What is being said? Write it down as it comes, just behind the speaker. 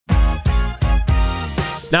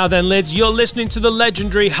Now then, Lids, you're listening to the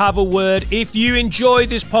legendary Have a Word. If you enjoy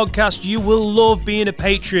this podcast, you will love being a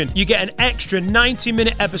Patreon. You get an extra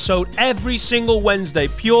 90-minute episode every single Wednesday.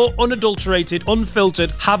 Pure, unadulterated,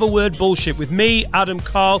 unfiltered Have a Word bullshit with me, Adam,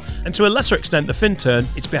 Carl, and to a lesser extent, the Fintern.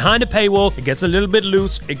 It's behind a paywall. It gets a little bit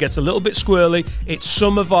loose. It gets a little bit squirrely. It's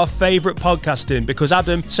some of our favourite podcasting because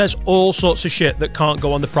Adam says all sorts of shit that can't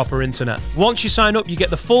go on the proper internet. Once you sign up, you get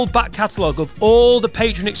the full back catalogue of all the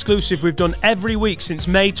Patreon exclusive we've done every week since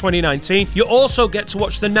May 2019. You also get to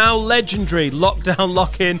watch the now legendary Lockdown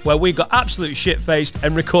Lock-In, where we got absolutely shit-faced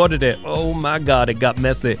and recorded it. Oh my god, it got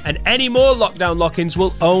messy. And any more Lockdown Lock-Ins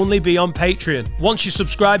will only be on Patreon. Once you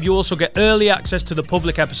subscribe, you also get early access to the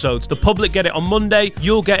public episodes. The public get it on Monday,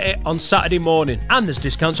 you'll get it on Saturday morning. And there's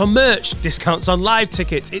discounts on merch, discounts on live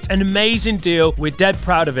tickets. It's an amazing deal. We're dead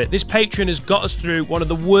proud of it. This Patreon has got us through one of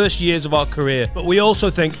the worst years of our career, but we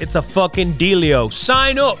also think it's a fucking dealio.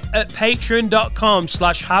 Sign up at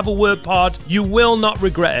patreon.com/haveawordpod. You will not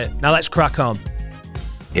regret it. Now let's crack on.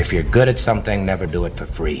 If you're good at something, never do it for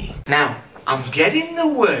free. Now, I'm getting the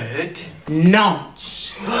word nonce.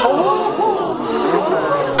 Hey, I'm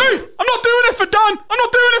not doing it for Dan. I'm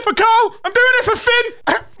not doing it for Carl. I'm doing it for Finn.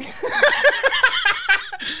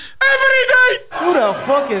 Every day. Who the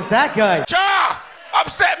fuck is that guy? Cha!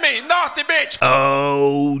 Upset me, nasty bitch.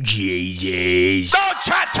 Oh, Jesus. Don't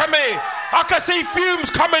chat to me. I can see fumes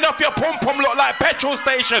coming off your pum-pum look like petrol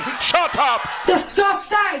station. Shut up.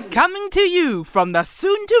 Disgusting! Coming to you from the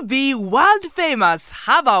soon-to-be world-famous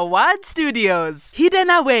Have a Word Studios. Hidden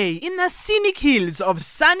away in the scenic hills of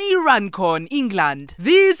sunny Runcorn, England.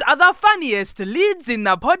 These are the funniest leads in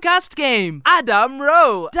the podcast game. Adam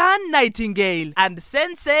Rowe, Dan Nightingale, and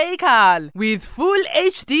Sensei Carl. With full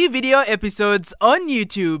HD video episodes on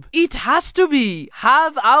YouTube. It has to be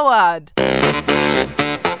Have a Word.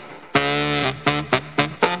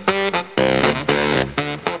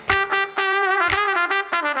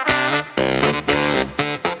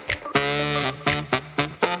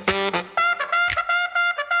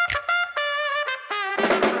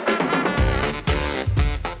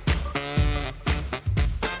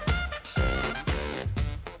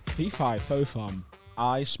 P5 Fofom,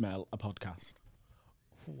 I smell a podcast.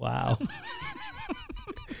 Wow.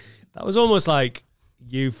 That was almost like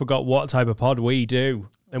you forgot what type of pod we do.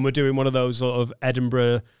 And we're doing one of those sort of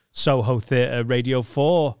Edinburgh Soho Theatre Radio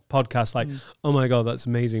 4 podcasts. Like, oh my God, that's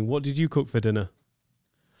amazing. What did you cook for dinner?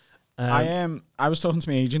 I was talking to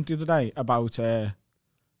my agent the other day about some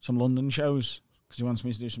London shows because he wants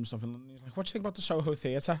me to do some stuff in London. He's like, what do you think about the Soho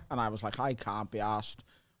Theatre? And I was like, I can't be arsed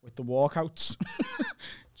with the walkouts.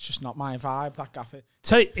 It's just not my vibe, that gaffy.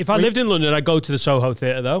 If I lived in London, I'd go to the Soho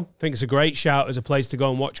Theatre, though. I think it's a great shout as a place to go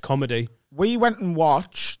and watch comedy. We went and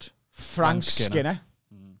watched Frank Skinner.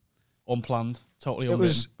 Unplanned, totally unplanned. It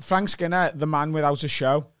was Frank Skinner, the man without a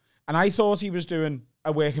show. And I thought he was doing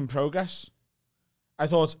a work in progress. I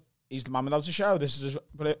thought, he's the man without a show.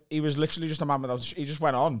 He was literally just a man without a show. He just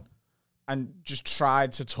went on and just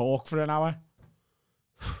tried to talk for an hour.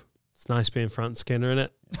 It's nice being Frank Skinner, innit?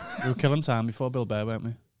 We were killing time before Bill Burr, weren't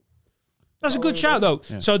we? That's a good shout, though.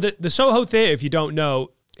 Yeah. So the Soho Theatre, if you don't know,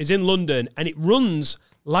 is in London, and it runs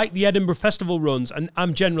like the Edinburgh Festival runs, and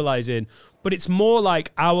I'm generalising, but it's more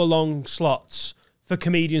like hour-long slots for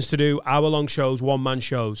comedians to do hour-long shows, one-man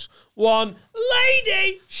shows.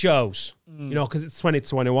 One-lady shows. You know, because it's 20 to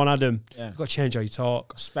 21, Adam. Yeah. You've got to change how you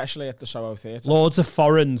talk. Especially at the Soho Theatre. Loads of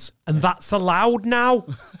foreigners, and that's allowed now. Do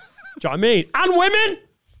you know what I mean? And women!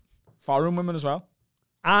 Foreign women as well.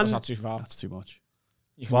 And is that too far? That's too much.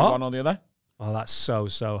 You can do one or the other. Oh, that's so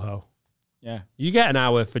Soho. Yeah. You get an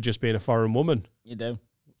hour for just being a foreign woman. You do.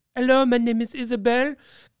 Hello, my name is Isabel.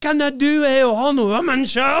 Can I do a one-woman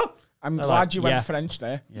show? I'm glad you went French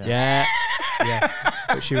there. Yeah.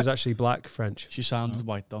 But she was actually black French. She sounded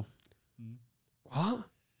white, though. What?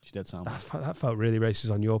 She did sound white. That felt really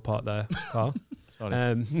racist on your part there, Carl. Sorry.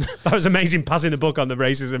 That was amazing passing the book on the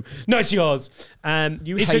racism. No, it's yours.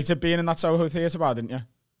 You hated being in that Soho Theatre bar, didn't you?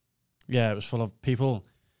 Yeah, it was full of people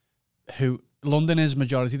who... London is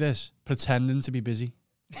majority this, pretending to be busy.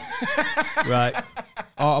 Right.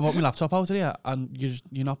 Oh, I want my laptop out here, and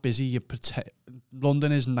you're not busy.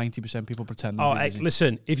 London is 90% people pretending to be busy.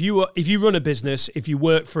 Listen, if you run a business, if you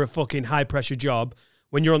work for a fucking high-pressure job,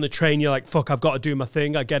 when you're on the train, you're like, fuck, I've got to do my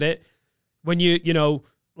thing, I get it. When you know...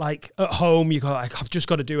 Like, at home, you go, like, I've just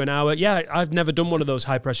got to do an hour. Yeah, I've never done one of those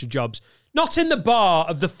high-pressure jobs. Not in the bar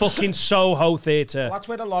of the fucking Soho Theatre. Well, that's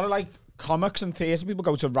where a lot of, like, comics and theatre people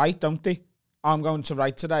go to write, don't they? I'm going to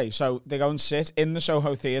write today. So they go and sit in the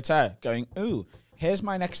Soho Theatre going, ooh, here's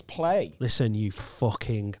my next play. Listen, you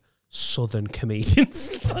fucking southern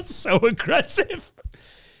comedians. That's so aggressive.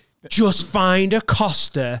 Just find a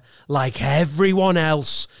Costa like everyone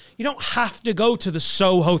else. You don't have to go to the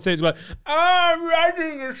Soho Theatre. I'm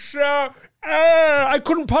writing a show. I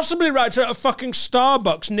couldn't possibly write at a fucking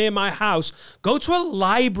Starbucks near my house. Go to a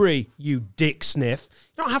library, you dick sniff.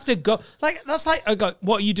 You don't have to go. Like, that's like,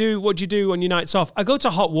 what do you do on your nights off? I go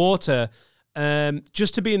to Hot Water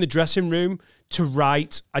just to be in the dressing room, to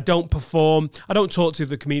write. I don't perform. I don't talk to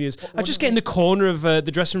the comedians. I just get in the corner of the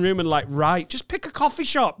dressing room and like write. Just pick a coffee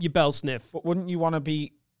shop, you bell sniff. But wouldn't you want to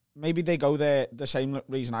be... Maybe they go there the same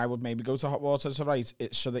reason I would maybe go to Hot Water to write.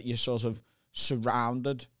 It's so that you're sort of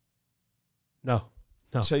surrounded. No.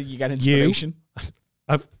 So you get inspiration.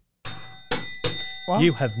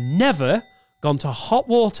 You have never gone to Hot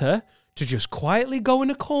Water to just quietly go in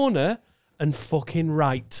a corner and fucking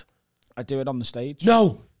write. I do it on the stage.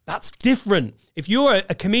 No. That's different. If you're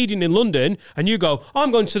a comedian in London and you go,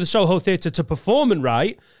 I'm going to the Soho Theatre to perform and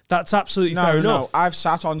write, that's absolutely fair enough. No, I've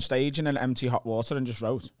sat on stage in an empty Hot Water and just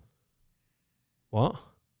wrote. What?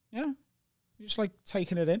 Yeah. Just like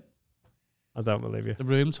taking it in. I don't believe you. The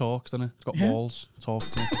room talks, doesn't it? It's got walls. Talk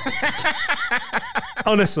to me.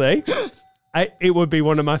 Honestly, it would be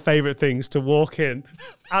one of my favourite things to walk in.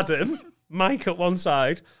 Adam, mic at one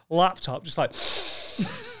side, laptop, just like...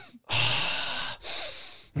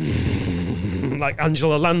 like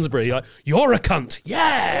Angela Lansbury, like, you're a cunt.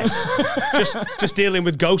 Yes. just dealing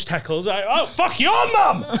with ghost heckles. Like, oh, fuck your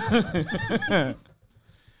mum.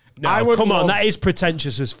 No, come on, that is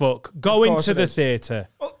pretentious as fuck. Go into the theatre.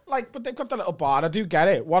 Well, but they've got the little bar. I do get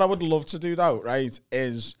it. What I would love to do though, right,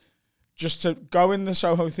 is just to go in the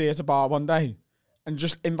Soho Theatre bar one day and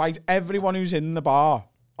just invite everyone who's in the bar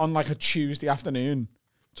on like a Tuesday afternoon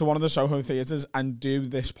to one of the Soho Theatres and do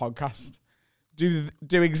this podcast. Do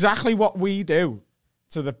exactly what we do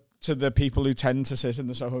to the people who tend to sit in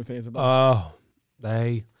the Soho Theatre bar. Oh,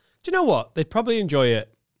 do you know what? They'd probably enjoy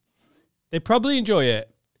it.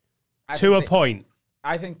 To a point.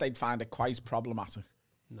 I think they'd find it quite problematic.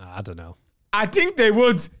 No, I don't know. I think they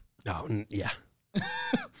would. No, yeah.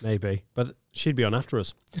 Maybe. But she'd be on after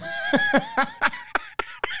us.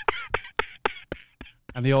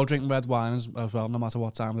 And they all drink red wine as well, no matter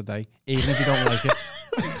what time of the day, even if you don't like it.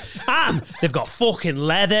 And they've got fucking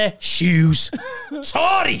leather shoes.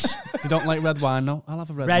 Tories! If you don't like red wine, no, I'll have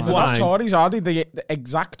a red wine. They're not Tories, are they? The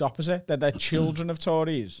exact opposite. They're children of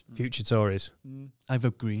Tories. Future Tories. I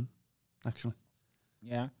vote green, actually.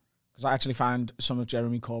 Yeah. Because I actually find some of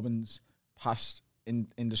Jeremy Corbyn's past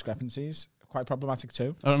indiscrepancies quite problematic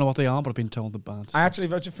too. I don't know what they are, but I've been told they're bad. I actually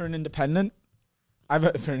voted for an independent. I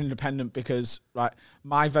voted for an independent because, right,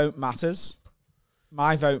 my vote matters.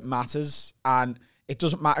 My vote matters, and it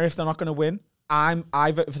doesn't matter if they're not going to win.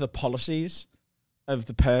 I vote for the policies of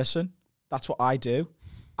the person. That's what I do.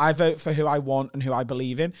 I vote for who I want and who I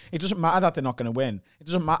believe in. It doesn't matter that they're not going to win. It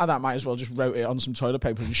doesn't matter that I might as well just wrote it on some toilet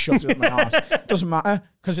paper and shove it up my ass. It doesn't matter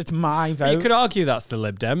because it's my vote. You could argue that's the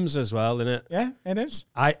Lib Dems as well, isn't it? Yeah, it is.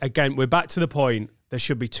 Again, we're back to the point. There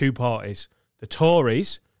should be two parties. The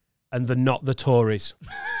Tories and the not the Tories.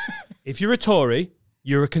 If you're a Tory,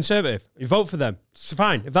 you're a Conservative. You vote for them. It's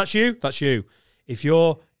fine. If that's you, that's you. If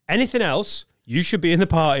you're anything else, you should be in the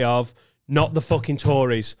party of not the fucking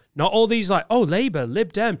Tories. Not all these like, oh, Labour,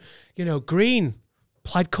 Lib Dem, Green,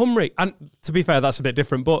 Plaid Cymru. And to be fair, that's a bit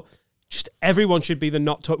different, but just everyone should be the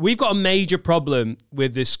not Tory. We've got a major problem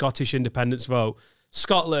with this Scottish independence vote.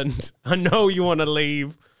 Scotland, I know you want to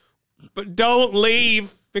leave, but don't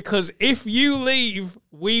leave, because if you leave,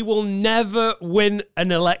 we will never win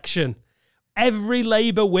an election. Every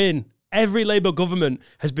Labour win, every Labour government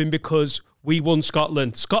has been because we won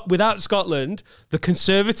Scotland. Without Scotland, the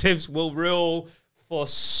Conservatives will rule for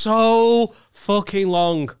so fucking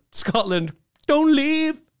long. Scotland, don't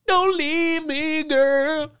leave me,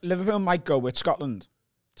 girl. Liverpool might go with Scotland.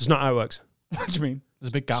 That's not how it works. What do you mean? There's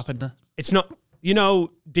a big gap in there. It's not,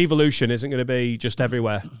 devolution isn't going to be just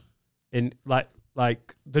everywhere. In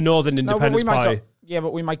like the Northern Independence Party.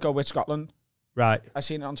 But we might go with Scotland. Right. I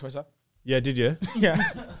seen it on Twitter. Yeah, did you? Yeah.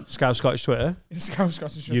 Scout Scottish Twitter? Scout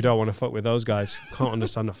Scottish Twitter. You don't want to fuck with those guys. Can't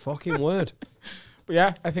understand a fucking word. But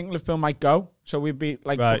yeah, I think Liverpool might go. So we'd be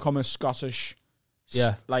become a Scottish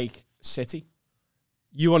city.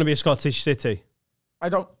 You want to be a Scottish city? I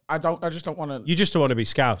just don't want to. You just don't want to be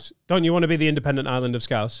Scouse. Don't you want to be the independent island of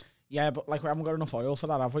Scouse? Yeah, but we haven't got enough oil for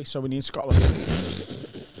that, have we? So we need Scotland.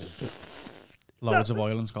 Loads of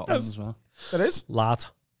oil in Scotland as well. There is? Lad,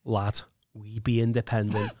 we be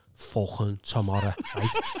independent fucking tomorrow,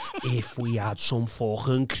 right? If we had some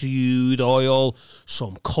fucking crude oil,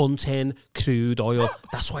 some cunting crude oil.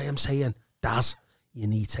 That's why I'm saying, Daz, you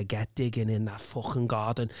need to get digging in that fucking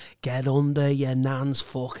garden. Get under your nan's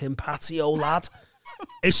fucking patio, lad.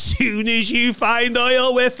 As soon as you find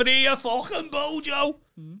oil, we're free of fucking Bojo.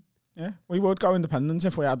 Yeah, we would go independent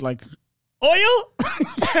if we had like Oil?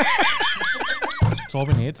 That's all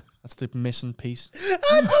we need. That's the missing piece.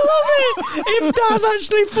 I love it. If Daz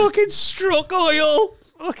actually fucking struck oil,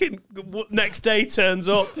 fucking next day turns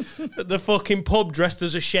up at the fucking pub dressed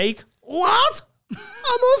as a sheikh. What? I'm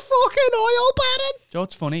a fucking oil baron. Do you know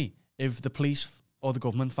what's funny? If the police or the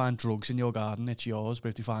government find drugs in your garden, it's yours. But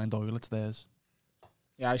if they find oil, it's theirs.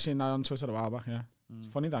 Yeah, I seen that on Twitter a while back. Yeah, it's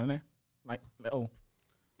funny, isn't it? Like little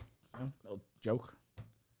joke.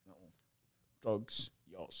 Little drugs,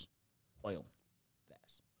 yours. Oil,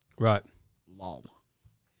 theirs. Right. Lol.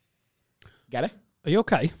 Get it? Are you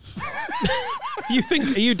okay?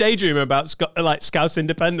 Are you daydreaming about Scouse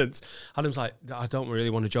independence? Adam's like, I don't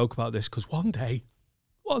really want to joke about this because one day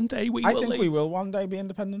we will. I think leave. we will one day be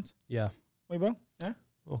independent. Yeah. We will. Yeah.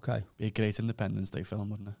 Okay. Be a great Independence Day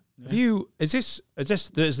film, wouldn't it? Yeah.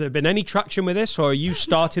 Has there been any traction with this, or are you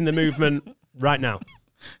starting the movement right now?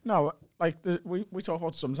 No, like we talk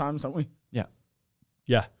about it sometimes, don't we? Yeah.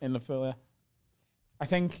 Yeah. In Liverpool, yeah. I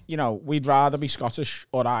think, we'd rather be Scottish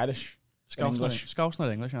or Irish than English. Scouse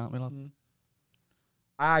not English, aren't we, lad?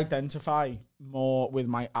 I identify more with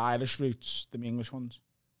my Irish roots than the English ones.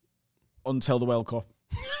 Until the World Cup.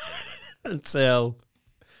 Until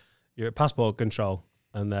you're at passport control,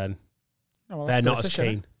 and then they're not as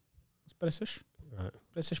keen. It's British. Right.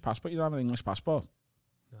 British passport. You don't have an English passport.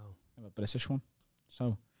 No. You have a British one.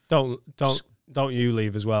 So don't you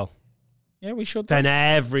leave as well. yeah, we should. Then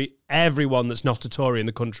everyone that's not a Tory in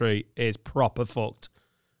the country is proper fucked.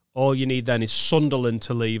 All you need then is Sunderland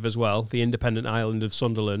to leave as well, the independent island of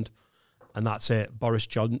Sunderland, and that's it. Boris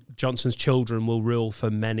Johnson's children will rule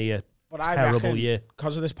for many a terrible year.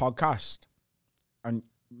 Because of this podcast, and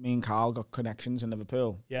me and Carl got connections in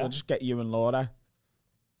Liverpool. Yeah. We'll just get you and Laura.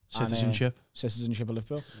 Citizenship. Citizenship of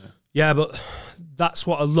Liverpool. Yeah, but that's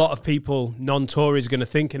what a lot of people, non-Tories, are going to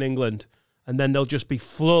think in England. And then there'll just be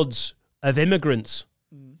floods of immigrants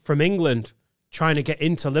from England trying to get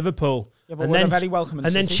into Liverpool. Yeah, but we're a very welcoming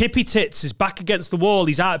And then city. Chippy Tits is back against the wall.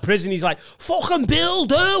 He's out of prison. He's like, fucking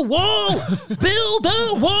build a wall! Build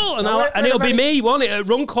a wall! And it'll be me, won't it, at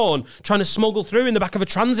Runcorn, trying to smuggle through in the back of a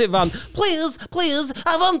transit van. Please,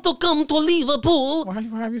 I want to come to Liverpool. Why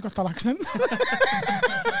have you got that accent?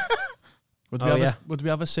 Would we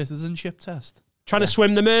have a citizenship test? Trying to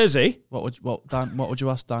swim the Mersey. What would you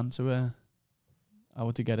ask Dan to? How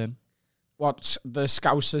would you get in? What's the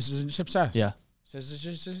Scouse citizenship test? Yeah,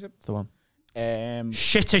 Citizenship. that's the one.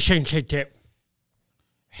 Shit.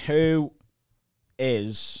 Who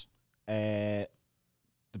is the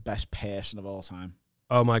best person of all time?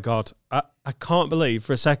 Oh my God. I can't believe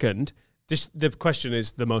for a second. The question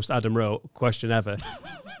is the most Adam Rowe question ever.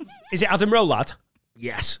 Is it Adam Rowe, lad?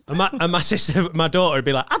 Yes. And my sister, my daughter would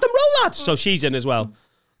be like, Adam Rowe, lad. So she's in as well.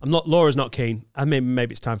 Laura's not keen. I mean,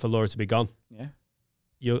 maybe it's time for Laura to be gone. Yeah.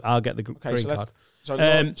 I'll get the green card.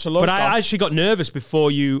 But I actually got nervous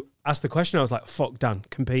before you asked the question. I was like, fuck, Dan,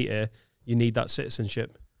 compete here. You need that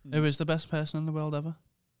citizenship. Who is the best person in the world ever?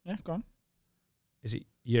 Yeah, go on. Is it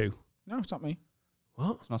you? No, it's not me.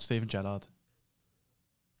 What? It's not Stephen Gerrard.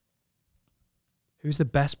 Who's the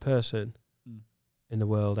best person in the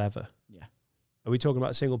world ever? Yeah. Are we talking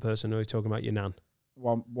about a single person or are we talking about your nan?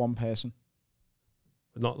 One person.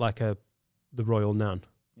 Not like the royal nan.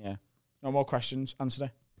 Yeah. No more questions.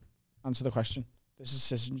 Answer the question. This is a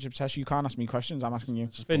citizenship test. You can't ask me questions. I'm asking you.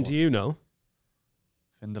 Finn, do you know?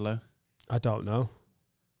 Findaloo. I don't know.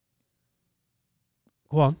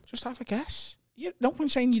 Go on. Just have a guess. No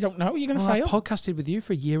one's saying you don't know. You're going to fail. I've podcasted with you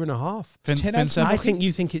for a year and a half. I think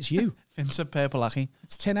you think it's you. Vincent Purpleachy.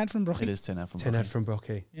 It's Tinhead from Brookie. It is Tinhead from Tinhead from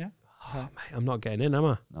Brookie. Yeah. Oh, mate, I'm not getting in, am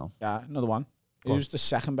I? No. Yeah, another one. Who's the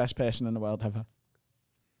second best person in the world ever?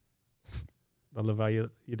 I love how you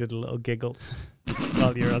did a little giggle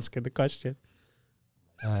while you're asking the question.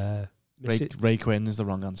 Ray Quinn is the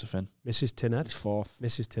wrong answer, Finn. Mrs. Tinhead. He's fourth.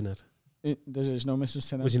 Mrs. Tinhead. There's no Mrs.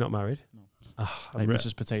 Tinhead. Was he not married? No.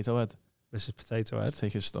 Mrs. Potato Head. Mrs. Potato Head. Let's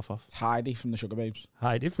take his stuff off. It's Heidi from the Sugar Babes.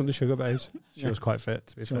 Heidi from the Sugar Babes. She was quite fit,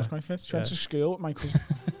 to be She fair. was quite fit. She went to school with my cousin.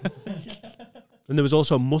 And there was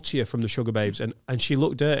also Mutia from the Sugar Babes, and she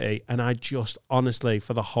looked dirty, and I just, honestly,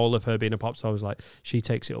 for the whole of her being a pop star, I was like, she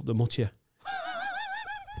takes it up the Mutia.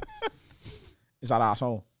 Is that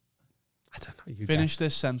arsehole? I don't know. You Finish guess.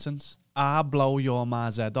 this sentence. I blow your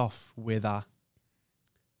ma's head off with a...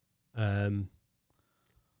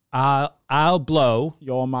 I'll blow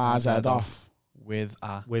Your ma's head off. with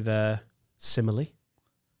a simile.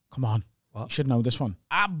 Come on. What? You should know this one.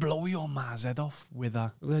 I blow your ma's head off with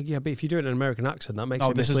a... Well, yeah, but if you do it in an American accent, that makes No,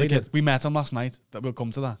 it this is the misleading. kid. We met him last night. That we'll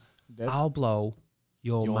come to that. I'll blow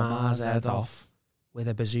your ma's head off with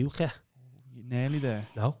a bazooka. You're nearly there.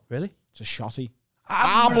 No, really? It's a shotty.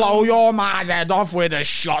 I'll blow your ma's head off with a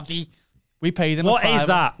shotty. We paid him What a is fiver.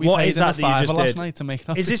 that? We What paid is him that a that you fiver just last did? night to make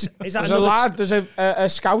that. Is that There's another a lad, there's a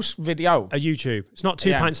Scouse video. a YouTube? It's not 2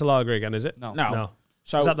 Yeah. pints of lager again, is it? No.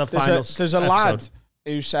 So Is that the there's final there's a lad episode?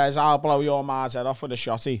 who says, I'll blow your ma's head off with a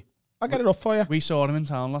shotty. I'll get it up for you. We saw him in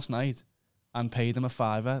town last night and paid him a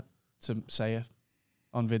fiver to say it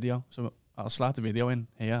on video. So I'll slap the video in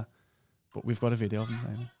here, but we've got a video of him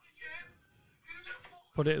saying it.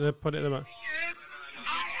 Put it in the back.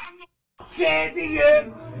 Scared of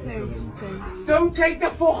you. Don't take the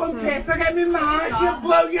fucking piss. I get me mad. She'll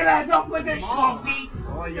blow your head off with a shotty.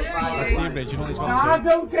 That's the original. He's Nah, got two.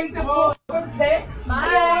 don't take the fucking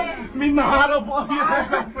piss. Me mad will blow your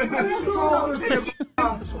head off with a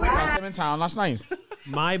shotty. We met him in town last night.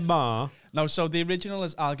 My bar. No, so the original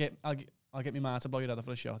is I'll get my ma to blow your head off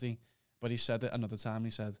with a shotty. But he said it another time.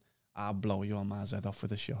 He said, I'll blow your ma's head off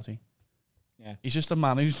with a shotty. Yeah. He's just a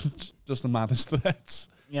man who's just the maddest threats.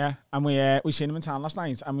 Yeah, and we seen him in town last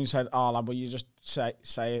night, and we said, "Oh, lad, will you just say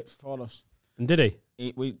it for us?" And did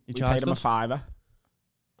he? We charged paid him a us? fiver.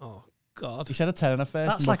 Oh, God. He said a tenner first.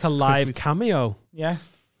 That's like a live cameo. Yeah,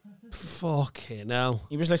 Fucking hell.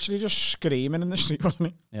 he was literally just screaming in the street, wasn't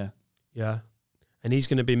he? Yeah. Yeah. And he's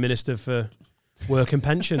going to be Minister for Work and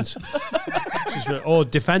Pensions. Or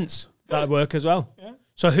Defence. That'd work as well. Yeah.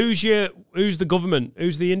 So who's the government?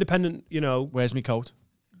 Who's the independent, Where's my coat?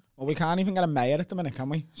 Well, we can't even get a mayor at the minute, can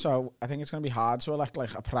we? So I think it's going to be hard to elect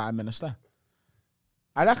like a prime minister.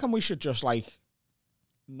 I reckon we should just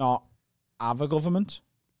not have a government.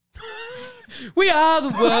 We are the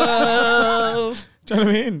world. Do you know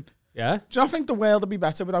what I mean? Yeah. Do you not think the world would be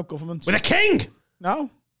better without governments? With a king. No.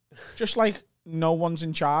 Just no one's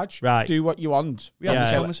in charge. Right. Do what you want. We had Yeah.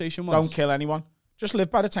 this conversation once. Don't kill anyone. Just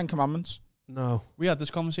live by the 10 Commandments. No. We had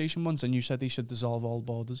this conversation once, and you said they should dissolve all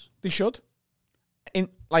borders. They should. In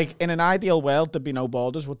an ideal world, there'd be no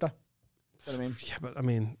borders, would there? You know what I mean? Yeah, but I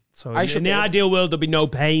mean, so I in should the be able- ideal world, there'll be no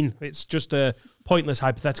pain. It's just a pointless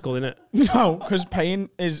hypothetical, isn't it? No, because pain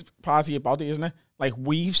is part of your body, isn't it? Like,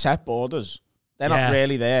 we've set borders. They're Yeah. not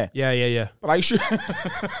really there. Yeah. But I should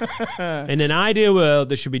In an ideal world,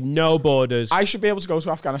 there should be no borders. I should be able to go to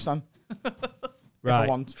Afghanistan if I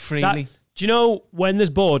want. Freely. Do you know when there's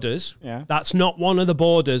borders? Yeah. That's not one of the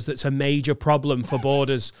borders that's a major problem for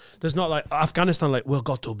borders. There's not like Afghanistan, like, we've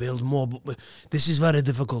got to build more. This is very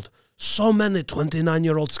difficult. So many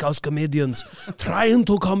 29-year-old Scouse comedians trying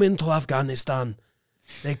to come into Afghanistan.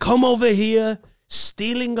 They come over here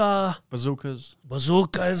stealing our Bazookas.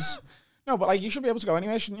 bazookas. No, but you should be able to go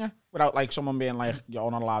anywhere, shouldn't you? Without someone being like, you're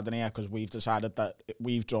not allowed in here because we've decided that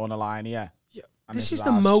we've drawn a line here. Yeah. And This is is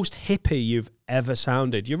the ours. most hippie you've ever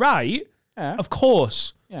sounded. You're right. Yeah. Of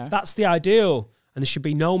course. Yeah. That's the ideal. And there should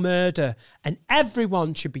be no murder. And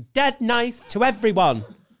everyone should be dead nice to everyone.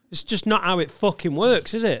 It's just not how it fucking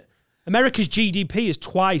works, is it? America's GDP is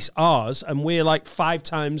twice ours, and we're 5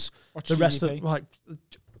 times What's the rest GDP? of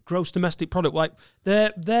gross domestic product.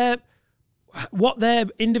 They're what they're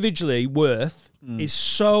individually worth is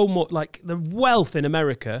so much, the wealth in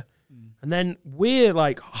America, and then we're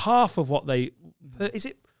half of what they.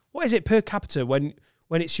 What is it per capita when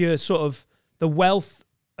it's your sort of the wealth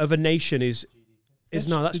of a nation is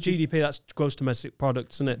no, that's GDP, that's gross domestic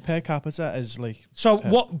product, isn't it? Per capita is So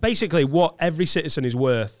what every citizen is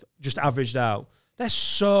worth, just averaged out, they're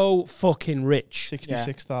so fucking rich,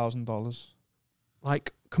 $66,000.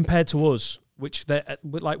 compared to us, which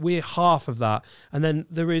we're half of that, and then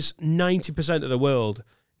there is 90% of the world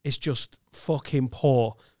is just fucking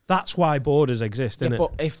poor. That's why borders exist, isn't it?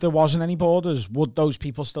 But if there wasn't any borders, would those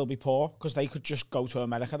people still be poor? Because they could just go to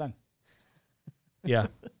America then. Yeah.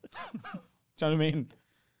 Do you know what I mean?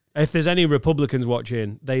 If there's any Republicans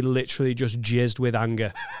watching, they literally just jizzed with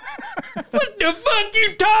anger. What the fuck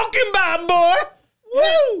you talking about, boy?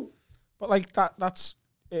 Woo! But that's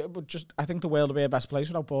it. Would just I think the world would be a best place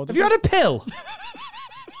without borders. Have you had a pill?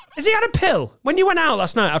 Has he had a pill? When you went out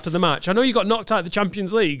last night after the match, I know you got knocked out of the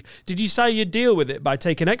Champions League. Did you say you'd deal with it by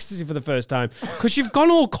taking ecstasy for the first time? Because you've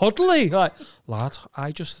gone all cuddly. Lad,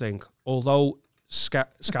 I just think, although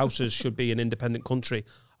Scousers should be an independent country,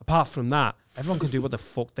 apart from that, everyone can do what the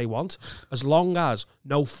fuck they want. As long as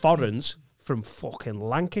no foreigners from fucking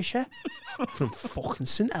Lancashire, from fucking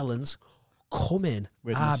St Helens, come in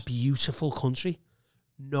our beautiful country.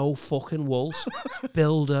 No fucking walls.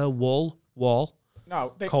 Build a wall.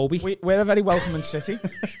 No, Colby. We're a very welcoming city.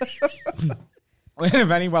 We're a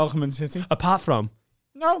very welcoming city. Apart from,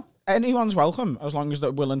 No, anyone's welcome as long as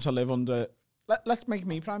they're willing to live under. Let's make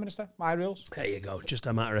me Prime Minister. My rules. There you go. Just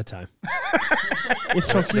a matter of time. It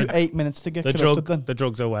took you 8 minutes to get corrupted then. The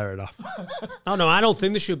drugs are wearing off. No, I don't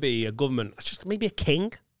think there should be a government. It's just maybe a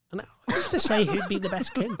king. And who's to say who'd be the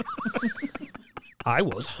best king? I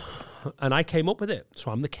would. And I came up with it.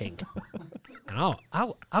 So I'm the king. And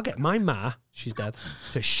I'll get my ma, she's dead,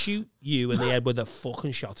 to shoot you in the head with a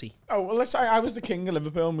fucking shotty. Oh, well, let's say I was the king of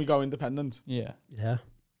Liverpool and we go independent. Yeah. Yeah.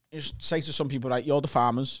 You just say to some people, right, you're the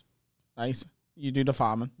farmers, right? You do the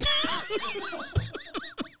farming.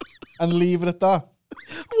 And leave it at that.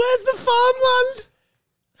 Where's the farmland?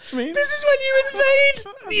 I mean, This is when you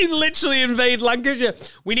invade. You literally invade Lancashire.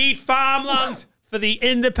 We need farmland for the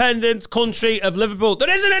independent country of Liverpool. There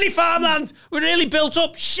isn't any farmland. We're really built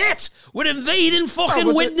up. Shit. We're invading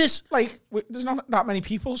fucking Widnes. There's not that many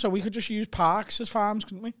people, so we could just use parks as farms,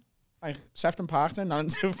 couldn't we? Like Sefton Park, then, not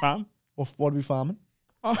into a farm. What are we farming?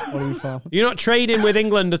 What are we farming? You're not trading with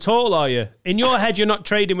England at all, are you? In your head, you're not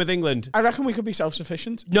trading with England. I reckon we could be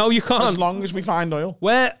self-sufficient. No, you can't. As long as we find oil.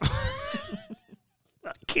 Where?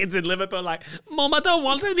 Kids in Liverpool are like, Mum, I don't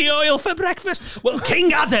want any oil for breakfast. Well,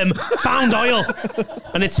 King Adam found oil.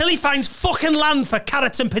 And until he finds fucking land for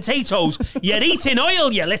carrots and potatoes, you're eating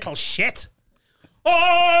oil, you little shit.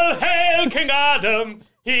 All hail King Adam.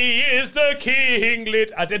 He is the king.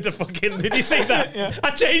 I did the fucking... Did you see that? Yeah.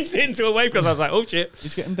 I changed it into a wave because I was like, oh, shit.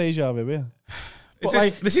 He's getting deja vu, yeah.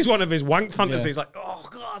 This is one of his wank fantasies. Yeah. Like, oh,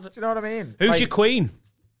 God. Do you know what I mean? Who's your queen?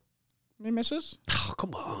 Me missus. Oh,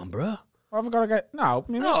 come on, bro. I've got to get... No,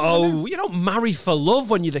 me missus. Oh, you don't marry for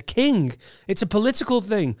love when you're the king. It's a political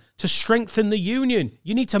thing to strengthen the union.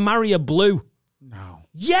 You need to marry a blue. No.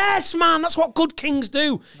 Yes, man. That's what good kings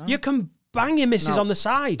do. No. You can bang your missus on the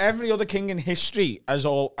side. Every other king in history has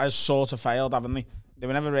sort of failed, haven't they? They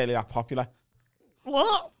were never really that popular.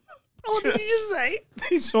 What? What did you just say?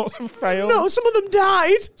 They sort of failed. No, some of them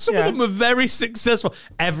died. Some of them were very successful.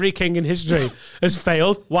 Every king in history has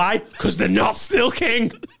failed. Why? Because they're not still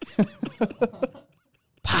king.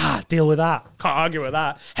 Deal with that. Can't argue with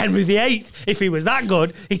that. Henry VIII, if he was that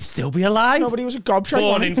good, he'd still be alive. No, but he was a gobshite.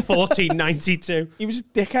 Born in 1492. He was a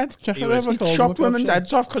dickhead. He chopped women's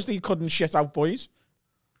heads off because they couldn't shit out boys.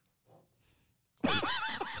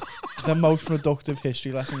 The most productive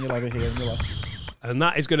history lesson you'll ever hear in your life. And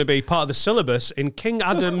that is going to be part of the syllabus in King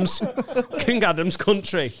Adam's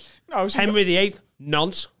country. No, so Henry VIII,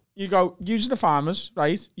 nonce. You go, use the farmers,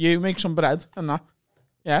 right? You make some bread and that.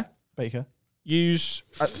 Yeah? Baker. Use...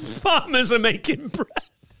 farmers are making bread.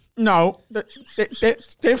 No. They're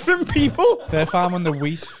different people. They're farming the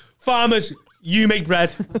wheat. Farmers, you make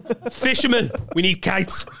bread. Fishermen, we need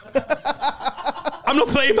kites. I'm not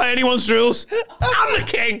playing by anyone's rules. I'm the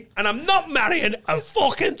king, and I'm not marrying a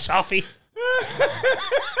fucking toffee.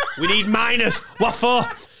 We need miners. What for?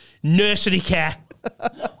 Nursery care.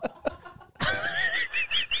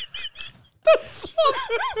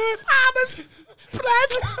 Farmers.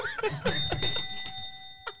 Bread.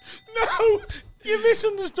 No, you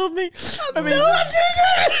misunderstood me. I mean, no, I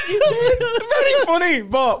didn't. Very funny,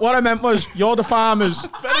 but what I meant was, you're the farmers.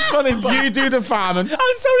 Very funny, but you do the farming.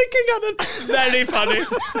 I'm sorry, King Adam. Very funny.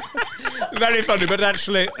 Very funny, but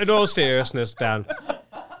actually, in all seriousness, Dan,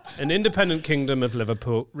 an independent kingdom of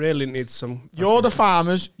Liverpool really needs some... You're the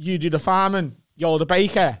farmers, you do the farming. You're the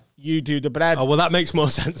baker, you do the bread. Oh, well, that makes more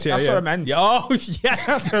sense, yeah. That's what I meant. Yeah. Oh, yeah.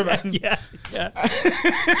 That's what I meant. Yeah.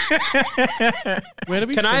 Where do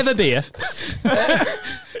we Can I have a beer?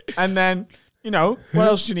 And then, what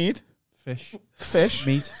else do you need? Fish.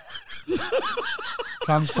 Meat.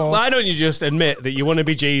 Transport. Why don't you just admit that you want to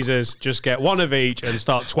be Jesus, just get one of each and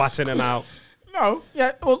start twatting them out? No,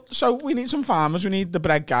 yeah, well, so we need some farmers. We need the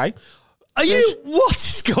bread guy. What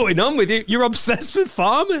is going on with you? You're obsessed with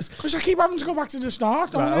farmers. Because I keep having to go back to the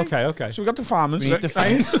start, don't I? Okay. So we got the farmers. We need the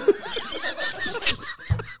farmers.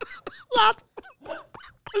 Lad,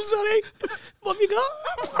 I'm sorry. What have you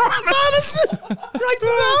got? Farmers. Write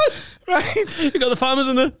it down. Right. You got the farmers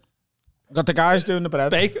and the... Got the guys doing the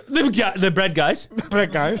bread. The bread guys. The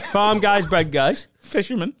bread guys. Farm guys, bread guys.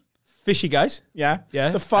 Fishermen. Fishy guys. Yeah.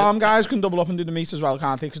 The farm guys can double up and do the meat as well,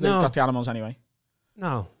 can't they? Because they've got the animals anyway.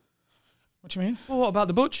 No. What do you mean? Well, what about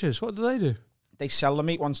the butchers? What do they do? They sell the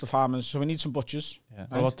meat once the farmers, so we need some butchers. Yeah.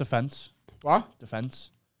 Right? What defence? What? Defence.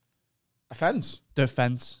 A fence?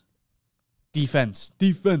 Defence.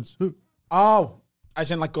 Oh, as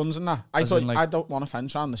in like guns and that. I don't want a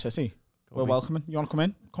fence around the city. We're welcoming. You want to come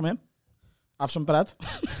in? Come in. Have some bread.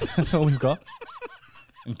 That's all we've got.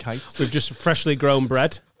 And kites. We've just freshly grown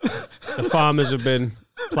bread. The farmers have been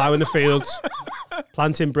ploughing the fields,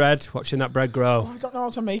 planting bread, watching that bread grow. I don't know how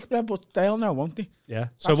to make bread, but they'll know, won't they? Yeah.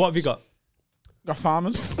 So what have you got? Got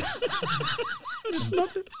farmers. Just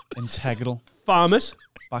nothing. Integral. Farmers.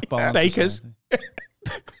 Backbone. of Bakers. society.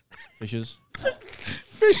 Fishers.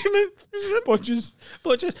 Fishermen. Butchers.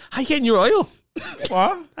 How you getting your oil?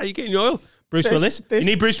 What? How you getting your oil? Bruce This- Willis. this-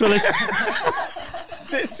 You need Bruce Willis.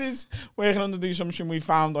 This is working under the assumption we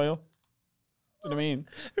found oil. Do you know what I mean?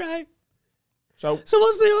 Right. So So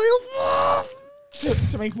what's the oil for?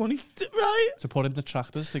 to make money. Right. To put in the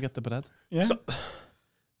tractors to get the bread. Yeah.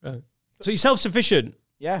 So you're self-sufficient.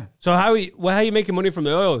 Yeah. So how are you making money from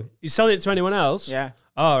the oil? You selling it to anyone else? Yeah.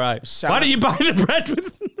 All right. Sell Why it. don't you buy the bread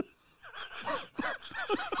with?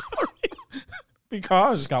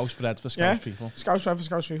 Because Scouse bread for Scouse people. Scouse bread for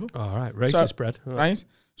Scouse people. All right. Racist So- bread. All right. Right.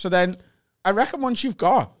 So then, I reckon once you've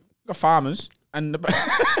got farmers and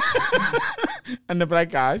the and the bread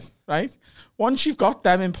guys, right? Once you've got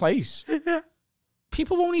them in place,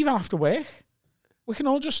 people won't even have to work. We can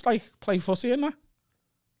all just like play footy and that,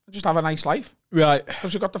 and just have a nice life Right.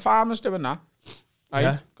 because we've got the farmers doing that. Right.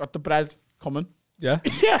 Yeah. Got the bread coming. Yeah.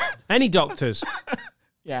 Yeah. Any doctors?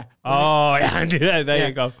 Yeah. Oh, yeah. There Yeah.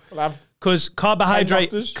 you go. We'll have Because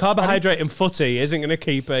carbohydrate doctors, in footy isn't going to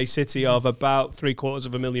keep a city of about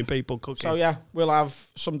 750,000 people cooking. So yeah, we'll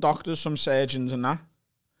have some doctors, some surgeons, and that.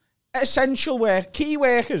 Essential work, key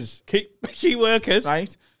workers, key workers,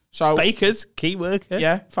 right? So bakers, key workers.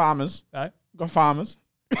 yeah, farmers. Right. Got farmers.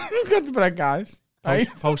 Got the bread guys. Right?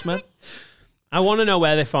 Postmen. I want to know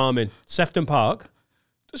where they're farming. Sefton Park.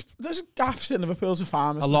 There's gaffs in Liverpool to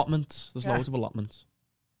farmers. Allotments. There's Yeah. loads of allotments.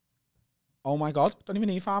 Oh my God, don't even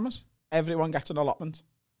need farmers. Everyone gets an allotment,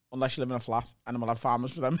 unless you live in a flat, and then we'll have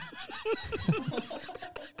farmers for them.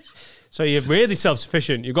 So you're really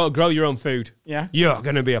self-sufficient. You've got to grow your own food. Yeah, You're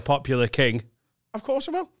going to be a popular king. of course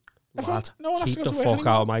I will. Everyone, Lad, no one has keep to go the to work fuck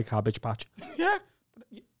anymore. out of my cabbage patch. Yeah,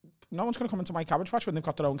 no one's going to come into my cabbage patch when they've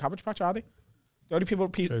got their own cabbage patch, are they? The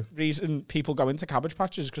only reason people go into cabbage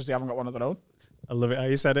patches is because they haven't got one of their own. I love it how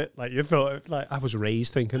you said it. Like you thought, like I was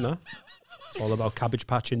raised thinking that. It's all about cabbage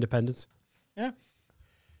patch independence. Yeah.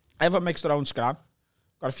 Everyone makes their own scran.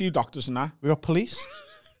 Got a few doctors and that. We got police.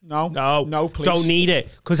 No, please. Don't need it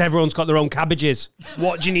because everyone's got their own cabbages.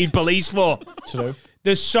 What do you need police for? True.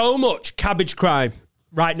 There's so much cabbage crime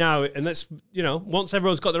right now, and that's once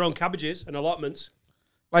everyone's got their own cabbages and allotments.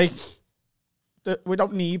 Like, we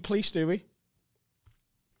don't need police, do we?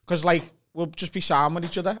 Because, like, we'll just be sound with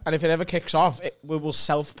each other, and if it ever kicks off, we will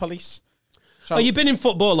self-police. So, Oh, you've been in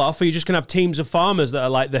football off, or you're just going to have teams of farmers that are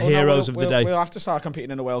like the heroes of the day? We'll have to start competing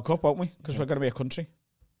in the World Cup, won't we? Because we're going to be a country.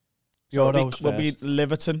 Euros We'll be first.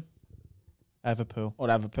 Liverpool Liverpool. or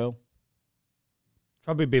Liverpool.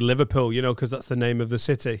 Probably be Liverpool, because that's the name of the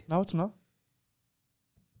city. No, it's not.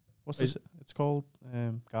 What's this? It's called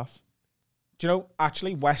Gaff. Do you know,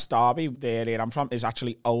 actually, West Derby, the area I'm from, is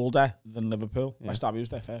actually older than Liverpool. Yeah. West Derby was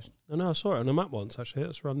there first. I know, I saw it on a map once, actually.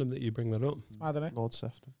 It's random that you bring that up. I don't know. Lord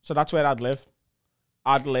Sefton. So that's where I'd live.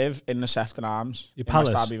 I'd live in the Sefton Arms. Your in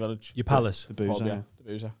palace? West Derby Village. Your palace. The boozer. Yeah, the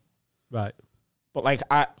boozer. Right. But like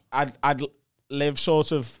I'd live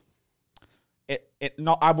sort of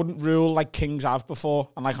I wouldn't rule like kings have before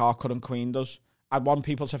and like our current queen does. I'd want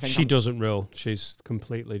people to think She doesn't rule. She's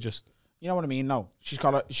completely just... you know what I mean? No. She's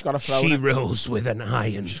got a throne. She rules with an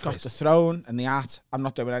iron She's got fist. the throne and the hat. I'm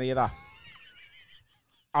not doing any of that.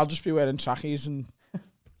 I'll just be wearing trackies and that,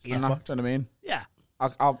 do you know what I mean? Yeah,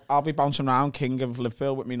 I'll be bouncing around king of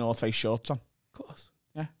Liverpool with me North Face shorts on. of course.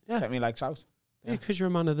 Yeah. Yeah. Get me legs out. Yeah, because you're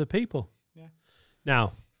a man of the people. Yeah.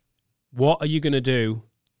 Now, what are you going to do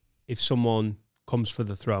if someone comes for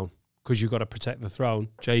the throne? Because you've got to protect the throne.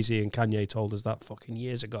 Jay-Z and Kanye told us that fucking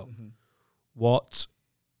years ago. Mm-hmm. What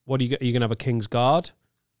are you going to have a king's guard?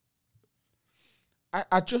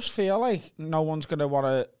 I just feel like no one's going to want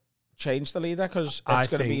to change the leader because I it's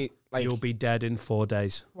going to think be like... you'll be dead in 4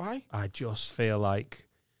 days. Why? I just feel like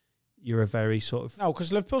you're a very sort of... No,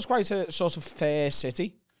 because Liverpool's quite a sort of fair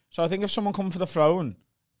city. So I think if someone come for the throne,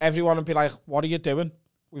 everyone would be like, what are you doing?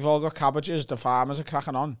 We've all got cabbages. The farmers are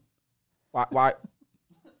cracking on. Why?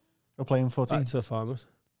 We're playing footy. Back to the farmers.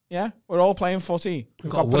 Yeah, we're all playing footy.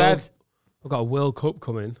 We've got a bread. We've got a World Cup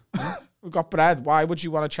coming. We've got bread. Why would you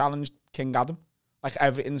want to challenge King Adam? Like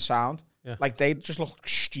everything's sound. Yeah. Like they'd just look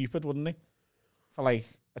stupid, wouldn't they? For like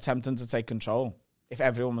attempting to take control if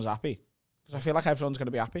everyone was happy. Because I feel like everyone's going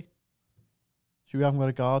to be happy. So we haven't got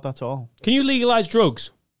a guard, that's all. Can you legalise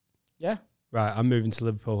drugs? Yeah. Right, I'm moving to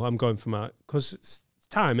Liverpool. I'm going for my... Because it's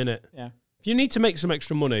time, innit? Yeah. If you need to make some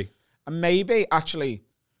extra money, And maybe actually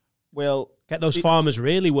we'll... get those farmers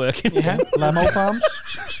really working. Yeah. Lemo farms?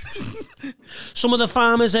 Some of the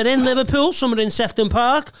farmers are in Liverpool, some are in Sefton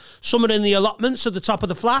Park, some are in the allotments at the top of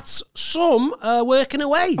the flats, some are working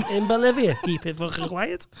away in Bolivia. Keep it fucking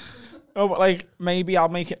quiet. No, but like maybe I'll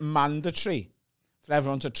make it mandatory for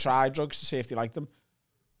everyone to try drugs to see if they like them.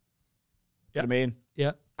 Yeah. You know what I mean?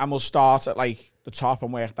 Yeah. And we'll start at like the top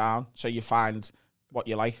and work down, so you find what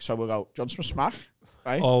you like. So we'll go, do you want some smack?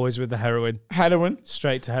 Right? Always with the heroin. Heroin.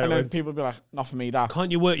 Straight to And heroin. then people will be like, not for me, that.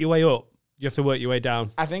 Can't you work your way up? You have to work your way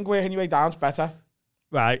down. I think working your way down is better.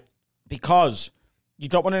 Right. Because you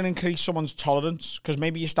don't want to increase someone's tolerance. Because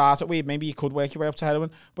maybe you start at weed, maybe you could work your way up to heroin.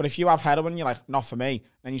 But if you have heroin, you're like, not for me.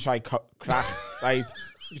 Then you try crack, right?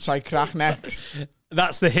 You try crack next.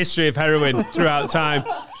 That's the history of heroin throughout time.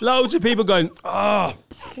 Loads of people going, oh,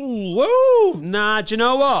 whoa, nah, do you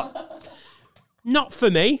know what? Not for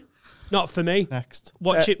me. Not for me. Next.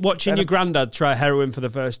 Watching your granddad try heroin for the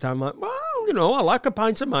first time, like, well, you know, I like a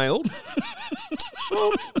pint of mild.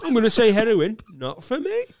 Well, I'm going to say heroin. Not for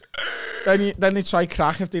me. Then they try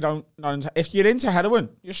crack if they don't. If you're into heroin,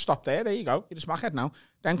 you just stop there. There you go. You're a smackhead now.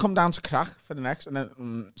 Then come down to crack for the next, and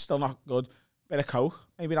then still not good. Bit of coke.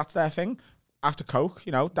 Maybe that's their thing. After coke,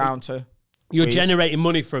 you know, down to. You're weed. generating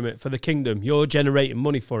money from it for the kingdom. You're generating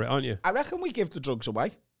money for it, aren't you? I reckon we give the drugs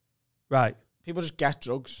away. Right. People just get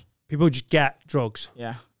drugs. People just get drugs.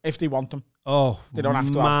 Yeah, if they want them. Oh, They don't have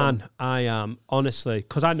to have man, them. I am, honestly,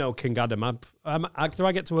 because I know King Adam. Do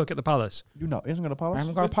I get to work at the palace? You know, he hasn't got a palace. I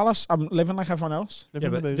haven't got a palace. I'm living like everyone else.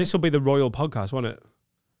 Living Yeah, in but the this will be the royal podcast, won't it?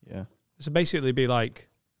 Yeah. This will basically be like,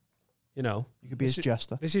 you know. You could be his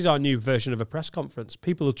jester. This is our new version of a press conference.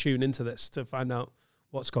 People will tune into this to find out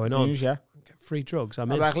what's going on. News, yeah. Get free drugs. I'm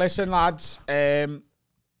I'm in. like, listen, lads, no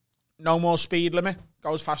more speed limit.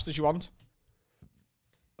 Go as fast as you want.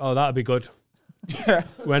 Oh, that'd be good.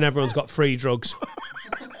 When everyone's got free drugs.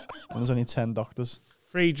 And there's only 10 doctors.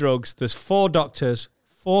 Free drugs. There's 4 doctors,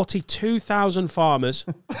 42,000 farmers,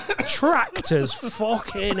 tractors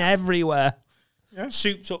fucking everywhere. Yeah.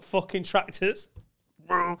 Souped up fucking tractors.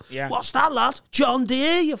 Yeah. What's that, lad? John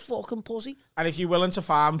Deere, you fucking pussy. And if you're willing to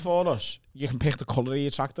farm for us, you can pick the colour of your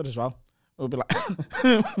tractor as well. We'll be like,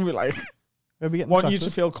 we'll be like, Where are we getting want the you to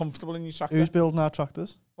tractors? feel comfortable in your tractor. Who's building our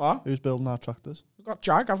tractors? What? Who's building our tractors? We've got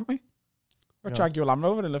Jag, haven't we? We've got Jaguar Land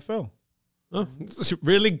Rover in Liverpool. Oh, it's a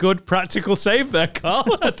really good practical save there, Carl.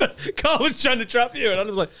 Carl was trying to trap you, and I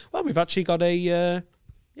was like, well, we've actually got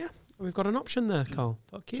we've got an option there, Carl.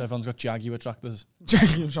 Fuck you. So everyone's got Jaguar tractors.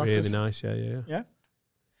 Jaguar tractors. Really nice, yeah. Yeah. It's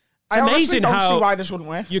I honestly amazing don't how see why this wouldn't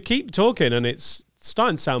work. you keep talking, and it's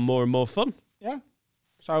starting to sound more and more fun. Yeah.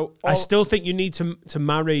 So I still think you need to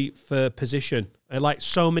marry for position, like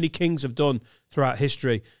so many kings have done throughout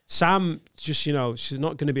history. Sam, just, you know, she's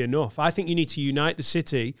not going to be enough. I think you need to unite the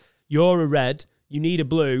city. You're a red. You need a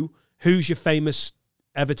blue. Who's your famous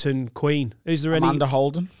Everton queen? Is there Amanda any?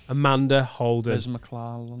 Holden. Amanda Holden. Liz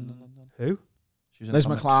McClellan. Who? She was in Liz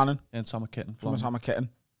Tom McClarnon In Tom Kitten. from Tom Kitten.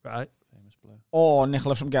 Right. Famous blue. Or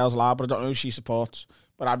Nicola from Girls Lab, but I don't know who she supports.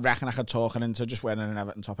 But I reckon I could talk her into just wearing an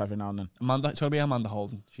Everton top every now and then. Amanda. It's got to be Amanda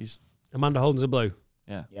Holden. Amanda Holden's a blue.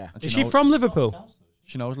 Yeah. Yeah. And Is she from Liverpool?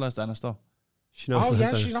 She knows Les Dennis though. She knows Oh, Les yeah,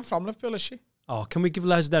 Dennis. she's not from Liverpool, is she? Oh, can we give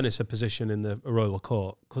Les Dennis a position in the royal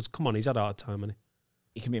court? Because, come on, he's had a hard time, hasn't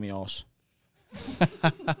He can be my horse. he?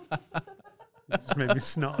 Just made me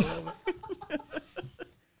snot a little bit.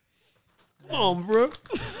 Come on, bro.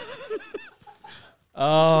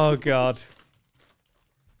 Oh, God.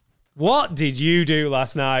 What did you do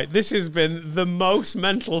last night? This has been the most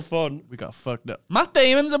mental fun. We got fucked up. Matt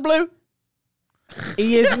Damon's a blue.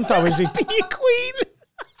 He isn't, though, is he? Be a queen.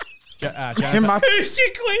 Jennifer. Who's your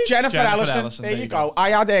queen? Jennifer Ellison. Ellison, There you go. I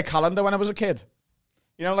had a calendar when I was a kid.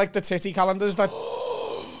 You know, like the titty calendars. That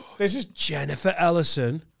this is Jennifer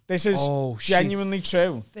Ellison. Oh, she genuinely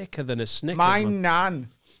true. Thicker than a Snickers, My man. nan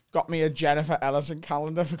got me a Jennifer Ellison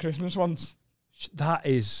calendar for Christmas once. That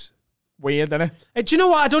is... Weird, isn't it? Hey, do you know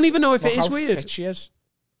what? I don't even know if Look it is how weird. fit she is.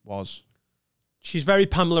 Was. She's very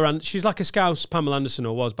Pamela and she's like a Scouse Pamela Anderson,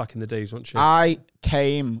 or was back in the days, wasn't she? I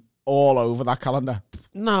came all over that calendar.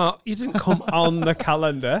 No, you didn't come on the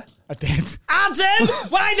calendar. I did. Adam,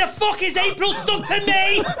 why the fuck is April stuck to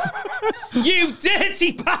me? You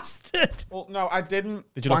dirty bastard. Well, no, I didn't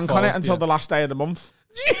Did you look bank on it forward, until yeah? the last day of the month.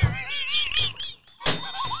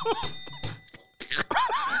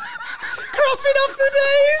 Crossing off the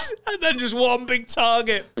days and then just one big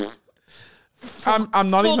target. I'm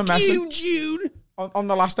not even Fuck messing. you, June. On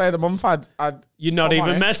the last day of the month, I'd You're not come on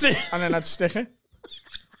even it, messing. and then I'd stick it.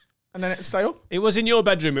 And then it'd stay up. It was in your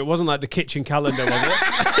bedroom. It wasn't like the kitchen calendar, was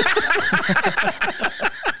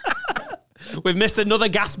it? We've missed another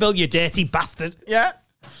gas bill, you dirty bastard. Yeah.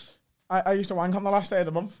 I used to wank on the last day of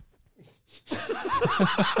the month.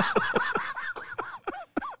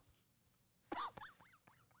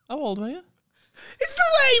 How old were you? It's the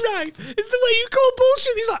way, right? It's the way you call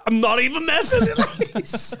bullshit. He's like, I'm not even messing. He's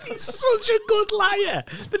such a good liar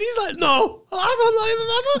that he's like, no, I'm not even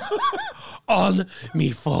messing. On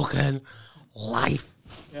me fucking life.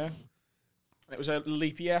 Yeah. And it was a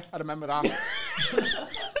leap year. I remember that.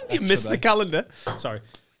 You missed the calendar. Sorry.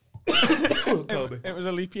 It was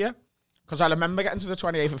a leap year. Because I remember getting to the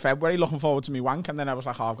 28th of February, looking forward to me wank, and then I was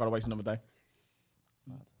like, I've got to wait another day.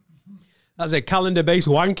 That's a calendar-based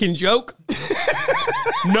wanking joke.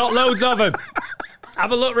 Not loads of them.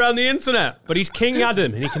 Have a look around the internet. But he's King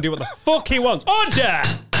Adam, and he can do what the fuck he wants. Order!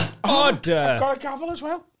 Order! Got a gavel as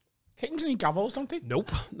well. Kings need gavels, don't they?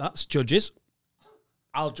 Nope, that's judges.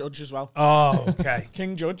 I'll judge as well. Oh, okay.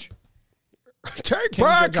 King Judge. Take King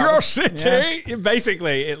back Judge your Adam. city. Yeah.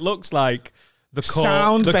 Basically, it looks like the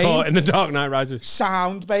Sound court Bane. in the Dark Knight Rises.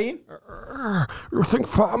 Sound Bane. You think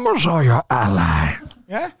farmers are your ally?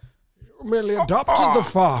 Yeah. You merely adopted the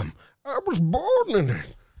farm. I was born in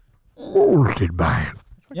it. Molded by it.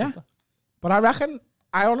 Yeah. But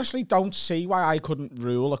I honestly don't see why I couldn't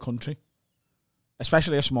rule a country.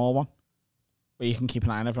 Especially a small one. Where you can keep an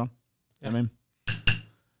eye on everyone. Yeah. I mean.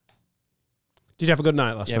 Did you have a good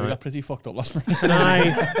night last night? Yeah, we got pretty fucked up last night.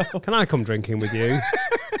 Can I come drinking with you?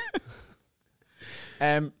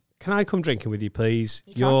 Can I come drinking with you, please?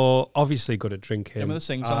 You're obviously good at drinking. Remember the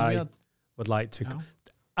sing song we I had? would like to. No.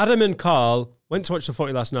 Adam and Carl went to watch the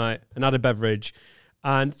footy last night and had a beverage.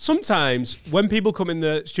 And sometimes when people come in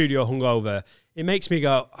the studio hungover, it makes me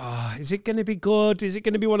go, is it going to be good? Is it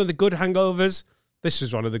going to be one of the good hangovers? This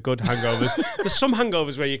was one of the good hangovers. There's some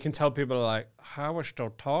hangovers where you can tell people are like, how are we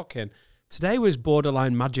still talking? Today was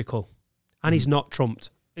borderline magical. And he's not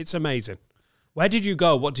trumped. It's amazing. Where did you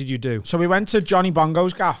go? What did you do? So we went to Johnny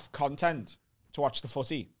Bongo's gaff, Content, to watch the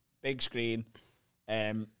footy. Big screen.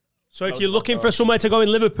 So if you're looking for somewhere to go in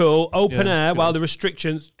Liverpool, open Yeah, air, good. while the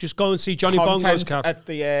restrictions, just go and see Johnny Bongo's Content gaff. at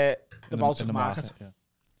the Baltic in the Market. Yeah.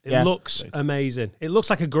 It Yeah. looks amazing. It looks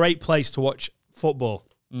like a great place to watch football.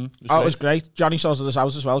 It was great. Johnny sorted us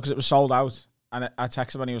out as well because it was sold out. And I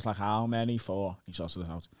texted him and he was like, how many? 4. He sorted us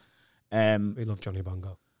out. We love Johnny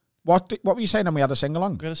Bongo. What were you saying? And we had a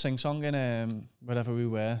sing-along? We had a sing song in wherever we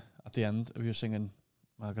were at the end. We were singing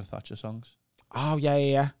Margaret Thatcher songs, Oh,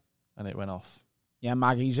 yeah. and it went off. Yeah,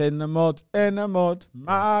 Maggie's in the mud.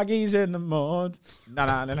 Maggie's in the mud.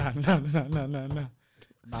 Na.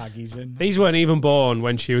 Maggie's in. These weren't even born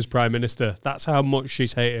when she was Prime Minister. That's how much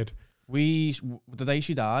she's hated. The day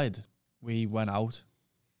she died, we went out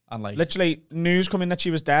and Literally, news coming that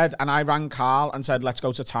she was dead, and I rang Carl and said, let's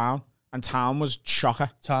go to town. And town was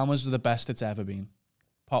chocker. Town was the best it's ever been.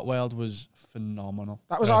 Potworld was phenomenal.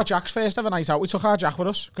 That was our Jack's first ever night out. We took our Jack with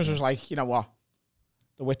us because it was like, you know what?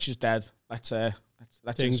 The witch is dead. Let's Ding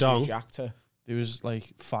introduce dong. Jack to... There was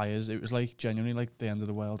like fires. It was like genuinely like the end of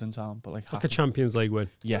the world in town, but like Like a Champions League win.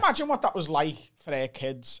 yeah. Imagine what that was like for our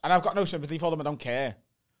kids. And I've got no sympathy for them. I don't care.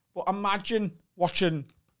 But imagine watching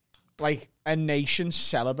like a nation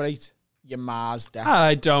celebrate your ma's death.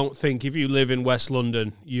 I don't think if you live in West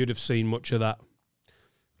London, you'd have seen much of that.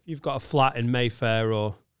 If you've got a flat in Mayfair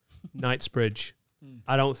or Knightsbridge,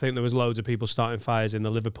 I don't think there was loads of people starting fires in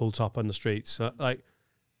the Liverpool top on the streets. So, like,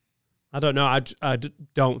 I don't know. I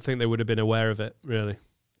don't think they would have been aware of it, really.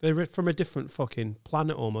 They're from a different fucking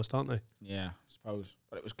planet almost, aren't they? Yeah, I suppose.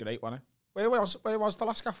 But it was great, wasn't it? Where was the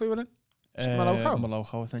last gaff we were in? Maloko?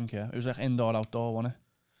 Maloko, I think, yeah. It was like indoor, outdoor, wasn't it?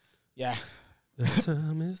 Yeah. The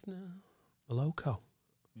time is now. Maloko.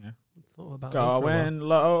 Yeah. Thought about that for a while. Going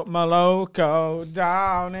low, Maloko,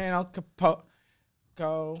 down in El Capo.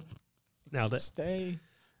 Go. Nailed it. Stay.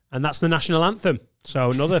 And that's the national anthem.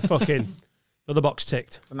 So another box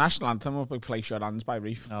ticked. The national anthem will be Place Your Hands by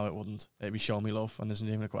Reef. No, it wouldn't. It'd be Show Me Love, and there's not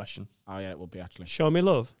even a question. Oh, yeah, it would be actually. Show me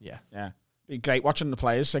love. Yeah. Yeah. Be great watching the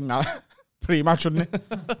players sing that pre-match, wouldn't it?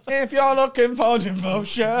 If you're looking for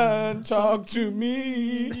devotion, talk to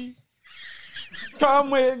me.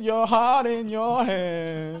 Come with your heart in your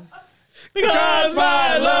hand. Because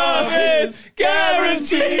my love is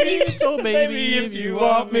guaranteed. So baby, if you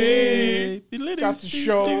want me, Got to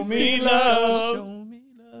show me love.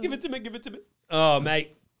 Give it to me, give it to me. Oh,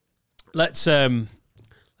 mate. Let's throw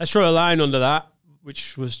a line under that,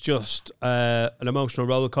 which was just an emotional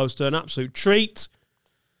roller coaster, an absolute treat.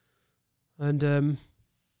 And are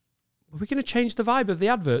we going to change the vibe of the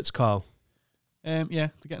adverts, Carl? Yeah, they're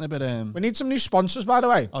getting a bit. We need some new sponsors, by the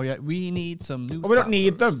way. Oh yeah, we need some new. Well, we don't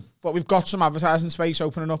need them, but we've got some advertising space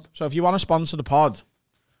opening up. So if you want to sponsor the pod,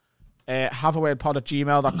 have a word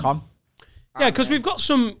pod@gmail.com. Yeah, because we've got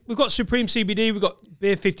Supreme CBD, we've got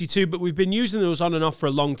Beer 52, but we've been using those on and off for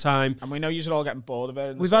a long time. And we know you're all getting bored of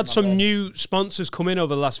it. We've had some new sponsors come in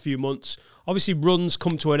over the last few months. Obviously, runs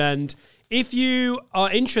come to an end. If you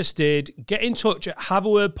are interested, get in touch at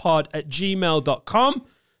haveawordpod@gmail.com.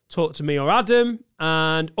 Talk to me or Adam.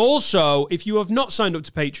 And also, if you have not signed up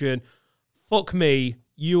to Patreon, fuck me,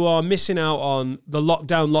 you are missing out on the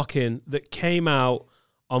lockdown lock-in that came out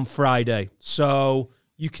on Friday. So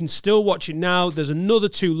you can still watch it now. There's another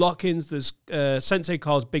 2 lock-ins. There's Sensei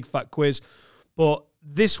Carl's Big Fat Quiz. But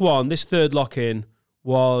this third lock-in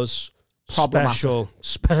was special.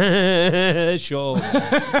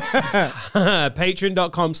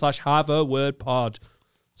 Patreon.com/haveawordpod.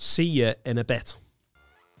 See you in a bit.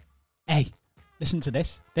 Hey, listen to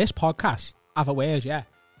this. This podcast, Have a Word,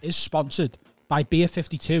 is sponsored by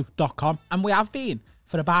beer52.com. And we have been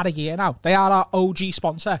for about a year now. They are our OG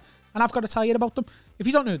sponsor. And I've got to tell you about them. If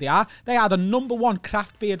you don't know who they are the number 1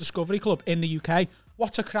 craft beer discovery club in the UK.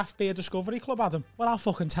 What's a craft beer discovery club, Adam? Well, I'll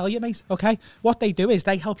fucking tell you, mate, okay? What they do is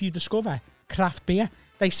they help you discover craft beer.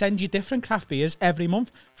 They send you different craft beers every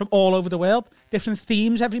month from all over the world. Different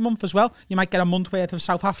themes every month as well. You might get a month worth of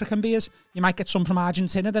South African beers. You might get some from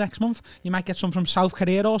Argentina the next month. You might get some from South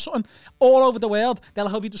Korea or something. All over the world, they'll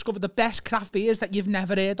help you discover the best craft beers that you've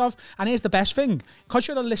never heard of. And here's the best thing. Because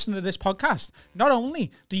you're a listener to this podcast, not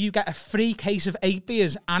only do you get a free case of 8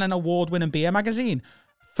 beers and an award-winning beer magazine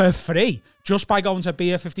for free, just by going to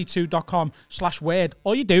beer52.com/word.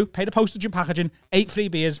 All you do, pay the postage and packaging, 8 free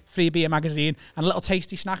beers, free beer magazine, and a little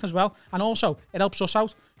tasty snack as well. And also, it helps us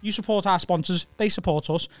out. You support our sponsors, they support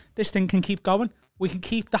us. This thing can keep going. We can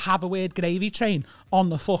keep the Have a Word gravy train on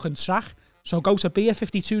the fucking track. So go to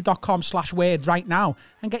beer52.com/word right now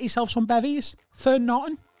and get yourself some bevies for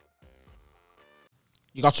nothing.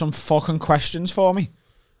 You got some fucking questions for me?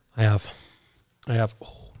 I have. Oh,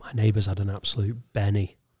 my neighbours had an absolute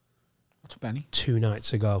Benny. What's a Benny? 2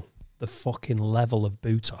 nights ago. The fucking level of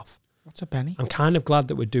boot off. What's a Benny? I'm kind of glad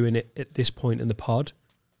that we're doing it at this point in the pod.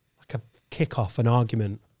 Like a kick-off, an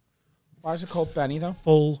argument. Why is it called Benny, though?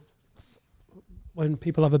 When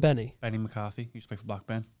people have a Benny. Benny McCarthy used to play for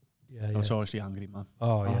Blackburn. Yeah. Notoriously angry man.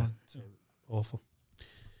 Oh, yeah. Awful.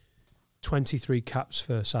 23 caps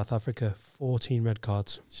for South Africa, 14 red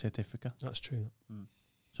cards. Certificate. That's true.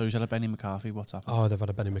 So you said a Benny McCarthy, what's happened? Oh, they've had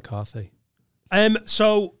a Benny McCarthy.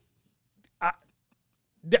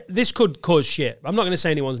 This could cause shit. I'm not going to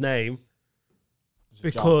say anyone's name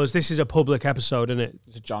because this is a public episode, isn't it?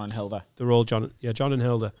 Is it John and Hilda? They're all John. Yeah, John and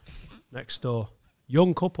Hilda. Next door.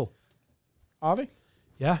 Young couple. Are they?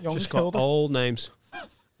 Yeah, Young just Hilda. got old names.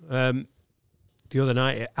 The other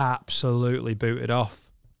night, it absolutely booted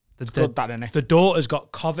off. Good, that, innit? The daughter's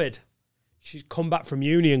got COVID. She's come back from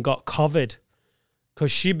uni and got COVID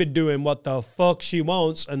because she'd been doing what the fuck she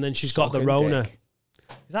wants, and then she's got the Rona. Dick.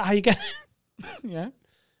 Is that how you get it? Yeah.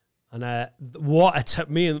 And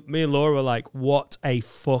me and Laura were like, what a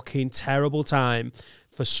fucking terrible time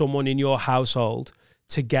for someone in your household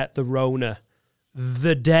to get the Rona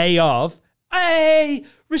the day of. Hey,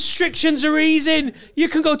 restrictions are easing. You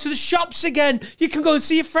can go to the shops again. You can go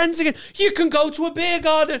see your friends again. You can go to a beer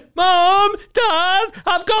garden. Mom, Dad,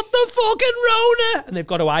 I've got the fucking Rona. And they've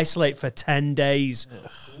got to isolate for 10 days. Ugh.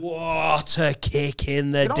 What a kick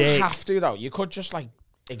in the dick. You don't have to, though. You could just,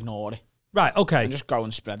 ignore it. Right, okay. And just go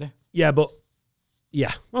and spread it. Yeah, but...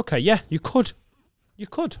 Yeah, okay, yeah, you could. You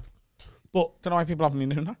could. But... Don't know why people haven't been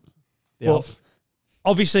doing that. But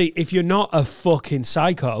obviously, if you're not a fucking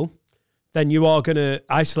psycho, then you are going to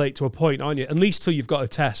isolate to a point, aren't you? At least till you've got a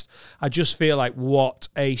test. I just feel like what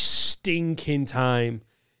a stinking time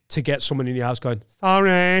to get someone in your house going,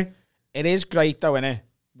 sorry. It is great, though, innit?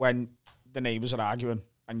 When the neighbours are arguing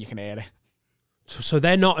and you can hear it. So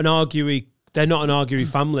they're not an arguey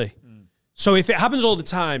family. So if it happens all the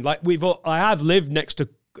time, like I have lived next to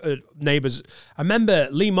neighbours. I remember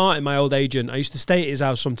Lee Martin, my old agent, I used to stay at his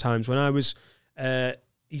house sometimes when I was,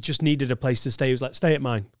 he just needed a place to stay. He was like, stay at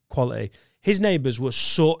mine, quality. His neighbours were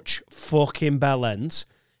such fucking bellends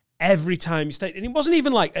every time he stayed. And it wasn't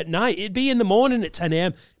even like at night. It'd be in the morning at 10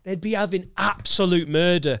 a.m. They'd be having absolute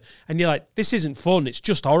murder. And you're like, this isn't fun. It's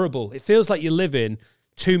just horrible. It feels like you're living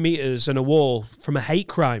 2 meters and a wall from a hate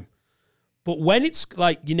crime. But when it's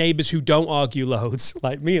like your neighbours who don't argue loads,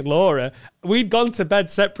 like me and Laura, we'd gone to bed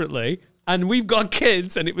separately and we've got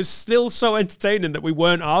kids and it was still so entertaining that we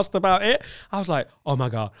weren't asked about it. I was like, oh my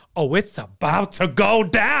God, it's about to go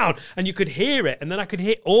down. And you could hear it. And then I could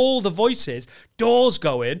hear all the voices, doors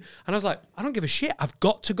going. And I was like, I don't give a shit. I've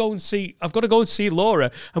got to go and see Laura.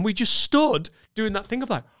 And we just stood doing that thing of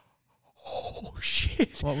like, oh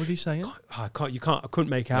shit. What were they saying? I couldn't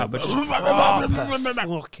make out, but just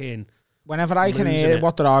fucking Whenever I can losing hear it.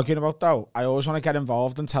 what they're arguing about, though, I always want to get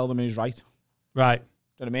involved and tell them who's right. Right. Do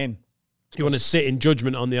you know what I mean? You want to sit in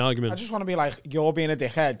judgment on the I argument. just want to be like, you're being a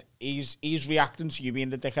dickhead. He's reacting to you being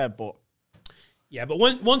the dickhead, but Yeah, but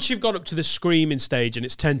once you've got up to the screaming stage and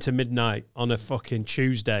it's 10 to midnight on a fucking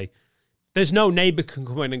Tuesday, there's no neighbour can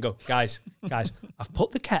come in and go, guys, I've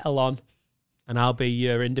put the kettle on and I'll be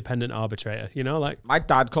your independent arbitrator. You know, like... my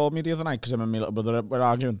dad called me the other night because him and my little brother were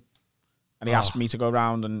arguing. And he asked me to go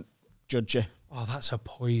around and judge you. Oh, that's a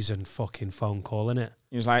poison fucking phone call, isn't it?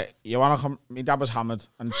 He was like, you want to come? My dad was hammered,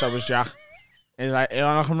 and so was Jack. He's like, you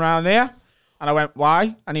want to come round here? And I went,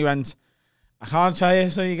 why? And he went, I can't tell you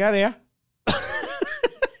till you get here.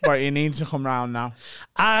 But you need to come round now.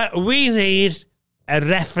 We need a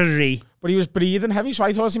referee. But he was breathing heavy, so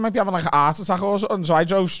I thought he might be having like a heart attack or something. So I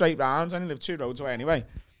drove straight round. I only lived 2 roads away anyway.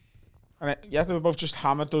 And they were both just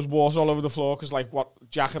hammered. There was water all over the floor because like what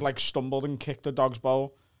Jack had like stumbled and kicked the dog's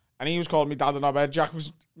bowl. And he was calling me dad a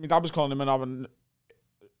knobhead. My dad was calling him a knob and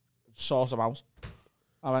sort him out.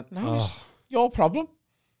 I went, no, it's your problem.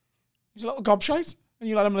 He's a little gobshite, and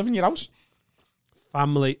you let him live in your house.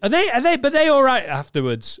 Family. Are they all right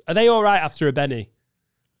afterwards? Are they all right after a Benny?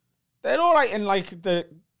 They're all right in like the...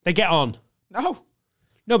 They get on.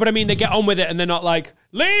 No, but I mean, they get on with it and they're not like,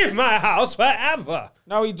 leave my house forever.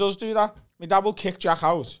 no, he does do that. My dad will kick Jack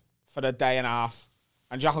out for a day and a half,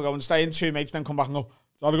 and Jack will go and stay in 2 mates, then come back and go,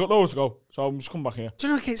 I've got nowhere to go, so I'm just come back here. Do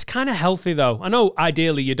you know, it's kind of healthy though. I know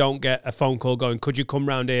ideally you don't get a phone call going, could you come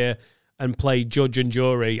round here and play judge and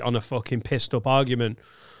jury on a fucking pissed up argument?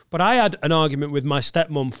 But I had an argument with my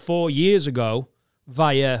stepmom 4 years ago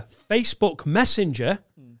via Facebook Messenger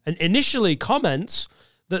and initially comments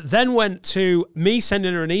that then went to me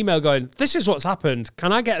sending her an email going, this is what's happened.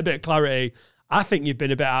 Can I get a bit of clarity? I think you've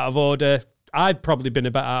been a bit out of order. I've probably been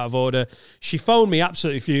a bit out of order. She phoned me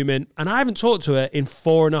absolutely fuming, and I haven't talked to her in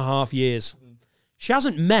 4.5 years. She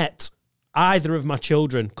hasn't met either of my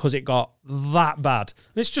children because it got that bad.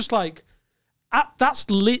 And it's just like, that's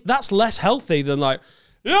less healthy than like,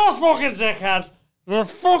 you're a fucking dickhead.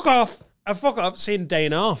 Fuck off. And fuck off. Seen a day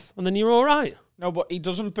and a half, and then you're all right. No, but he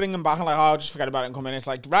doesn't bring them back and like, oh, just forget about it and come in. It's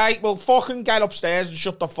like, right, well, fucking get upstairs and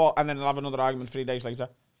shut the fuck, and then they'll have another argument 3 days later.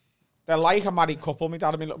 They're like a married couple, my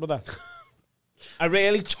dad and my little brother. A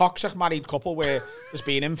really toxic married couple where there's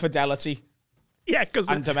been infidelity Yeah,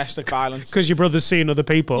 and domestic violence. Because your brother's seeing other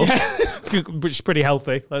people, which is pretty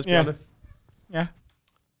healthy. Let's be honest. Yeah.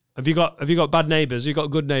 Have you got bad neighbours? You got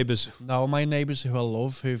good neighbours? No, my neighbours who I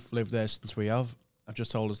love, who've lived there since we have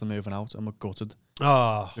just told us they're moving out, and we're gutted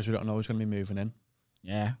Oh, because we don't know who's going to be moving in.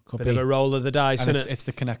 Yeah, could bit be. of a roll of the dice, And isn't it? it's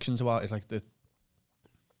the connection to our, it's like the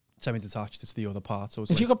semi-detached. It's the other part. So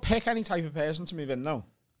it's If like you could pick any type of person to move in, though,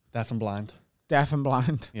 deaf and blind. deaf and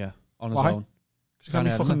blind. Yeah, on his Why? own. It's going to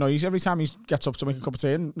be Can't fucking hear noisy every time he gets up to make a cup of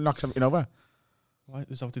tea and knocks everything over. Why?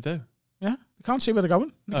 Is that what they do? Yeah, you can't see where they're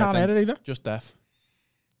going. You Oh, can't hear then it either. Just deaf.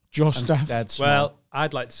 Just And deaf. dead small. Well,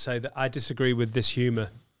 I'd like to say that I disagree with this humour,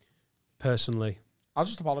 personally. I'll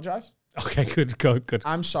just apologise. Okay, good.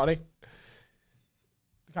 I'm sorry.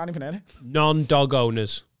 You can't even hear it. Non-dog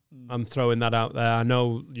owners, I'm throwing that out there. I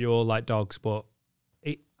know you all like dogs, but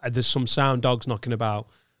there's some sound dogs knocking about,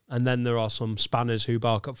 and then there are some spanners who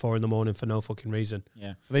bark at 4 a.m. for no fucking reason.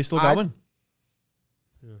 Yeah. Are they still I- going?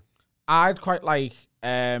 I'd quite like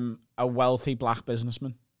a wealthy black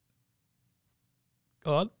businessman.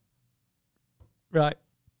 Go on. Right.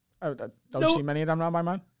 I don't No. see many of them around my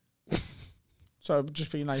man. So it would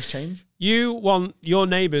just be a nice change. You want your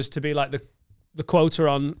neighbours to be like the quota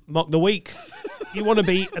on Mock the Week. You want to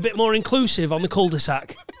be a bit more inclusive on the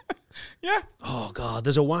cul-de-sac. Yeah. Oh, God,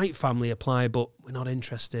 there's a white family apply, but we're not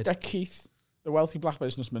interested. Get Keith, the wealthy black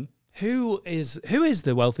businessman. Who is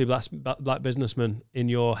the wealthy black businessman in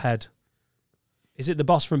your head? Is it the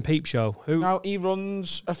boss from Peep Show? Who? Now, he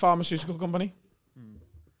runs a pharmaceutical company.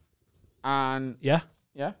 And, Yeah,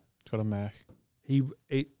 yeah, It's got a Merc. he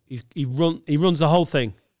runs the whole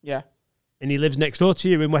thing, yeah. and he lives next door to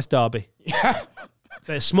you in West Derby. Yeah.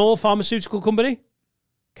 They're a small pharmaceutical company,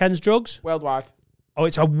 Ken's Drugs. Worldwide. Oh,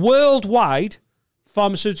 it's a worldwide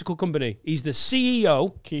pharmaceutical company. He's the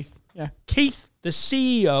CEO, Keith, yeah. Keith, the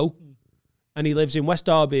CEO, and he lives in West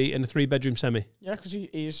Derby in a 3-bedroom semi. Yeah, because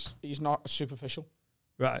he's not superficial.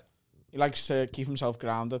 Right. He likes to keep himself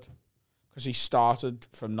grounded because he started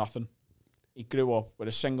from nothing. He grew up with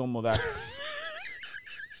a single mother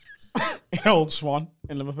in Old Swan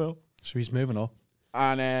in Liverpool. So he's moving up.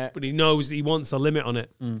 And But he knows that he wants a limit on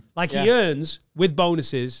it. Like Yeah. he earns, with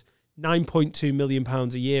bonuses, £9.2 million a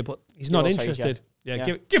year, but he's not Give or take, interested. yeah. Yeah,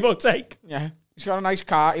 Yeah. Give or take. yeah, he's got a nice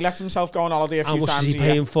car. He lets himself go on holiday a How few much is times he a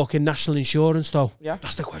paying year. fucking national insurance, though? Yeah.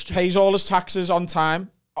 That's the question. Pays all his taxes on time.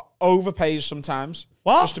 overpays sometimes.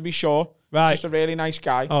 What? Just to be sure. Right. He's just a really nice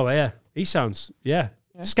guy. Oh, yeah. He sounds,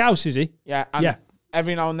 Scouse, is he? Yeah. And Yeah.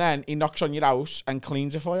 every now and then, he knocks on your house and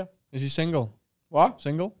cleans it for you. Is he single? What?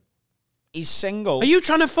 Single? He's single. Are you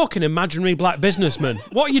trying to fuck an imaginary black businessman?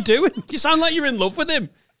 What are you doing? You sound like you're in love with him.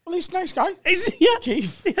 Well, he's a nice guy. Is he? Yeah.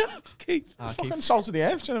 Keith. Yeah, Keith. Fucking salt of the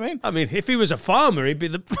earth, do you know what I mean? I mean, if he was a farmer, he'd be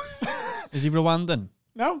the... Is he Rwandan?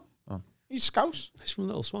 No. Oh. He's Scouse. He's from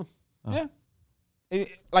Little Swan. Yeah.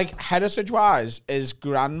 Like, heritage-wise, his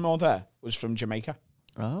grandmother was from Jamaica.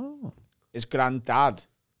 Oh. His granddad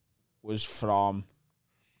was from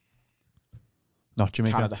Not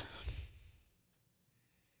Jamaica. Canada.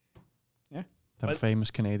 Yeah. The famous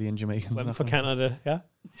Canadian Jamaicans. Went for Canada, yeah?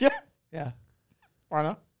 Yeah. Yeah. Why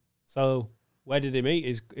not? So, where did they meet,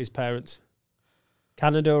 his parents?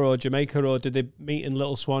 Canada or Jamaica, or did they meet in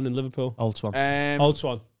Little Swan in Liverpool? Old Swan. Old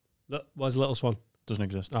Swan. Where's Little Swan? Doesn't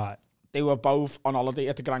exist. All right. They were both on holiday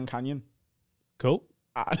at the Grand Canyon. Cool.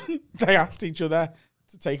 And they asked each other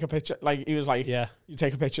to take a picture. Like, he was like, Yeah. you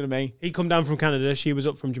take a picture of me. He come down from Canada. She was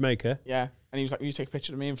up from Jamaica. Yeah. And he was like, will you take a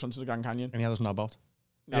picture of me in front of the Grand Canyon? And he had us knob out.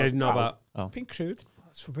 No, Yeah, not about. Oh. Pink crude.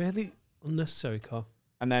 That's really unnecessary, Carl.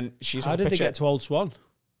 And then she's How on a did they picture. get to Old Swan?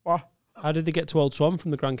 What? How did they get to Old Swan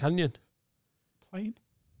from the Grand Canyon? Plane.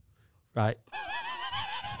 Right.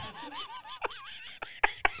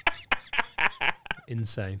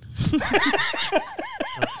 Insane.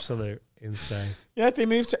 Absolute insane. Yeah, they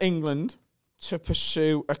moved to England to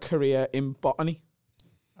pursue a career in botany.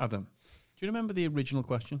 Adam, do you remember the original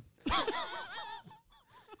question?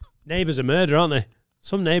 Neighbours are murder, aren't they?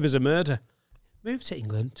 Some neighbours are murder. Moved to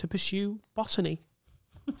England to pursue botany.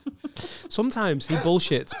 Sometimes he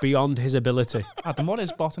bullshits beyond his ability. Adam, what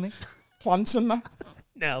is botany? Plants and that.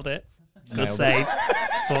 Nailed it. Good Nailed save.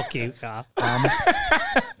 Fuck you, Carl.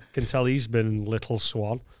 Can tell he's been Little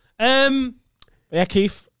Swan. Yeah,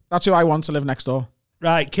 Keith. That's who I want to live next door.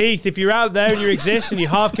 Right, Keith, if you're out there and you exist and you're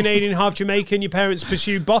half Canadian, half Jamaican, your parents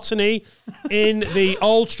pursue botany in the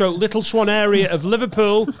Little Swan area of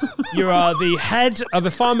Liverpool, you are the head of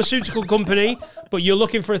a pharmaceutical company, but you're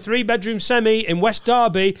looking for a 3-bedroom semi in West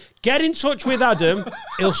Derby, get in touch with Adam.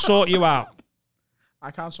 He'll sort you out. I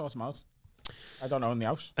can't sort them out. I don't own the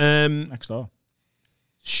house Next door.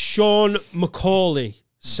 Sean Macaulay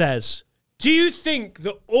says, do you think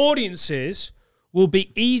that audiences will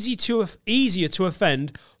be easier to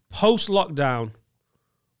offend post-lockdown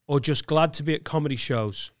or just glad to be at comedy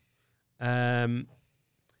shows?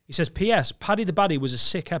 He says, P.S. Paddy the Baddy was a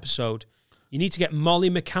sick episode. You need to get Molly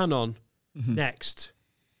McCann on next.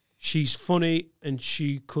 She's funny and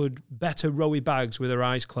she could better Rowie Bags with her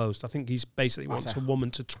eyes closed. I think he's basically wants a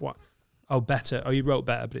woman to twat. Oh, better. Oh, you wrote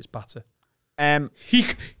better, but it's batter.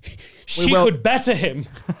 She could better him.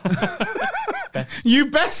 You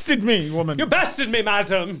bested me, woman. You bested me,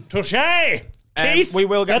 madam. Touché. Keith, we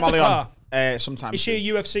will get Molly the on car. sometime. Is she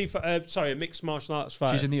a UFC, a mixed martial arts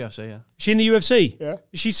fighter? She's in the UFC, yeah. Is she in the UFC? Yeah.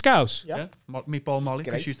 Is she Scouse? Yeah. Meatball Molly,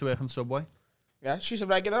 'cause Great. she used to work on Subway. Yeah, she's a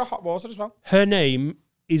regular at Hot Water as well. Her name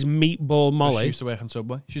is Meatball She Molly. used to work on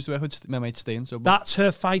Subway. She used to work with my mate Steve on Subway. That's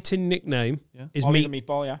her fighting nickname. Yeah. Is Molly the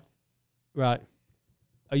Meatball, yeah. Right.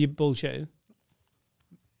 Are you bullshitting?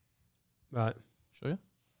 Right. Sure, yeah.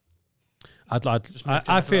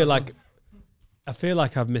 I feel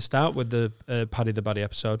like I've missed out with the Paddy the Baddy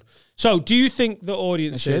episode. So, do you think the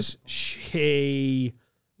audiences she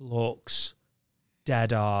looks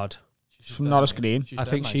dead hard? She's from Norris Green. I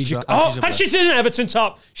think dead she's nice. your and she's an Everton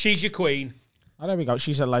top. She's your queen. Oh, there we go.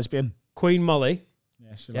 She's a lesbian. Queen Molly.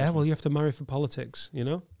 Yeah, she's a Yeah, lesbian. well, you have to marry for politics, you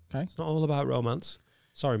know? Okay. It's not all about romance.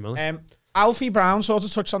 Sorry, Molly. Alfie Brown sort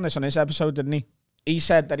of touched on this on his episode, didn't he? He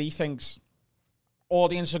said that he thinks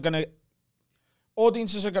audiences are going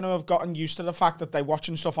to have gotten used to the fact that they're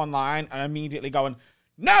watching stuff online and immediately going,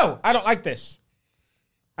 no, I don't like this.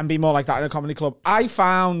 And be more like that in a comedy club. I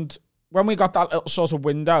found when we got that little sort of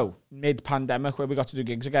window mid-pandemic where we got to do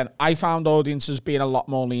gigs again, I found audiences being a lot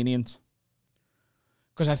more lenient.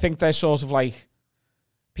 Because I think they're sort of like,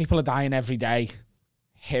 people are dying every day.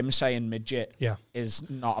 Him saying midget is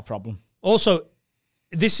not a problem. Also,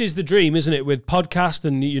 this is the dream, isn't it? With podcast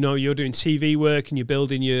and, you know, you're doing TV work and you're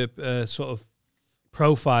building your sort of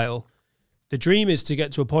profile. The dream is to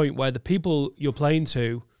get to a point where the people you're playing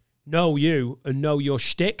to know you and know your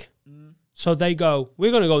shtick. So they go,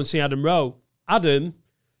 we're going to go and see Adam Rowe. Adam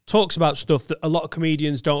talks about stuff that a lot of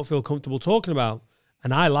comedians don't feel comfortable talking about.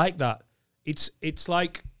 And I like that. It's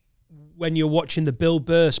like when you're watching the Bill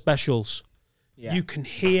Burr specials. Yeah. You can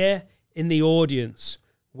hear in the audience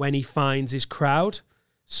when he finds his crowd.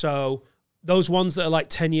 So those ones that are like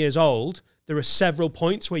 10 years old, there are several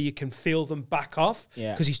points where you can feel them back off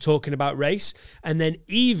because he's talking about race. And then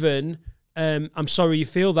even, I'm sorry you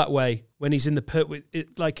feel that way when he's in the,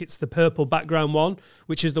 it's the purple background one,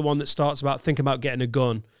 which is the one that starts about thinking about getting a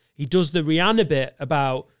gun. He does the Rihanna bit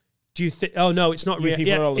about, do you think, oh no, it's not Rihanna. You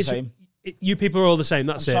people are all the same. You people are all the same,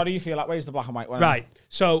 that's it. I'm sorry you feel that way is the black and white one. Right,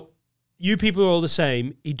 so you people are all the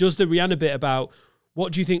same. He does the Rihanna bit about,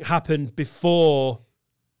 what do you think happened before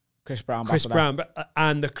Chris Brown,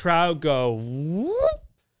 and the crowd go, whoop,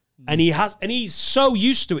 and he's so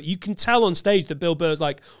used to it. You can tell on stage that Bill Burr's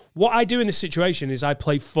like, what I do in this situation is I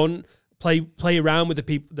play around with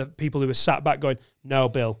the people who are sat back going, no,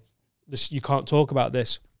 Bill, you can't talk about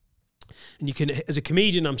this. And you can, as a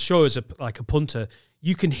comedian, I'm sure as a punter,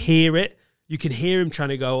 you can hear it. You can hear him trying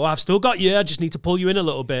to go, I've still got you. I just need to pull you in a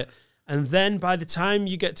little bit. And then by the time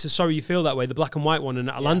you get to Sorry You Feel That Way, the black and white one in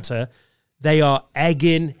Atlanta, they are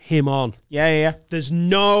egging him on. Yeah. There's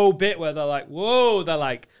no bit where they're like, whoa, they're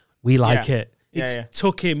like, we like it. It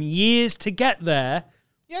took him years to get there,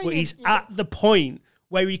 but he's at the point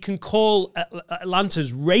where he can call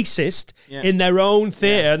Atlanta's racist in their own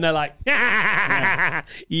theatre, and they're like,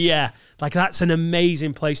 like that's an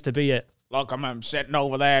amazing place to be at. Look, I'm sitting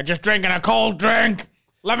over there just drinking a cold drink.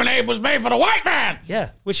 Lemonade was made for the white man.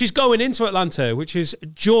 Yeah, well, she's going into Atlanta, which is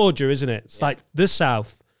Georgia, isn't it? It's like the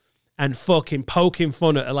South, and fucking poking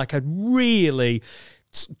fun at like a really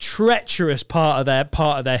treacherous part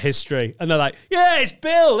of their history, and they're like, yeah, it's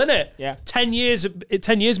Bill, isn't it? Yeah. 10 years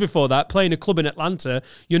before that, playing a club in Atlanta,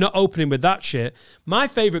 you're not opening with that shit. My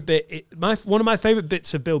favorite bit, one of my favorite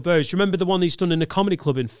bits of Bill Burr is, do you remember the one he's done in a comedy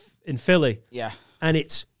club in Philly? Yeah. And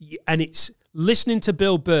it's listening to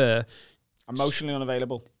Bill Burr. Emotionally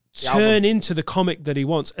unavailable. Turn into the comic that he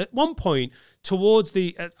wants. At one point, towards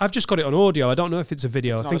the... I've just got it on audio. I don't know if it's a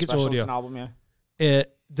video. I think it's audio. It's an album, yeah.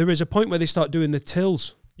 There is a point where they start doing the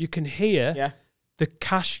tills. You can hear the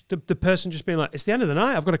cash, the person just being like, it's the end of the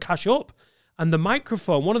night. I've got to cash up. And the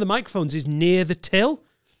microphone, one of the microphones is near the till.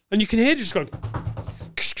 And you can hear it just going...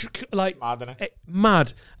 like... Mad, isn't it?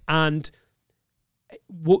 Mad. And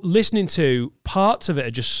listening to parts of it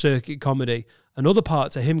are just circuit comedy. And other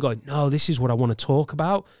parts are him going, no, this is what I want to talk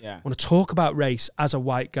about. Yeah. I want to talk about race as a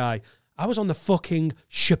white guy. I was on the fucking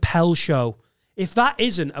Chappelle show. If that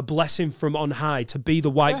isn't a blessing from on high to be the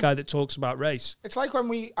white guy that talks about race. It's like when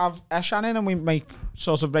we have Eshan in and we make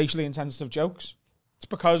sort of racially insensitive jokes. It's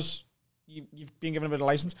because you've been given a bit of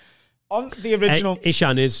license. On the original...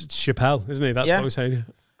 Ishan is Chappelle, isn't he? That's what we're saying.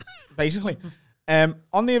 Basically.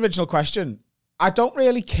 On the original question... I don't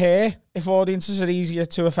really care if audiences are easier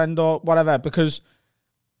to offend or whatever, because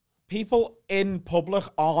people in public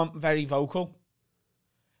aren't very vocal.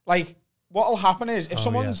 Like, what'll happen is if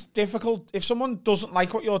someone's difficult, if someone doesn't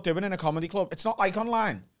like what you're doing in a comedy club, it's not like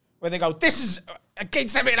online where they go, this is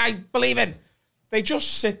against everything I believe in. They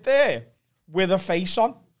just sit there with a face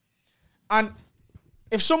on. And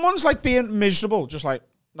if someone's like being miserable, just like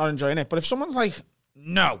not enjoying it, but if someone's like,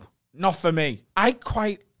 no, not for me,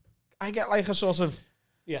 I get like a sort of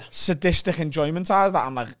sadistic enjoyment out of that.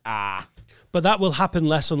 I'm like, But that will happen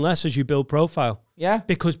less and less as you build profile. Yeah.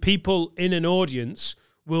 Because people in an audience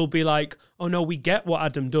will be like, oh no, we get what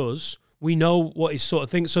Adam does. We know what his sort of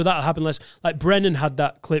thing. So that'll happen less. Like Brennan had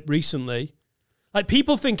that clip recently. Like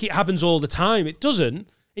people think it happens all the time. It doesn't.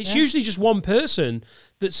 It's usually just one person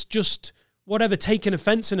that's just... whatever, taking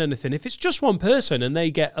offense in anything. If it's just one person and they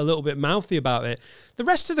get a little bit mouthy about it, the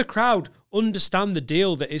rest of the crowd understand the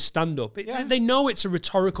deal that is stand-up. They know it's a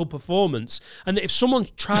rhetorical performance, and that if someone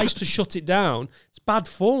tries to shut it down, it's bad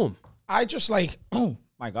form. I just like, oh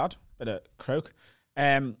my God, bit of croak.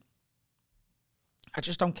 I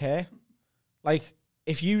just don't care. Like,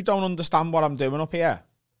 if you don't understand what I'm doing up here,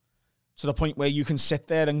 to the point where you can sit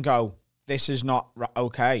there and go, this is not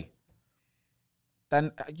okay,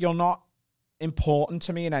 then you're not important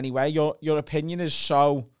to me in any way. Your opinion has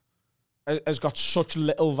got such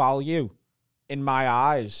little value in my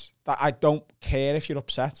eyes that I don't care if you're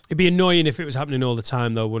upset. It'd be annoying if it was happening all the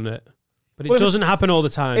time though, wouldn't it? But it doesn't happen all the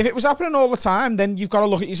time. If it was happening all the time, then you've got to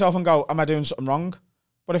look at yourself and go, am I doing something wrong?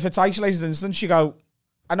 But if it's isolated instance, you go,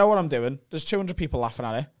 I know what I'm doing. There's 200 people laughing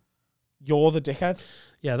at it. You're the dickhead.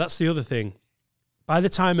 Yeah, that's the other thing. By the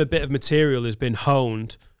time a bit of material has been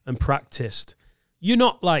honed and practiced, you're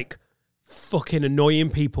not like fucking annoying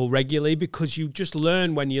people regularly, because you just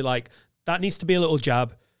learn when you're like, that needs to be a little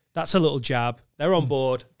jab. That's a little jab. They're on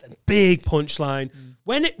board. Big punchline.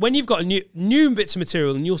 When you've got a new bits of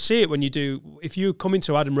material, and you'll see it when you do, if you come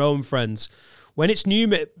into Adam Rowan Friends, when it's new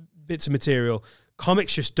bits of material,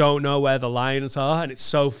 comics just don't know where the lines are, and it's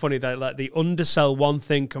so funny that like they undersell one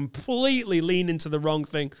thing, completely lean into the wrong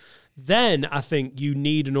thing. Then I think you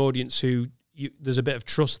need an audience who there's a bit of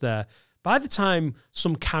trust there. By the time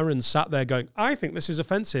some Karen sat there going, I think this is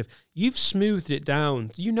offensive, you've smoothed it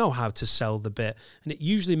down. You know how to sell the bit. And it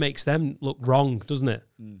usually makes them look wrong, doesn't it?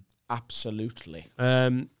 Absolutely.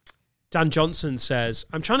 Dan Johnson says,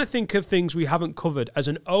 I'm trying to think of things we haven't covered as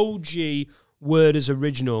an OG word as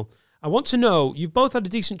original. I want to know, you've both had a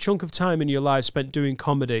decent chunk of time in your lives spent doing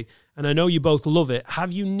comedy, and I know you both love it.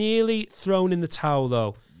 Have you nearly thrown in the towel,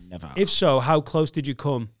 though? Never. If so, how close did you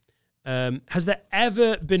come? Has there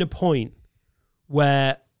ever been a point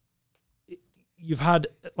where you've had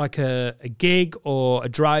like a gig or a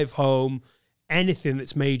drive home, anything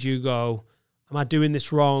that's made you go, am I doing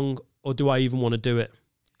this wrong, or do I even want to do it?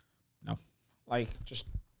 No. Like, just...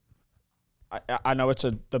 I know it's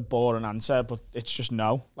the boring answer, but it's just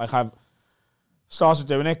no. Like, I've started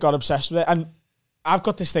doing it, got obsessed with it, and I've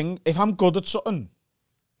got this thing, if I'm good at something,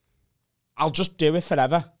 I'll just do it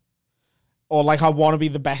forever. Or, like, I want to be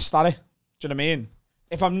the best at it. Do you know what I mean?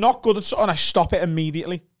 If I'm not good at something, I stop it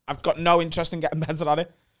immediately. I've got no interest in getting better at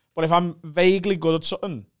it. But if I'm vaguely good at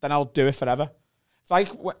something, then I'll do it forever. It's like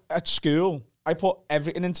at school, I put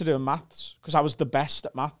everything into doing maths because I was the best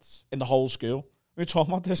at maths in the whole school. We were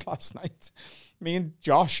talking about this last night. Me and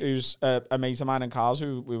Josh, who's a mate of mine in Carls,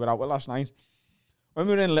 who we were out with last night, when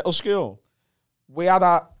we were in little school, when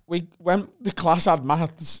the class had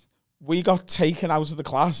maths, we got taken out of the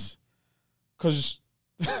class because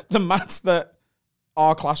the maths that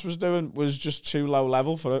our class was doing was just too low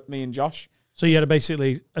level for me and Josh. So you had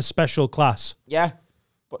basically a special class? Yeah,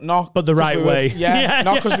 but not... But the right way.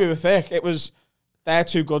 Not because we were thick. It was, they're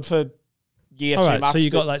too good for year two maths. So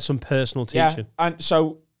you got like some personal teaching. Yeah, and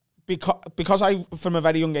so because I, from a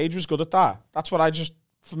very young age, was good at that, that's what I just,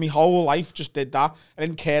 for my whole life, just did that. I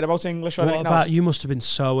didn't care about English or anything else. You must have been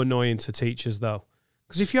so annoying to teachers, though.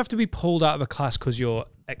 Because if you have to be pulled out of a class because you're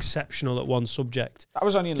exceptional at one subject... That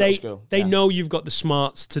was only in middle school. They know you've got the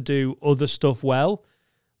smarts to do other stuff well.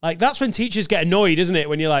 Like, that's when teachers get annoyed, isn't it?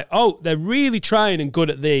 When you're like, oh, they're really trying and good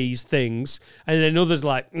at these things. And then others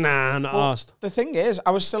like, nah, not asked. The thing is,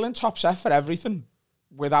 I was still in top set for everything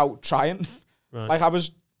without trying. Right. Like,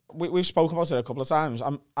 we've spoken about it a couple of times.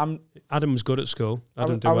 Adam was good at school.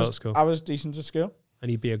 Adam did well at school. I was decent at school.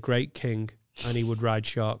 And he'd be a great king. And he would ride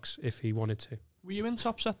sharks if he wanted to. Were you in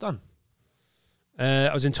top set then?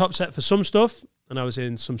 I was in top set for some stuff, and I was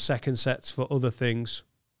in some second sets for other things.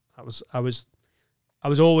 I was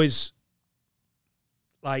always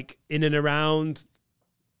like in and around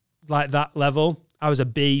like that level. I was a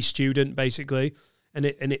B student basically,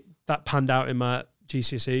 and that panned out in my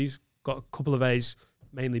GCSEs. Got a couple of A's,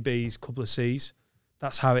 mainly B's, couple of C's.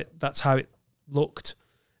 That's how it looked.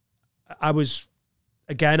 I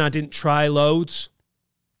didn't try loads.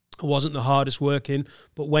 I wasn't the hardest working,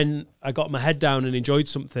 but when I got my head down and enjoyed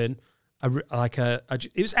something,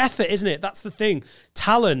 it was effort, isn't it? That's the thing.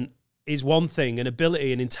 Talent is one thing, and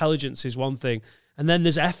ability and intelligence is one thing, and then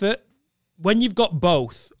there's effort. When you've got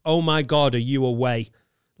both, oh my God, are you away?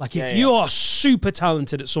 Like if you are super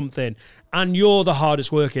talented at something and you're the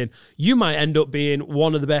hardest working, you might end up being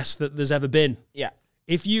one of the best that there's ever been. Yeah.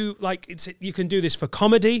 If you you can do this for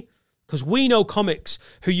comedy. Because we know comics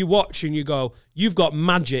who you watch and you go, you've got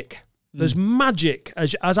magic. There's magic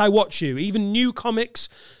as I watch you. Even new comics,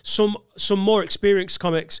 some more experienced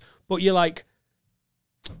comics. But you're like,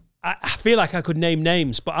 I feel like I could name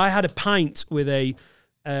names. But I had a pint with a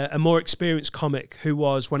more experienced comic who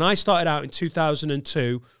was, when I started out in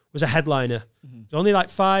 2002, was a headliner. He was only like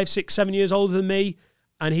 5, 6, 7 years older than me.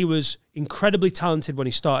 And he was incredibly talented when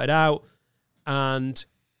he started out. And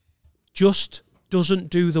just... doesn't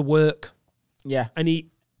do the work. Yeah. And he,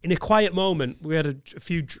 in a quiet moment, we had a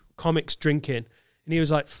few comics drinking, and he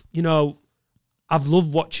was like, you know, I've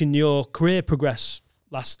loved watching your career progress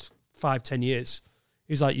last 5-10 years.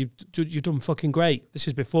 He was like, you've done fucking great. This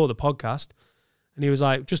is before the podcast. And he was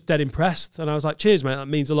like, just dead impressed. And I was like, cheers, mate. That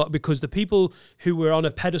means a lot, because the people who were on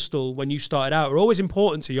a pedestal when you started out are always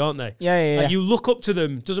important to you, aren't they? Yeah. Like, you look up to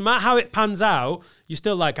them. Doesn't matter how it pans out. You're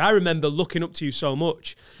still like, I remember looking up to you so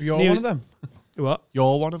much. You're one of them. What?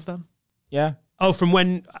 You're one of them. Yeah. Oh, from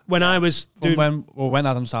when I was doing... when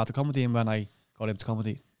Adam started comedy and when I got into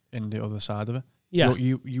comedy in the other side of it. Yeah.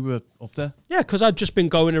 You were up there. Yeah, because I've just been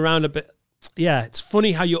going around a bit. Yeah, it's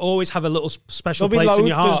funny how you always have a little special place in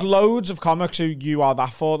your heart. There's loads of comics who you are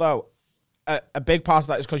that for, though. A big part of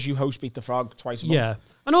that is because you host Beat the Frog twice a month. Yeah.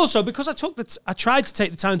 And also because I tried to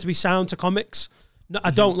take the time to be sound to comics. No,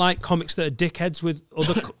 I don't like comics that are dickheads with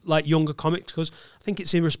other like younger comics, because I think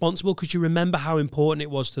it's irresponsible, because you remember how important it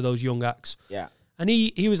was to those young acts. Yeah. And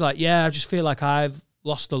he was like, yeah, I just feel like I've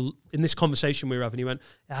lost in this conversation we were having, he went,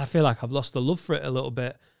 yeah, I feel like I've lost the love for it a little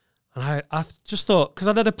bit. And I just thought, because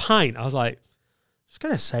I'd had a pint, I was like, just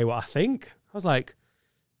going to say what I think. I was like,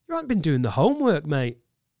 you haven't been doing the homework, mate.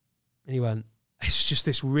 And he went, it's just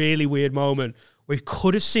this really weird moment where he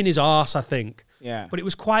could have seen his arse, I think. Yeah. But it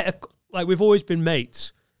was quite like, we've always been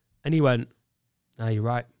mates. And he went, no, you're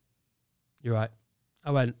right. You're right.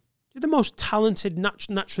 I went, you're the most talented,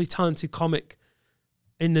 naturally talented comic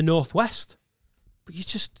in the Northwest. But you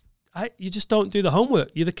just don't do the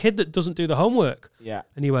homework. You're the kid that doesn't do the homework. Yeah.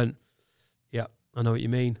 And he went, yeah, I know what you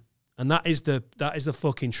mean. And that is the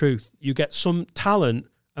fucking truth. You get some talent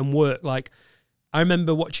and work. Like, I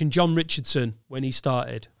remember watching John Richardson when he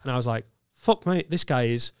started, and I was like, fuck, mate, this guy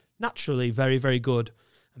is naturally very, very good.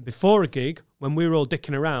 And before a gig, when we were all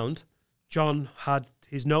dicking around, John had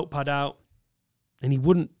his notepad out, and he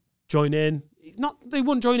wouldn't join in. Not that he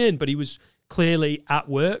wouldn't join in, but he was clearly at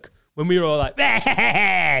work. When we were all like,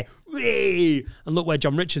 and look where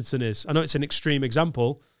John Richardson is. I know it's an extreme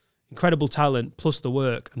example. Incredible talent, plus the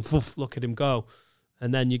work, and look at him go.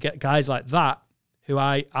 And then you get guys like that, who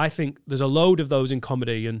I think there's a load of those in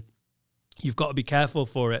comedy, and you've got to be careful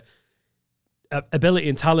for it. Ability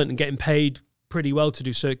and talent and getting paid pretty well to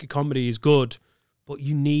do circuit comedy is good, but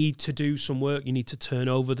you need to do some work. You need to turn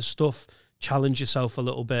over the stuff, challenge yourself a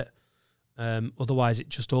little bit. Otherwise, it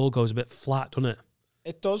just all goes a bit flat, doesn't it?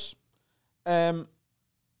 It does.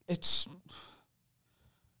 It's...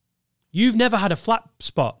 You've never had a flat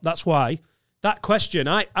spot. That's why that question,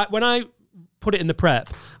 I when I put it in the prep,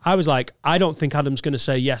 I was like, I don't think Adam's going to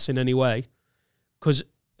say yes in any way, because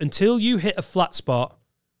until you hit a flat spot,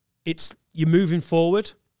 you're moving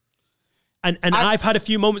forward. And I've had a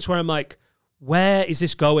few moments where I'm like, where is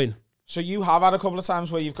this going? So you have had a couple of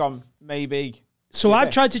times where you've gone, maybe. So I've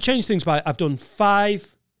tried to change things I've done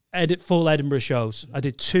 5 full Edinburgh shows. I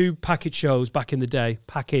did 2 package shows back in the day.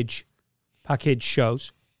 Package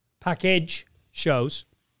shows.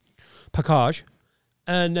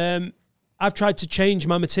 And I've tried to change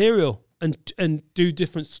my material and do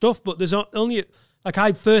different stuff, but there's only, like,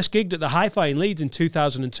 I first gigged at the Hi-Fi in Leeds in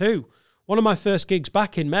 2002. One of my first gigs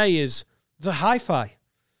back in May is the Hi-Fi.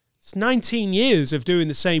 It's 19 years of doing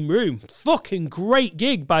the same room. Fucking great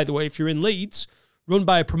gig, by the way, if you're in Leeds, run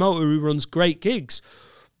by a promoter who runs great gigs.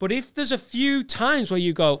 But if there's a few times where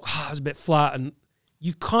you go, it's a bit flat, and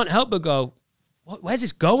you can't help but go, where's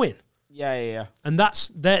this going? Yeah. And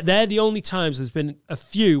they're the only times there's been a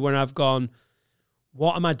few where I've gone,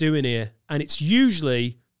 what am I doing here? And it's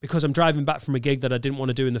usually because I'm driving back from a gig that I didn't want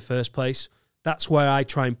to do in the first place. That's where I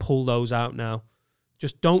try and pull those out now.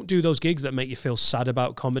 Just don't do those gigs that make you feel sad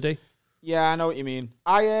about comedy. Yeah, I know what you mean.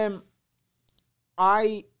 I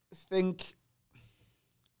think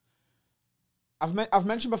I've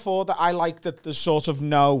mentioned before that I like that there's sort of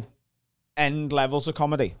no end levels of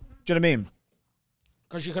comedy. Do you know what I mean?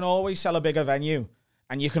 Because you can always sell a bigger venue,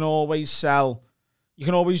 and you can always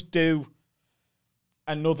do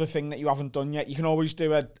another thing that you haven't done yet. You can always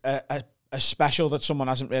do a special that someone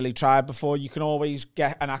hasn't really tried before. You can always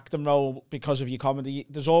get an acting role because of your comedy.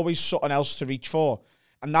 There's always something else to reach for.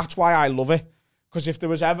 And that's why I love it. Because if there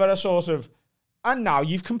was ever a sort of, and now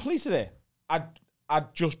you've completed it,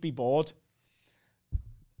 I'd just be bored.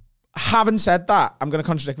 Having said that, I'm going to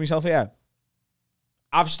contradict myself here.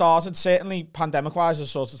 I've started, certainly pandemic-wise,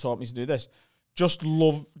 has sort of taught me to do this. Just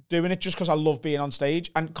love doing it just because I love being on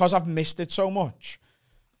stage. And because I've missed it so much,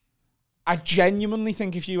 I genuinely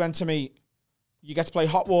think if you went to me, you get to play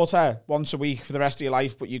Hot Water once a week for the rest of your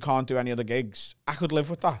life, but you can't do any other gigs, I could live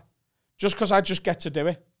with that. Just because I just get to do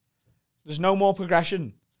it. There's no more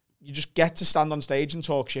progression. You just get to stand on stage and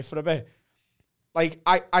talk shit for a bit. Like,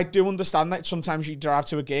 I do understand that sometimes you drive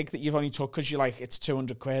to a gig that you've only took because you're like, it's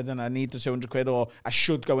 200 quid and I need the 200 quid, or I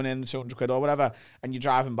should go in the 200 quid or whatever, and you're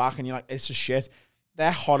driving back and you're like, it's a shit.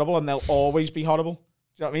 They're horrible and they'll always be horrible. Do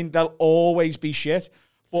you know what I mean? They'll always be shit.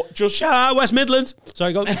 But just shout out West Midlands.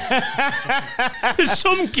 Sorry, go. There's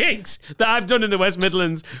some gigs that I've done in the West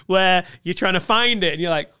Midlands where you're trying to find it and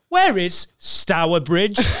you're like, where is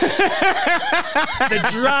Stourbridge? The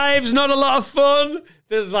drive's not a lot of fun.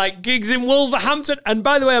 There's like gigs in Wolverhampton. And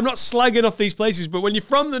by the way, I'm not slagging off these places, but when you're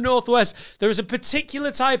from the Northwest, there is a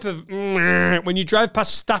particular type of when you drive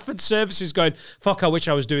past Stafford services going, fuck, I wish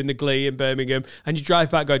I was doing the Glee in Birmingham. And you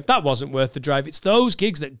drive back going, that wasn't worth the drive. It's those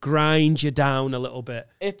gigs that grind you down a little bit.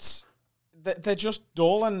 They're just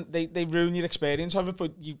dull and they ruin your experience of it.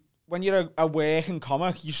 But when you're a working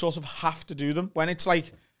comic, you sort of have to do them. When it's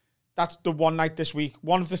like, that's the one night this week,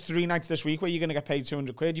 one of the 3 nights this week where you're going to get paid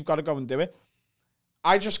 200 quid, you've got to go and do it.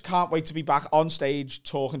 I just can't wait to be back on stage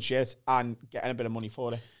talking shit and getting a bit of money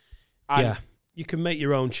for it. And yeah, you can make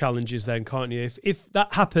your own challenges then, can't you? If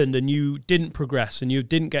that happened and you didn't progress and you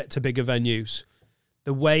didn't get to bigger venues,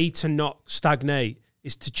 the way to not stagnate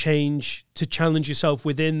is to challenge yourself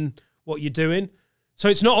within what you're doing. So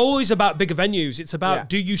it's not always about bigger venues. It's about,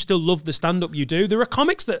 do you still love the stand-up you do? There are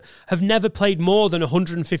comics that have never played more than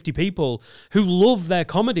 150 people who love their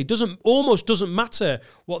comedy. Almost doesn't matter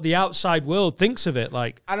what the outside world thinks of it.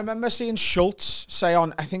 Like, I remember seeing Schultz say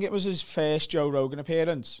on, I think it was his first Joe Rogan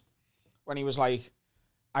appearance, when he was like,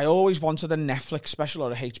 I always wanted a Netflix special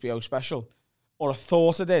or a HBO special, or I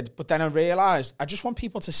thought I did, but then I realised I just want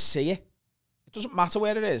people to see it. It doesn't matter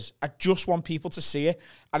where it is. I just want people to see it.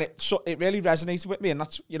 And it really resonated with me. And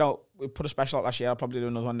that's, you know, we put a special out last year. I'll probably do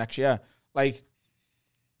another one next year. Like,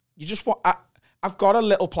 you just want... I've got a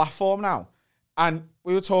little platform now. And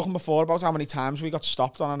we were talking before about how many times we got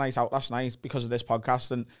stopped on a night out last night because of this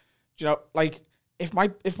podcast. And, you know, like, if my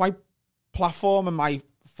platform and my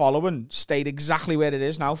following stayed exactly where it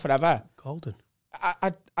is now forever... Golden.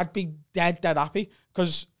 I'd be dead happy.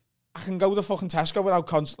 Because... I can go to the fucking Tesco without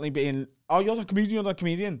constantly being, oh, you're the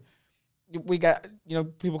comedian. We get, you know,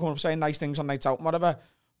 people come up saying nice things on nights out and whatever.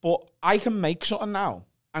 But I can make something now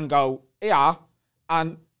and go, yeah,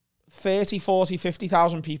 and 30, 40,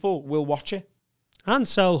 50,000 people will watch it. And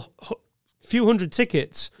sell a few hundred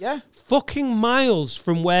tickets. Yeah. Fucking miles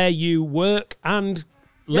from where you work and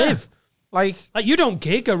live. Yeah. Like you don't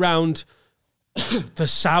gig around... the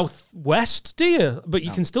southwest, do you? But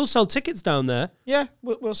you can still sell tickets down there. Yeah,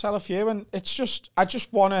 we'll sell a few, and it's just I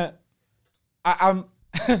just want to. I'm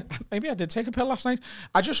maybe I did take a pill last night.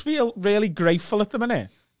 I just feel really grateful at the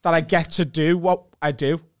minute that I get to do what I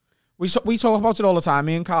do. We talk about it all the time,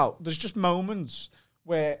 me and Carl. There's just moments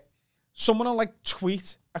where someone will like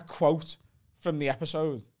tweet a quote from the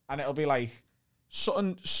episode, and it'll be like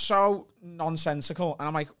something so nonsensical, and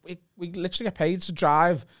I'm like, we literally get paid to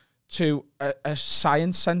drive to a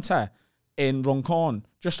science centre in Runcorn,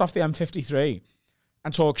 just off the M53,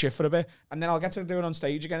 and talk shit for a bit. And then I'll get to do it on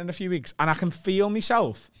stage again in a few weeks. And I can feel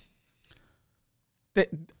myself.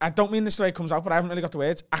 I don't mean this the way it comes out, but I haven't really got the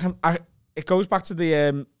words. It goes back to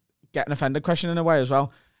the getting offended question in a way as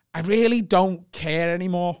well. I really don't care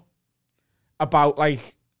anymore about,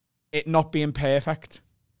 like, it not being perfect.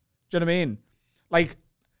 Do you know what I mean? Like,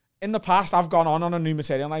 in the past, I've gone on a new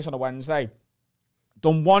material night on a Wednesday,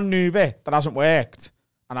 done one new bit that hasn't worked,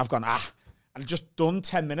 and I've gone, and just done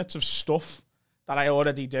 10 minutes of stuff that I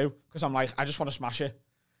already do, because I'm like, I just want to smash it.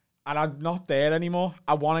 And I'm not there anymore.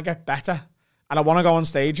 I want to get better. And I want to go on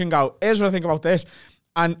stage and go, here's what I think about this.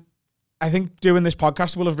 And I think doing this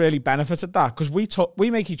podcast will have really benefited that, because we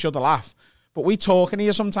make each other laugh, but we talk in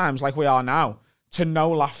here sometimes like we are now to no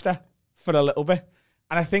laughter for a little bit.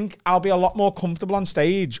 And I think I'll be a lot more comfortable on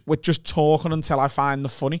stage with just talking until I find the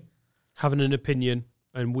funny. Having an opinion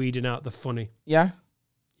and weeding out the funny. Yeah.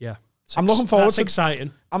 Yeah. I'm looking forward That's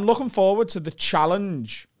exciting. I'm looking forward to the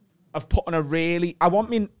challenge of putting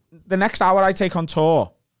the next hour I take on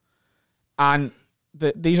tour, and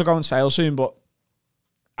these are going sale soon, but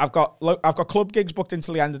I've got club gigs booked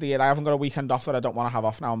until the end of the year. I haven't got a weekend off that I don't want to have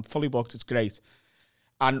off now. I'm fully booked. It's great.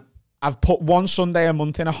 And I've put one Sunday a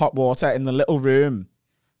month in a hot water in the little room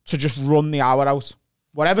to just run the hour out.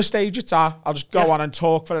 Whatever stage it's at, I'll just go on and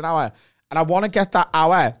talk for an hour. And I want to get that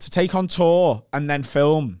hour to take on tour and then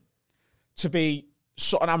film to be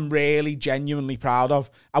something I'm really genuinely proud of.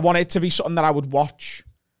 I want it to be something that I would watch,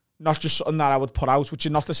 not just something that I would put out, which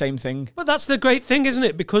is not the same thing. But that's the great thing, isn't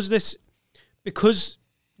it? Because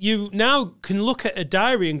you now can look at a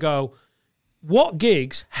diary and go, what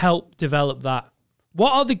gigs help develop that?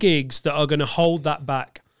 What are the gigs that are going to hold that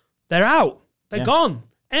back? They're out. They're gone.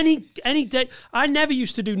 Any day. I never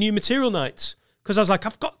used to do new material nights because I was like,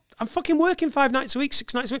 I'm fucking working 5 nights a week,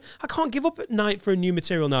 6 nights a week. I can't give up at night for a new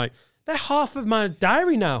material night. They're half of my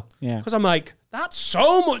diary now. Yeah. Because I'm like, that's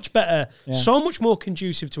so much better, so much more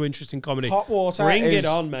conducive to interesting comedy. Hot water. Bring it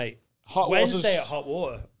on, mate. Wednesday at Hot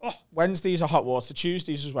Water. Oh. Wednesdays are Hot Water,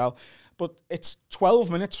 Tuesdays as well. But it's 12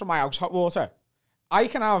 minutes from my house, Hot Water. I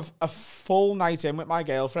can have a full night in with my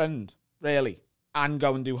girlfriend, really, and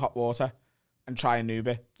go and do Hot Water and try a new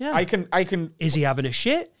bit. Yeah. I can. Is he having a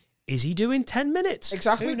shit? Is he doing 10 minutes?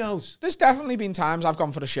 Exactly. Who knows? There's definitely been times I've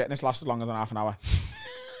gone for the shit and it's lasted longer than half an hour.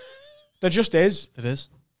 There just is. It is.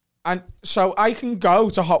 And so I can go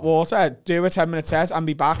to Hot Water, do a 10-minute set, and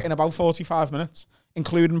be back in about 45 minutes,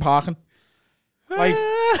 including parking.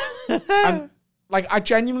 I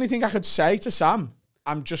genuinely think I could say to Sam,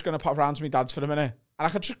 I'm just going to pop around to my dad's for a minute, and I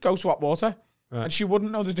could just go to Hot Water, and she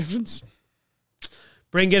wouldn't know the difference.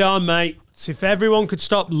 Bring it on, mate. So if everyone could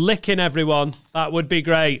stop licking everyone, that would be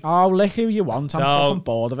great. Oh, lick who you want. I'm fucking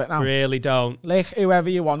bored of it now. Really don't. Lick whoever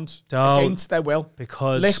you want. Don't. Against their will.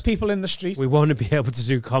 Because lick people in the street. We want to be able to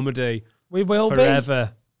do comedy. We will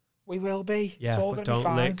forever. We will be. Yeah, it's all but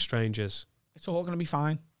don't lick strangers. It's all going to be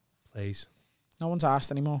fine. Please. No one's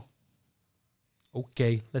asked anymore.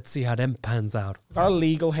 Okay, let's see how them pans out. Got a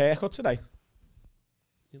legal haircut today.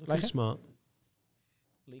 You look Like it? smart.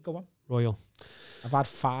 Legal one. Royal. I've had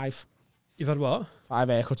 5 You've had what?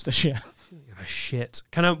 haircuts this year. You have a shit.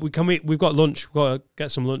 We've got lunch. We've got to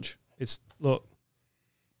get some lunch. Look.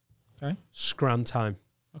 Okay. Scram time.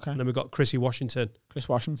 Okay. And then we've got Chrissy Washington. Chris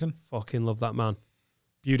Washington. Fucking love that man.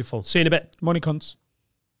 Beautiful. See you in a bit. Money cunts.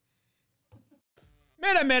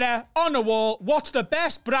 Mirror, mirror, on the wall, what's the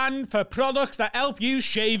best brand for products that help you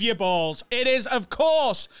shave your balls? It is, of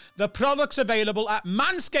course, the products available at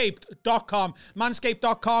manscaped.com.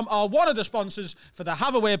 Manscaped.com are one of the sponsors for the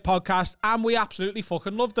Have a Word podcast, and we absolutely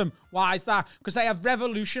fucking love them. Why is that? Because they have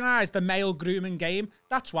revolutionised the male grooming game.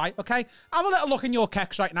 That's why, okay? Have a little look in your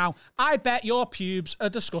kecks right now. I bet your pubes are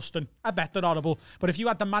disgusting. I bet they're horrible. But if you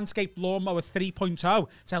had the Manscaped Lawnmower 3.0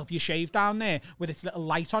 to help you shave down there with its little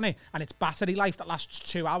light on it and its battery life that lasts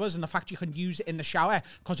 2 hours and the fact you can use it in the shower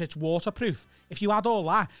because it's waterproof, if you had all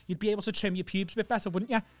that, you'd be able to trim your pubes a bit better,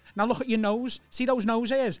 wouldn't you? Now look at your nose. See those nose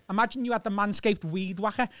hairs? Imagine you had the Manscaped Weed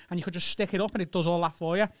Whacker and you could just stick it up and it does all that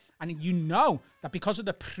for you. And you know that because of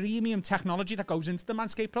the premium technology that goes into the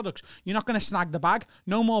Manscaped products, you're not going to snag the bag.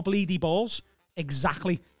 No more bleedy balls.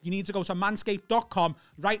 Exactly. You need to go to manscaped.com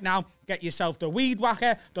right now. Get yourself the Weed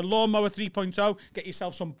Whacker, the Lawnmower 3.0. Get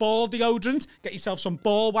yourself some ball deodorant. Get yourself some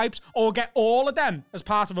ball wipes. Or get all of them as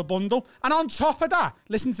part of a bundle. And on top of that,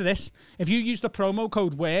 listen to this. If you use the promo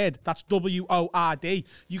code WORD, that's WORD,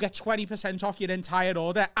 you get 20% off your entire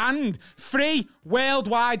order and free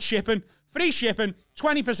worldwide shipping. Free shipping,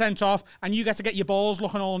 20% off, and you get to get your balls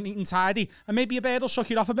looking all neat and tidy. And maybe your beard will suck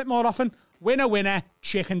you off a bit more often. Winner, winner,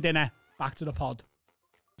 chicken dinner. Back to the pod.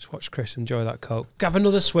 Just watch Chris enjoy that Coke. Have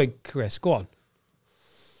another swig, Chris. Go on.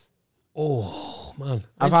 Oh, man.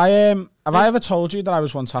 Have I ever told you that I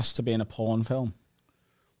was once asked to be in a porn film?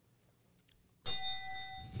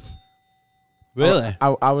 Really?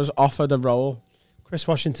 I was offered a role. Chris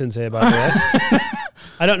Washington's here, by the way.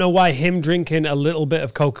 I don't know why him drinking a little bit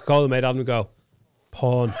of Coca-Cola made Adam go,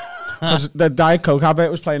 porn. Because the Diet Coke habit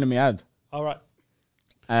was playing in my head. All right.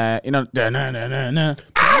 You know,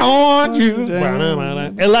 I want you.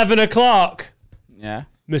 11 o'clock. Yeah.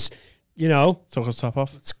 You know, Took his top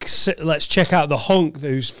off. let's check out the hunk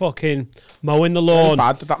who's fucking mowing the Really lawn.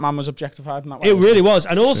 bad that man was objectified in that way. It really was.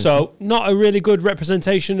 And also, not a really good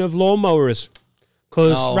representation of lawnmowers.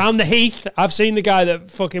 Because round the heath, I've seen the guy that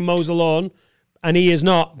fucking mows the lawn, and he is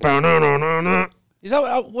not. Is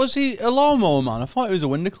that was he a lawnmower man? I thought he was a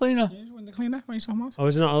window cleaner. Yeah, window cleaner. What are you talking about? Oh,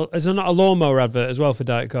 is there not a lawnmower advert as well for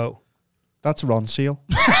Diet Coke? That's Ron Seal.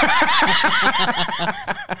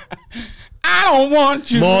 I don't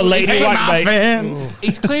want you. More lady to black my bait. fence.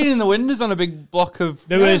 He's cleaning the windows on a big block of.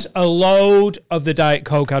 There was a load of the Diet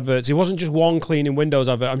Coke adverts. It wasn't just one cleaning windows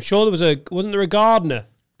advert. I'm sure there was wasn't there a gardener?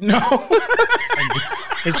 No.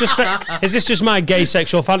 Is this just my gay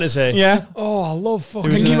sexual fantasy? Yeah. Oh, I love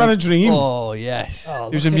fucking. I think you had a dream. Oh yes.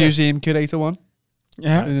 He was a museum curator one.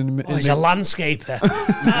 Yeah. He's a landscaper.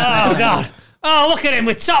 Oh, God. Oh, look at him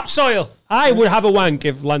with topsoil. I would have a wank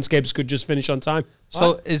if landscapes could just finish on time.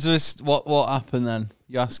 So is this what happened then?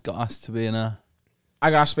 You got asked to be in a.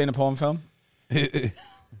 I got asked to be in a porn film.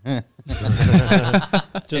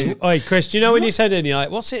 Oi, Chris, do you know when you said it, and you're like,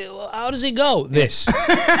 what's it? How does it go? This.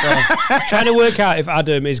 Trying to work out if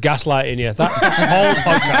Adam is gaslighting you. That's the whole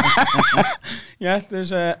podcast. Yeah,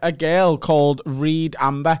 there's a girl called Reed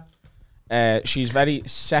Amber. She's very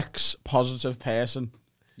sex positive person.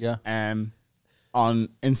 Yeah. On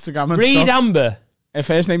Instagram and Reed stuff. Amber. Her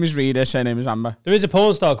first name is Reed, her surname is Amber. There is a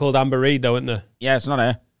porn star called Amber Reed, though, isn't there? Yeah, it's not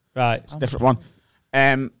her. Right. It's a different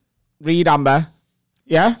one. Reed Amber.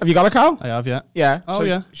 Yeah, have you got a Carl? I have, yeah. Yeah. Oh,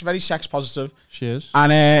 yeah. She's very sex positive. She is.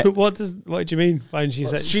 And What do you mean when she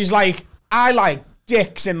says? she's like, I like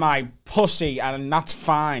dicks in my pussy, and that's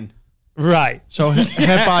fine. Right. So her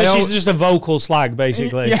bio, So she's just a vocal slag,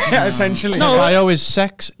 basically. Yeah, essentially. her bio is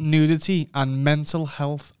sex, nudity, and mental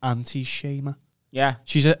health anti-shamer. Yeah.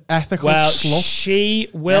 She's an ethical Well, slut. she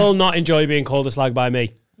will not enjoy being called a slag by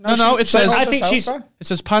me. No, it says I think she's. it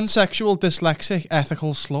says pansexual, dyslexic,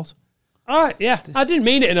 ethical slut. All right, yeah. I didn't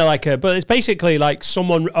mean it in but it's basically like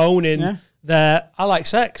someone owning their. I like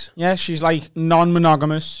sex. Yeah, she's like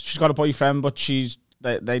non-monogamous. She's got a boyfriend, but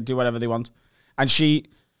they do whatever they want. And she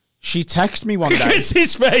texted me one day. It's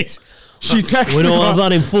his face. She texted We me. don't have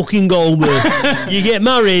that in fucking Goldberg. You get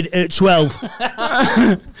married at 12.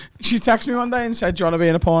 She texted me one day and said, "Do you want to be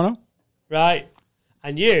in a porno?" Right.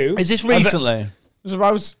 And you. Is this recently? It was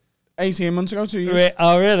about 18 months ago, 2 years.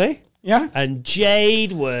 Oh, really? Yeah. And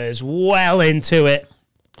Jade was well into it.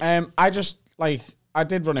 I just I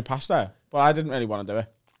did run it past her. but I didn't really want to do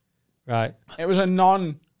it. Right. It was a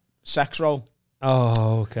non-sex role.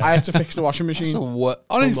 Oh, okay. I had to fix the washing machine.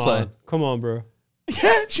 Honestly. Come on, bro.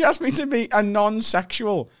 Yeah, she asked me to be a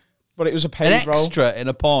non-sexual, but it was a paid An role. extra in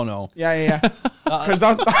a porno. Yeah. Because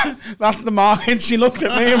that's the market. She looked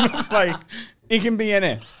at me and was like, he can be in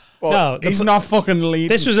it. But No, he's not fucking leading.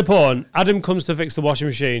 This was a porn. Adam comes to fix the washing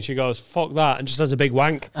machine. She goes, fuck that, and just has a big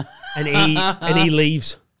wank. And he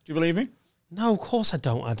leaves. Do you believe me? No, of course I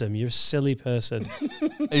don't, Adam. You're a silly person.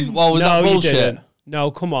 Was that you bullshit? didn't.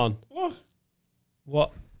 No, come on.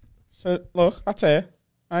 What? So, look, that's it.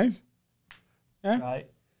 Right? Yeah.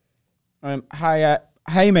 Right. Hi,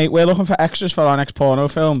 hey, mate, we're looking for extras for our next porno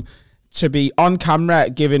film to be on camera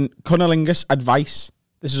giving cunnilingus advice.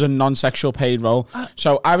 This is a non-sexual paid role.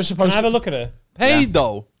 So I was supposed Can I to... have a look at her? Paid,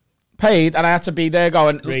 though? Paid, and I had to be there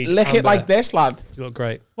going, Read, lick it Amber. like this, lad. You look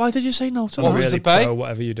great. Why did you say no to What that? was Really the pay? pro,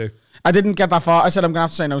 whatever you do. I didn't get that far. I said, I'm going to have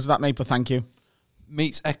to say no to that, mate, but thank you.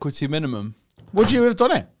 Meets equity minimum. Would you have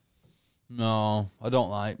done it? No, I don't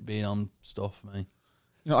like being on stuff, mate.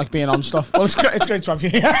 You don't like being on stuff? Well, it's great to have you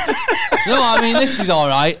here. No, I mean, this is all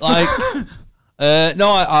right. Like, no,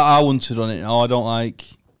 I wouldn't have done it. No, I don't like...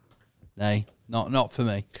 Nay, not for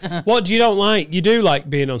me. What do you don't like? You do like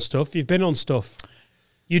being on stuff. You've been on stuff.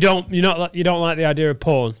 You don't like the idea of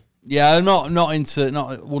porn. Yeah, I'm not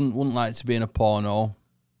wouldn't like to be in a porno.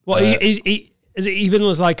 What is it even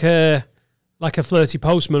as like a flirty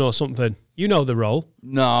postman or something? You know the role.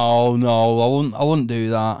 No, I wouldn't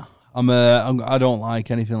do that. I don't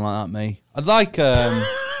like anything like that, me. I'd like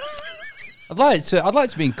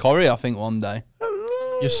to be in Corrie, I think, one day.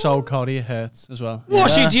 You're so Corey, it hurts as well.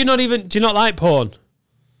 What? Do you not like porn?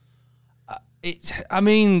 I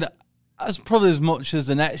mean, that's probably as much as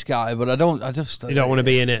the next guy, but you don't want to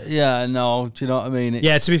be in it. Yeah, no. Do you know what I mean?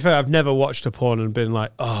 Yeah. To be fair, I've never watched a porn and been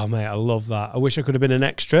like, oh mate, I love that. I wish I could have been an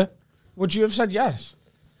extra. Would you have said yes?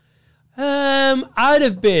 I'd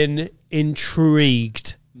have been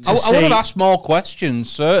intrigued. I would have asked more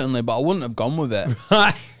questions, certainly, but I wouldn't have gone with it.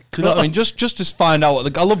 Right. Do you know what I mean? Just to find out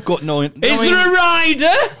what I love knowing. Is there a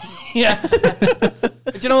rider? Yeah.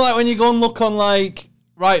 Do you know, like when you go and look on like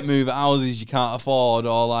Rightmove at houses you can't afford,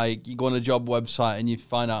 or like you go on a job website and you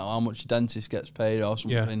find out how much your dentist gets paid or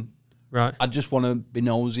something. Yeah. Right. I'd just want to be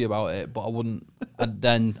nosy about it, but I wouldn't. I'd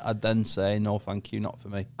then say no, thank you, not for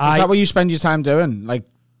me. Is that what you spend your time doing? Like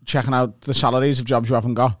checking out the salaries of jobs you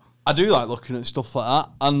haven't got? I do like looking at stuff like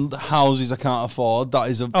that and houses I can't afford.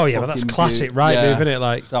 That is a but that's classic Rightmove, isn't it?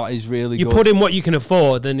 Like that is really you good. put in what you can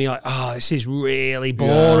afford, then you're like, oh, this is really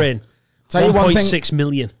boring. Tell you 1.6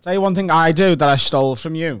 million. Tell you one thing I do that I stole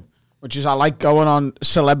from you, which is I like going on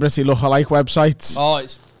celebrity lookalike websites. Oh,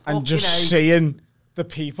 it's and just seeing the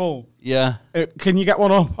people. Yeah. Can you get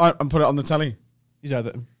one up and put it on the telly? He's had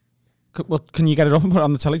it. Well, can you get it up and put it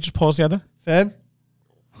on the telly? Just pause the other. Fern.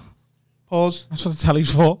 Pause. That's what the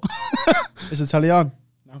telly's for. Is the telly on?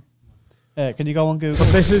 No. Can you go on Google?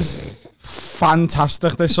 But this is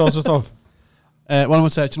fantastic, this sort of stuff. When I'm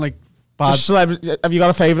searching like bad... Have you got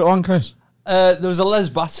a favourite one, Chris? There was a Les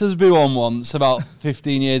Battersby one once, about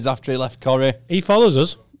 15 years after he left Corrie. He follows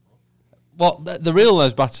us. What, the real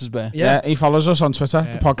Les Battersby? Yeah, he follows us on Twitter,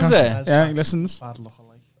 the podcast. Does he? Yeah, he listens. Bad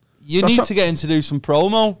lookalike. You need to get him to do some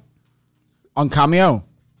promo. On Cameo?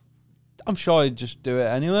 I'm sure he'd just do it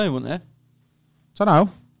anyway, wouldn't he? Don't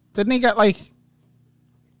know. Didn't he get like...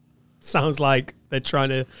 Sounds like they're trying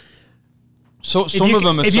to... So some of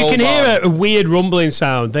them are If you can hear a weird rumbling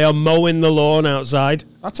sound, they are mowing the lawn outside.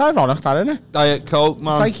 That's ironic, that, isn't it? Diet Coke,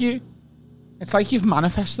 man. It's like you've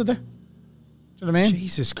manifested it. Do you know what I mean?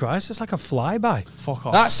 Jesus Christ, it's like a flyby. Fuck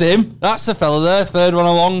off. That's him. That's the fella there. Third one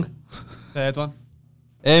along. Third one.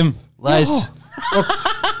 Him. Les. Look,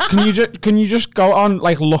 can you just go on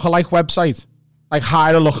like lookalike website, like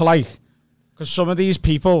hire a lookalike, because some of these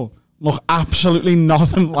people look absolutely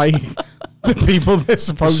nothing like the people they're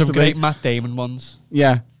supposed Some to great be. Matt Damon ones.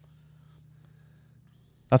 Yeah.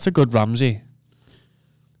 That's a good Ramsey.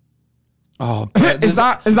 Oh, is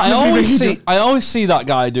that I always see that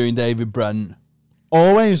guy doing David Brent.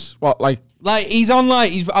 Always? What, like he's on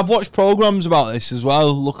I've watched programs about this as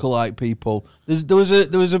well, lookalike people. There was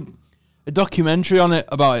a documentary on it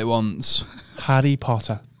about it once. Harry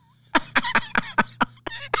Potter.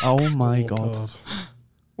 Oh my god.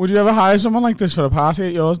 Would you ever hire someone like this for a party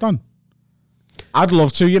at yours, Dan? I'd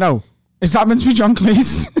love to, you know. Is that meant to be John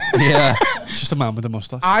Cleese? Yeah. It's just a man with a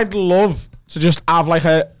moustache. I'd love to just have like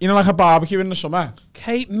a barbecue in the summer.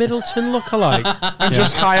 Kate Middleton lookalike. And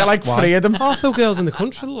just hire like 3 of them. Half the girls in the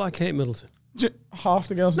country look like Kate Middleton. Half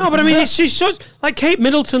the girls. No, but I mean, she's such... Like, Kate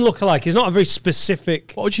Middleton lookalike is not a very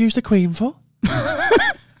specific... What would you use the Queen for?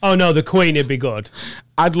 Oh, no, the Queen would be good.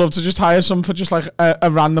 I'd love to just hire some for just like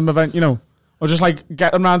a random event, you know, or just like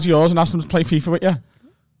get them round to yours and ask them to play FIFA with you.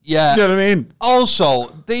 Yeah. Do you know what I mean? Also,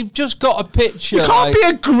 they've just got a picture. You can't be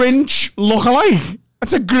a Grinch lookalike.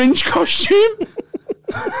 That's a Grinch costume.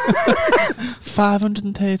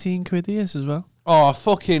 513 quid yes as well. Oh,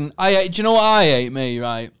 fucking... do you know what I hate, me,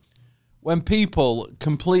 right? When people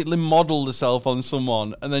completely model themselves on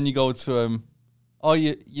someone and then you go to them, oh,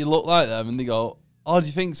 you look like them, and they go, oh, do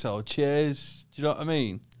you think so? Cheers. Do you know what I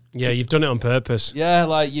mean? Yeah, you've done it on purpose. Yeah,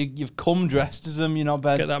 like you've come dressed as them, you're not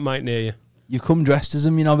bad. Get that mic near you. You've come dressed as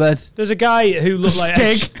them, you're not bad. There's a guy who looked like...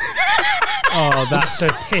 Stig. Oh, that's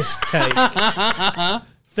a piss take.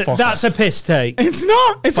 That's a piss take. It's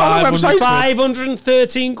not. It's on the website.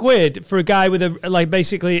 513 quid for a guy with a, like,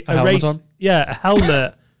 basically a race... on. Yeah, a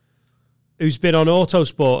helmet who's been on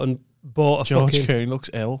Autosport and bought a George fucking... Clooney looks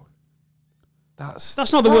ill.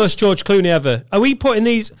 That's not the worst George Clooney ever. Are we putting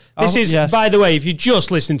these... This is, yes. by the way, if you're just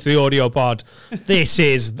listening to the audio pod, this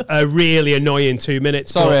is a really annoying 2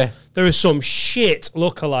 minutes. Sorry. But there are some shit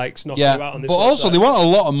lookalikes knocking about on this but also website. they want a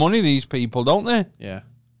lot of money, these people, don't they? Yeah.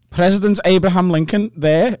 President Abraham Lincoln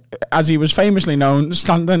there, as he was famously known,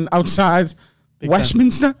 standing outside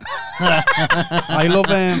Westminster. I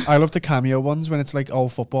love the cameo ones when it's like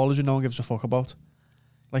old footballers who no one gives a fuck about.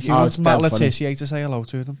 Like you want Matt Letizia to say hello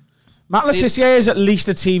to them. Matt Letizia is at least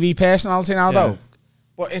a TV personality now, though.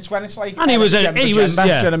 But it's when it's like... And he was... do you know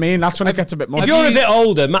what I mean? That's when it gets a bit more... If you're a bit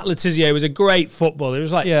older, Matt Letizia was a great footballer. It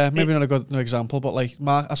was like... Yeah, maybe not a good example, but like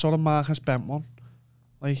I saw the Marcus Bent one.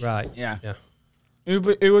 Like, Right. Yeah. Who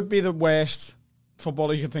would be the worst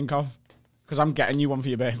footballer you could think of? Because I'm getting you one for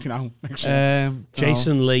your birthday now.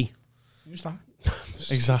 Jason Lee. Who's that?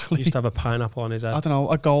 Exactly. He used to have a pineapple on his head. I don't know,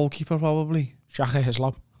 a goalkeeper probably. Shaka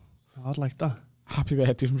Hislop. I'd like that. Happy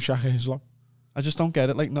birthday from Shaka Hislop. I just don't get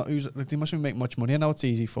it. Like, they mustn't make much money. I know it's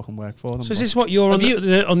easy fucking work for them. So is this what you're on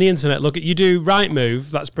the internet? Look, you do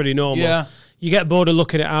Rightmove. That's pretty normal. Yeah. You get bored of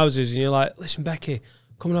looking at houses, and you're like, listen, Becky,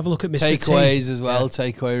 come and have a look at Mr. T. Takeaways as well.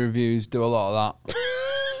 Takeaway reviews. Do a lot of that.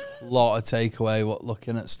 A lot of takeaway.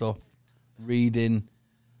 Looking at stuff, reading,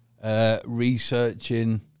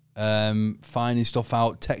 researching, finding stuff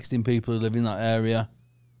out, texting people who live in that area.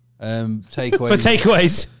 Takeaways. For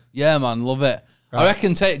takeaways. Yeah, man, love it. Right. I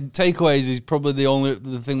reckon takeaways is probably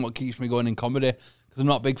the thing what keeps me going in comedy, because I'm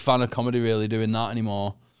not a big fan of comedy really doing that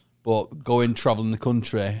anymore. But going traveling the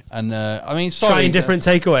country and trying different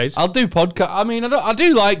takeaways. I'll do podcast. I mean, I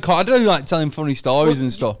do like telling funny stories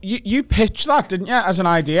and stuff. You pitched that, didn't you, as an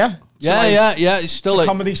idea? Yeah. It's still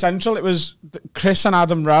Comedy Central. It was Chris and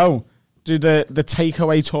Adam Rowe do the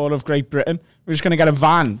takeaway tour of Great Britain. We're just going to get a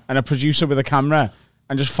van and a producer with a camera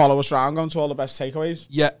and just follow us around going to all the best takeaways.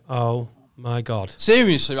 Yeah. Oh my God.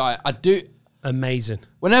 Seriously, right? I do. Amazing.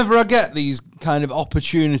 Whenever I get these kind of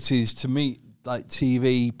opportunities to meet like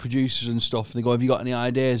TV producers and stuff, they go, "Have you got any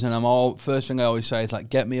ideas?" And first thing I always say is like,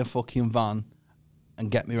 "Get me a fucking van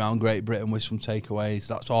and get me around Great Britain with some takeaways."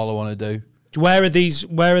 That's all I want to do. Where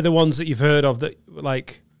are the ones that you've heard of that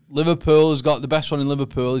like? Liverpool has got the best one in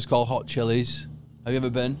Liverpool. It's called Hot Chili's. Have you ever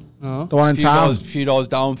been? No. The one in town. A few doors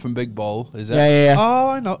down from Big Bowl, is it? Yeah. Oh,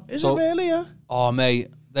 I know. Is it really? Yeah. Oh, mate,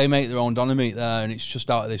 they make their own doner meat there, and it's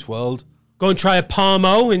just out of this world. Go and try a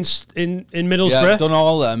Parmo in Middlesbrough. Yeah, done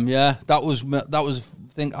all of them. Yeah, that was I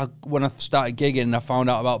think when I started gigging, I found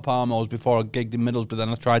out about Parmos before I gigged in Middlesbrough. Then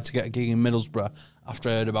I tried to get a gig in Middlesbrough after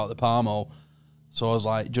I heard about the Parmo. So I was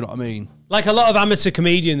like, do you know what I mean? Like a lot of amateur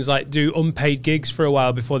comedians like do unpaid gigs for a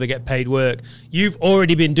while before they get paid work. You've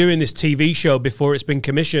already been doing this TV show before it's been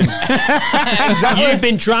commissioned. Exactly. You've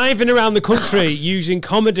been driving around the country using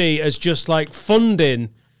comedy as just like funding.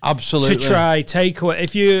 Absolutely. To try takeaway.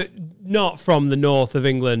 If you're not from the north of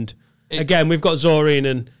England, again, we've got Zorine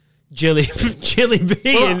and Jilly B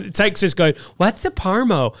in Texas going, what's a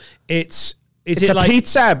Parmo? It's a like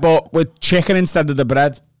pizza, but with chicken instead of the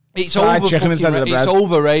bread. It's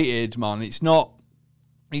overrated, man. It's not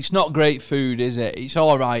great food, is it? It's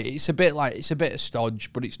all right. It's a bit of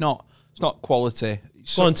stodge, but it's not quality.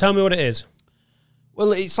 Go on, tell me what it is.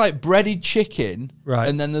 Well, it's like breaded chicken, right?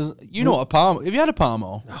 And then there's what a Parmo. Have you had a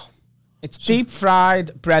Parmo? No. It's deep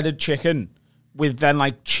fried breaded chicken with then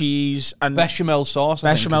like cheese and bechamel sauce,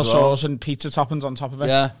 and pizza toppings on top of it.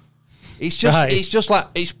 Yeah, it's just like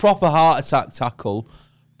it's proper heart attack tackle.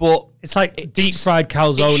 But it's like deep fried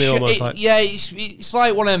calzone almost. It's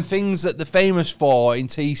like one of them things that they're famous for in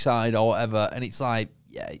Teesside or whatever, and it's like,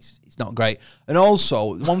 it's not great. And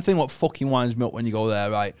also, one thing what fucking winds me up when you go there,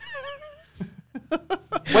 right?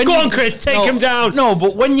 Go on, Chris, take him down. No,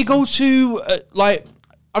 but when you go to,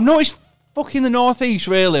 I've noticed fucking the northeast,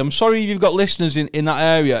 really. I'm sorry if you've got listeners in that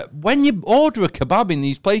area. When you order a kebab in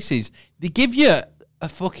these places, they give you a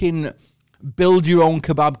fucking build your own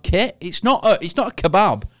kebab kit. It's not a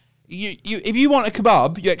kebab. You if you want a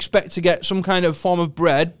kebab, you expect to get some kind of form of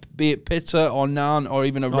bread, be it pita or naan or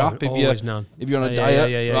even a wrap if you're on a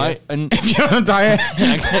diet, right? Yeah. And if you're on a diet,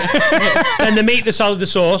 and the meat, the salad, the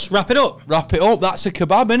sauce, wrap it up. That's a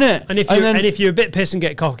kebab, innit? And if you're a bit pissed and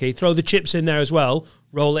get cocky, throw the chips in there as well.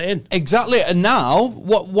 Roll it in. Exactly. And now,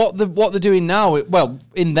 what they're doing now,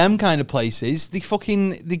 in them kind of places, they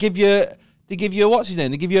give you what's his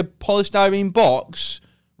name? They give you a polystyrene box,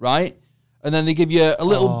 right? And then they give you a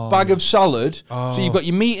little bag of salad. So you've got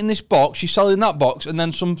your meat in this box, your salad in that box, and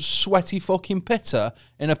then some sweaty fucking pita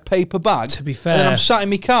in a paper bag. To be fair, and then I'm sat in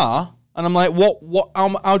my car and I'm like, what? How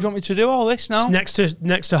do you want me to do all this now? Next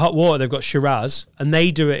to hot water, they've got Shiraz, and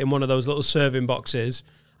they do it in one of those little serving boxes.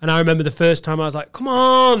 And I remember the first time I was like, come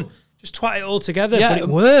on, just twat it all together. Yeah, but it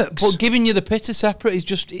works. But giving you the pita separate is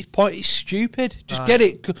just, it's stupid. Just get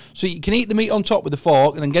it so you can eat the meat on top with a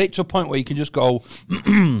fork and then get it to a point where you can just go,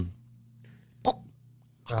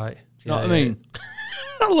 right. You know what I mean?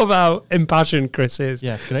 I love how impassioned Chris is.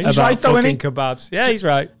 Yeah, it's great. He's right, though, isn't he? Kebabs. Yeah, he's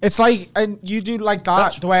right. It's like, and you do like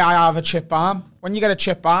that, the way I have a chip balm. When you get a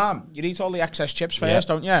chip balm, you eat all the excess chips first,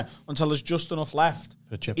 don't you? Until there's just enough left.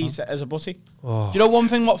 Eat it as a butty. Oh. Do you know one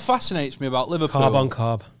thing what fascinates me about Liverpool? Carb on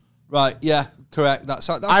carb. Right, yeah, correct. That's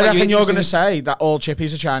I reckon you're going to say that all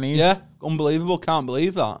chippies are Chinese. Yeah, unbelievable. Can't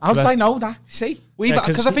believe that. How did I know that? See?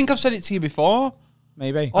 Because I think I've said it to you before.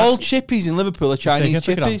 Maybe. All chippies in Liverpool are Chinese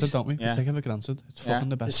chippies. Granted, don't we? Yeah. We take it for granted. It's fucking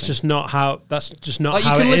the best It's thing. just not how, that's just not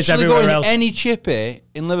how it is everywhere else. You can literally go else. in any chippy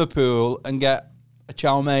in Liverpool and get a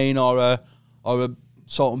chow mein or a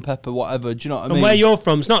salt and pepper, whatever. Do you know what I mean? And where you're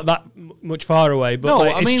from, it's not that much far away, but no,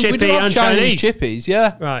 like, I mean, it's chippy we do have and Chinese chippies,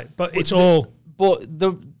 yeah. Right, but it's all... But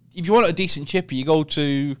if you want a decent chippy, you go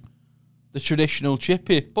to the traditional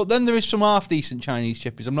chippy. But then there is some half-decent Chinese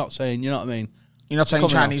chippies. I'm not saying, you know what I mean? You're not saying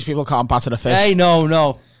Chinese people can't batter the fish? Hey,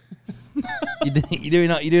 no. You're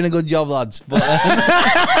doing a good job, lads. But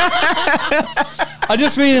I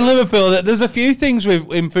just mean in Liverpool that there's a few things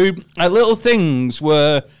in food, like little things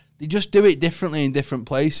where they just do it differently in different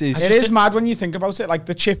places. It is mad when you think about it. Like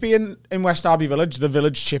the chippy in West Derby Village, the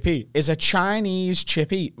village chippy, is a Chinese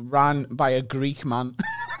chippy ran by a Greek man.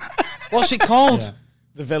 What's it called? Yeah.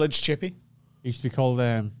 The village chippy. It used to be called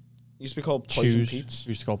Poison Pete's.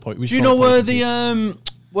 Used to call Poison. Do you know where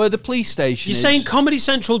the police station You're is? saying Comedy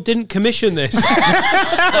Central didn't commission this?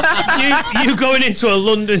 you going into a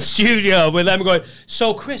London studio with them going,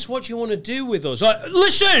 so Chris, what do you want to do with us? Like,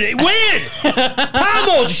 listen, weird.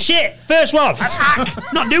 Palmo's shit. First one.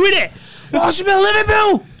 Attack. Not doing it. What's about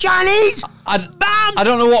Liverpool? Chinese. I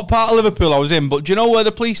don't know what part of Liverpool I was in, but do you know where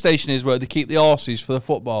the police station is where they keep the horses for the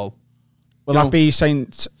football? Will that be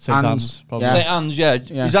St. Anne's? Probably. St. Anne's, yeah.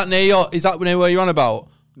 Is that near where you're on about?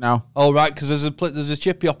 No. Oh, right, because there's a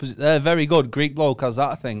chippy opposite there. Very good. Greek bloke has that,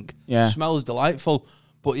 I think. Yeah. Smells delightful.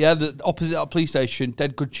 But yeah, the opposite that police station,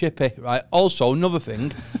 dead good chippy, right? Also, another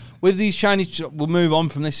thing, with these Chinese, we'll move on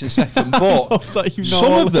from this in a second, but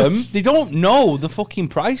some of them, they don't know the fucking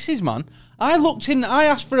prices, man. I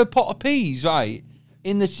asked for a pot of peas, right,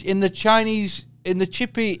 in the Chinese, in the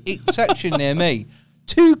chippy section near me.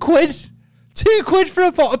 £2. £2 for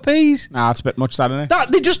a pot of peas. Nah, it's a bit much, that, isn't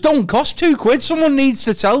it? They just don't cost £2. Someone needs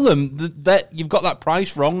to tell them that you've got that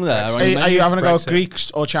price wrong there. Are you having a go at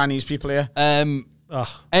Greeks or Chinese people here?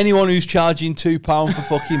 Anyone who's charging £2 for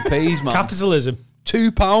fucking peas, man. Capitalism.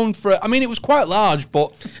 £2 for I mean, it was quite large,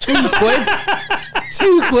 but £2.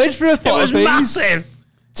 £2 for a pot of peas. Massive.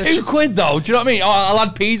 £2 though. Do you know what I mean? Oh, I'll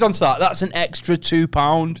add peas onto that. That's an extra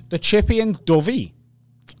 £2. The chippy in Dovey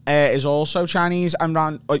is also Chinese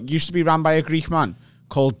and used to be ran by a Greek man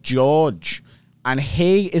called George, and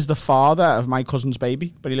he is the father of my cousin's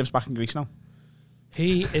baby, but he lives back in Greece now.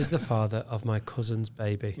 He is the father of my cousin's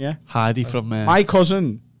baby. Yeah, Heidi from my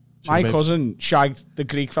cousin shagged the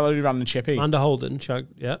Greek fellow who ran the chippy. Amanda Holden shagged.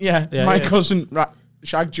 Yeah. My cousin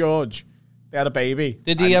shagged George. They had a baby.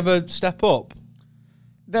 Did he ever step up?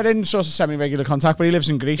 They're in sort of semi-regular contact, but he lives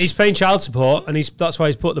in Greece. He's paying child support, and that's why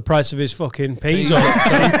he's put the price of his fucking peas on.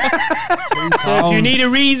 So if you need a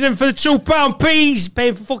reason for the £2 peas,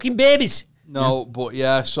 paying for fucking babies. No, but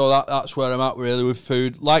yeah, so that's where I'm at really with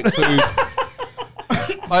food. Like food.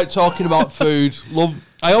 Like talking about food.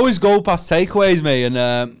 I always go past takeaways, me, and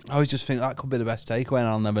I always just think that could be the best takeaway, and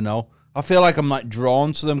I'll never know. I feel like I'm like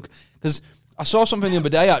drawn to them because I saw something the other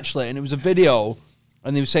day actually, and it was a video.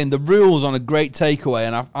 And they were saying the rules on a great takeaway,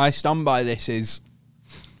 and I stand by this, is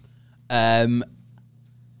they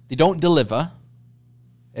don't deliver.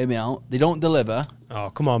 Hear me out. They don't deliver. Oh,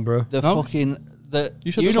 come on, bro. You know what I'm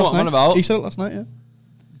on about. He said it last night, yeah.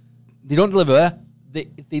 They don't deliver.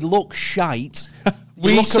 They look shite.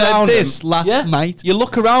 We said this last night. You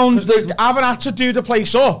look around. They haven't had to do the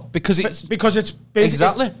place up because it's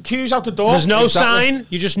basically queues out the door. There's no sign.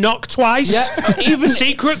 You just knock twice. Yeah, even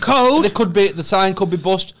secret code. The sign could be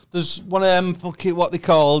bust. There's one of them what they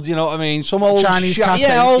called. You know what I mean? Some old Chinese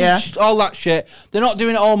shit. All that shit. They're not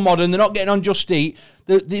doing it all modern. They're not getting on Just Eat.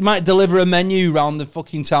 They might deliver a menu around the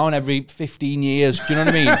fucking town every 15 years. Do you know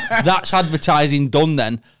what I mean? That's advertising done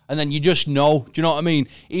then, and then you just know. Do you know what I mean?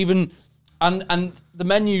 Even and the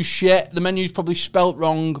menu's shit. The menu's probably spelt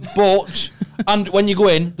wrong, but and when you go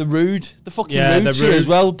in, they're rude. They're fucking rude to you as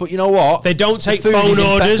well. But you know what? They don't take phone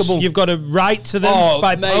orders. You've got to write to them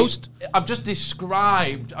by post. I've just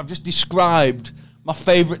described my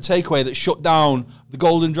favourite takeaway that shut down the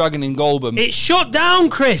Golden Dragon in Goulburn. It shut down,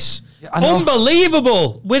 Chris.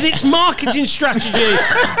 Unbelievable with its marketing strategy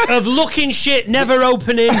of looking shit, never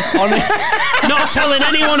opening, not telling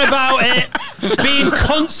anyone about it, being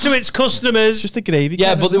cunts to its customers. Just a gravy.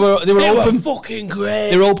 Yeah, but they were open. Fucking great.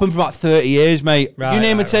 They were open for about 30 years, mate. Right, you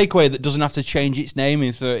name a takeaway that doesn't have to change its name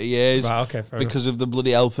in 30 years. Right, okay, fair because of the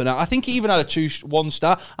bloody elephant. I think it even had a 1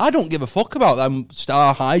 star. I don't give a fuck about them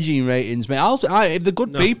star hygiene ratings, mate. If they're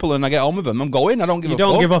good people and I get on with them, I'm going. I don't give a fuck. You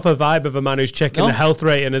don't give off a vibe of a man who's checking the health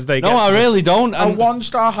rating as they get. No, I really don't. A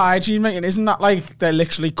 1-star hygiene rating, isn't that like they're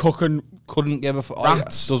literally cooking? Couldn't give a fuck.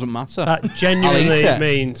 Rats. Doesn't matter. That genuinely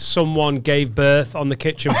means someone gave birth on the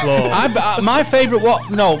kitchen floor. My favourite,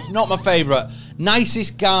 not my favourite,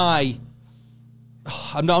 nicest guy.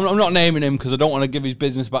 I'm not naming him because I don't want to give his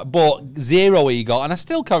business back, but zero he got, and I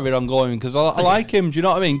still carried on going because I like him. Do you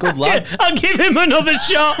know what I mean? Good lad. I'll give him another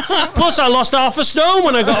shot. Plus, I lost half a stone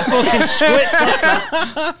when I got a fucking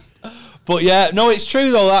squits. But yeah, no, it's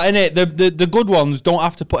true though, that innit? The good ones don't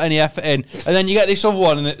have to put any effort in, and then you get this other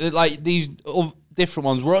one, and like these different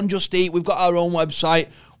ones. We're on Just Eat. We've got our own website.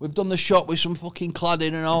 We've done the shop with some fucking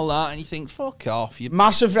cladding and all that, and you think, fuck off.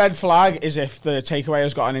 Massive red flag is if the takeaway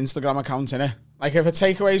has got an Instagram account in it. Like if a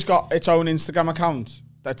takeaway's got its own Instagram account,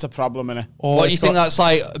 that's a problem in it. What do you think that's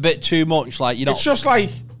like a bit too much? Like you don't. It's just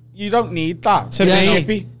like you don't need that. To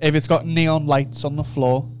me, if it's got neon lights on the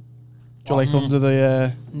floor. Do you like under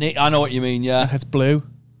the... I know what you mean, yeah. It's blue.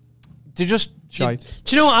 Do you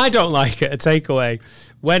know what I don't like at a takeaway?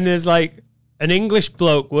 When there's like an English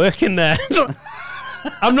bloke working there.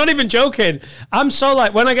 I'm not even joking. I'm so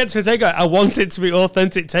like, when I get to a takeaway, I want it to be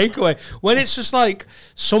authentic takeaway. When it's just like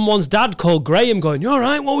someone's dad called Graham going, "You all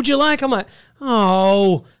right? What would you like?" I'm like,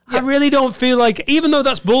 oh, yeah. I really don't feel like, even though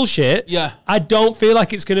that's bullshit, I don't feel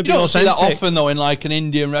like it's going to be authentic. You don't see that often though in like an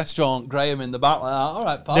Indian restaurant, Graham in the back like that. All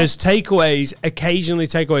right, pal. There's takeaways, occasionally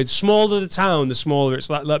takeaways. Smaller the town, the smaller it's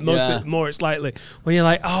like most more it's likely. When you're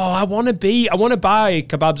like, oh, I want to buy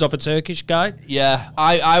kebabs off a Turkish guy. Yeah,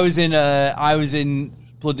 I was in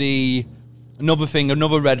bloody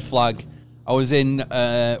another red flag. I was in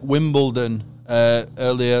Wimbledon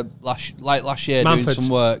earlier last year doing some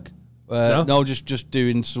work. No, just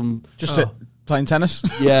doing some... playing tennis?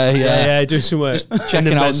 Yeah, do some work. Just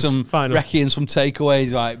checking out some recce and some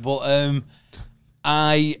takeaways, right? But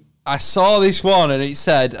I saw this one and it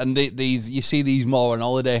said, and you see these more on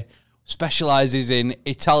holiday, specialises in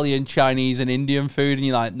Italian, Chinese and Indian food, and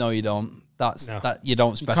you're like, no, you don't. That you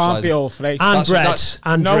don't specialise. You can't be all three. And bread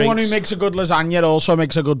and no drinks. one who makes a good lasagna also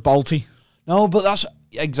makes a good balti. No, but that's...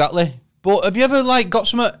 Exactly. But have you ever like got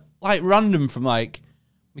something like random from like...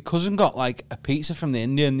 My cousin got like a pizza from the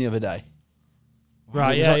Indian the other day.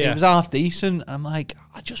 Right, It was half decent. I'm like,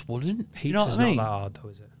 I just wouldn't. Pizza's you know what I mean? not that hard though,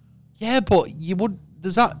 is it? Yeah, but you would.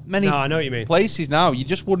 There's that many I know what you mean. places now. You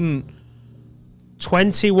just wouldn't.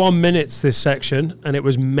 21 minutes this section, and it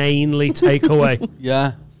was mainly takeaway.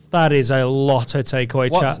 Yeah. That is a lot of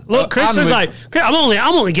takeaway chat. Look, Chris is like, I'm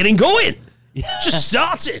only getting going. Just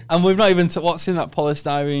starting. And we've not even... what's in that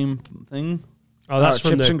polystyrene thing? Oh, that's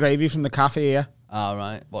from chips and gravy from the cafe here. Oh,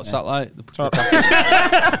 right. What's that like?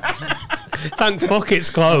 Thank fuck it's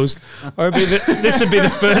closed. Or this would be the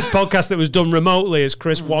first podcast that was done remotely as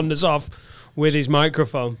Chris wanders off with his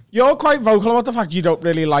microphone. You're quite vocal about the fact you don't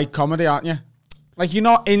really like comedy, aren't you? Like, you're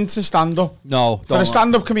not into stand-up. No. For a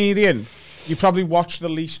stand-up comedian, you probably watch the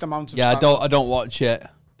least amount of stand-up. I don't watch it.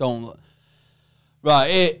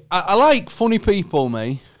 Right, I like funny people,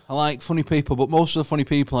 me. I like funny people, but most of the funny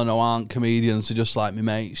people I know aren't comedians. They're just like my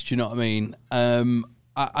mates. Do you know what I mean?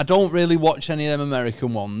 I don't really watch any of them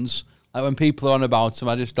American ones. Like when people are on about them,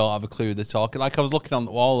 I just don't have a clue they're talking. Like I was looking on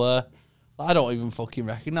the wall there. I don't even fucking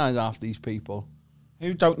recognise half these people.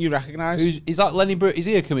 Who don't you recognise? Is that Lenny Bruce? Is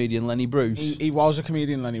he a comedian, Lenny Bruce? He was a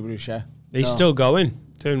comedian, Lenny Bruce, yeah. He's still going.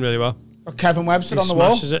 Doing really well. Kevin Webster on the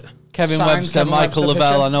wall. It. Kevin Webster, Michael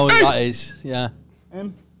Lavelle, I know who that is. Yeah.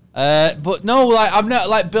 But no, like I've never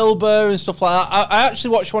like Bill Burr and stuff like that. I actually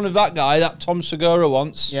watched one of that guy, that Tom Segura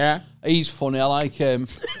once. Yeah, he's funny. I like him.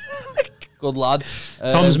 Good lad.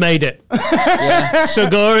 Tom's made it. Yeah.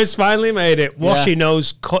 Segura's finally made it. Washy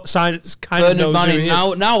knows, science kind of knows Manning, who he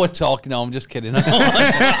is. now we're talking. No, I'm just kidding.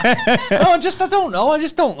 I don't know. I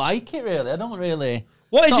just don't like it really. I don't really.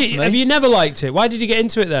 What is it? Have you never liked it? Why did you get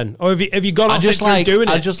into it then? Or have you gone off just it like doing it?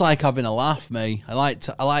 I just like having a laugh, me. I like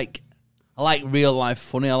real life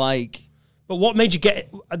funny. But what made you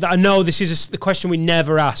get? I know this is the question we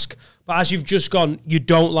never ask. But as you've just gone, you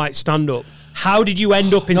don't like stand up. How did you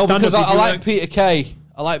end up in stand up? Because I like Peter Kay.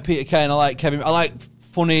 I like Peter Kay and I like Kevin. I like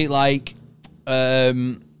funny. I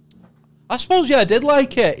suppose I did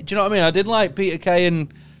like it. Do you know what I mean? I did like Peter Kay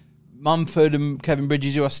and Manford and Kevin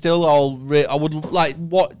Bridges, who are still all. I would I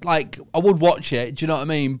would watch it. Do you know what I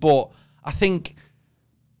mean? But I think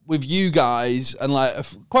with you guys and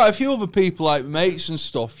quite a few other people, like mates and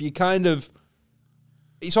stuff, you kind of.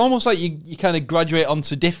 It's almost like you kind of graduate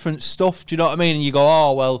onto different stuff. Do you know what I mean? And you go,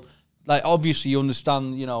 oh well, like obviously you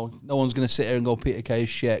understand. You know, no one's going to sit here and go Peter Kay is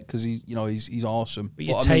shit because he's awesome. But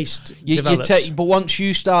your taste develops. But once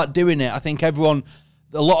you start doing it, I think a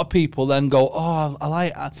lot of people then go, oh,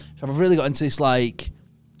 I've really got into this You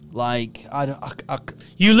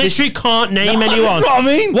literally can't name anyone. That's what I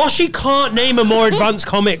mean. Washy can't name a more advanced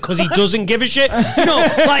comic because he doesn't give a shit. You know,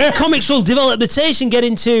 like comics will develop the taste and get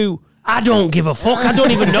into. I don't give a fuck. I don't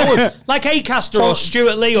even know him. Like Acaster or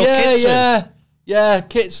Stuart Lee or Kitson. Yeah.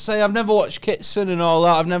 Kitson. I've never watched Kitson and all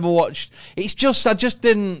that. I've never watched. It's just I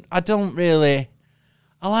don't know.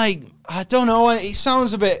 It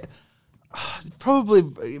sounds a bit. Probably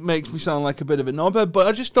it makes me sound like a bit of a knobber, but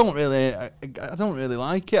I just don't really. I don't really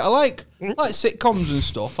like it. I like sitcoms and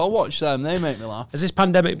stuff. I watch them; they make me laugh. Has this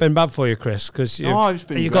pandemic been bad for you, Chris? Because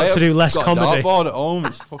you've got to do less got comedy. A dartboard at home.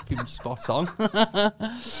 It's fucking spot on.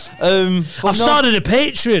 I've started a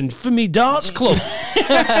Patreon for me darts club.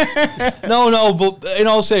 No, but in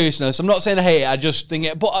all seriousness, I'm not saying I hate it. I just think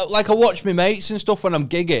it. But I watch my mates and stuff when I'm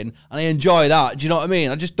gigging, and I enjoy that. Do you know what I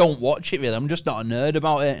mean? I just don't watch it really. I'm just not a nerd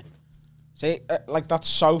about it. See, that's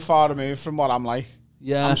so far removed from what I'm like.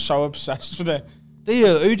 Yeah. I'm so obsessed with it. Do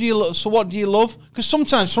you? Who do you love? So what do you love? Because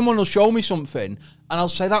sometimes someone will show me something and I'll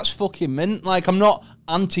say, that's fucking mint. Like, I'm not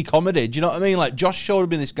anti-comedy. Do you know what I mean? Like, Josh showed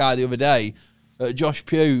me this guy the other day, Josh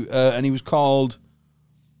Pugh, and he was called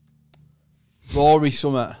Rory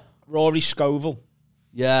Summit. Rory Scovel.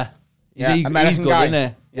 Yeah. American he's good, guy. isn't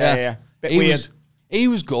he? Yeah. Bit weird. He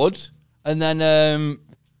was good. And then...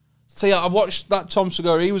 See, I watched that Tom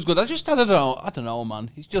Segura. He was good. I don't know, man.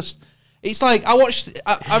 It's like I watched.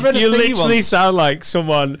 I read a thing. You literally sound like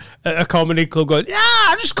someone at a comedy club going, "Yeah,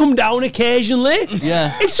 I just come down occasionally.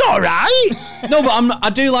 Yeah, it's all right." No, but I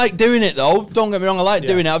do like doing it though. Don't get me wrong. I like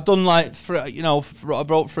doing it. I've done I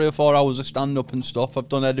brought 3 or 4 hours of stand up and stuff. I've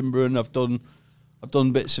done Edinburgh and I've done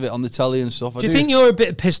bits of it on the telly and stuff. Do you think you're a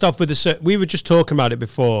bit pissed off with the circuit? We were just talking about it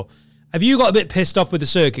before. Have you got a bit pissed off with the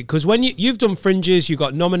circuit? Because when you've done Fringes, you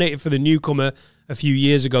got nominated for the Newcomer a few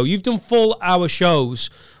years ago. You've done full hour shows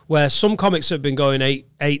where some comics that have been going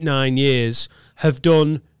 8, 9 years have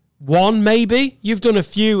done one, maybe. You've done a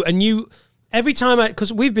few, and every time,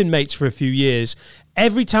 because we've been mates for a few years,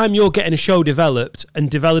 every time you're getting a show developed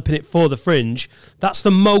and developing it for the Fringe, that's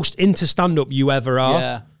the most into stand-up you ever are.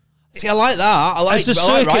 Yeah. See, I like that. I like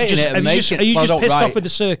writing it and making it. Are you just pissed off with the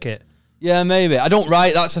circuit? Yeah, maybe. I don't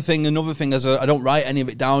write. That's the thing. Another thing is I don't write any of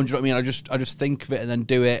it down. Do you know what I mean? I just think of it and then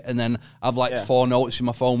do it, and then I've 4 notes in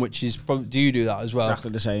my phone, which is probably. Do you do that as well?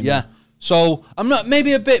 Exactly the same. Yeah. So I'm not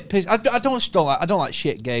maybe a bit pissed. I don't like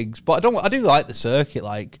shit gigs, but I do like the circuit.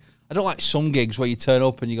 Like I don't like some gigs where you turn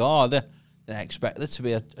up and you go, oh, they expect there to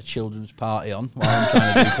be a children's party on while I'm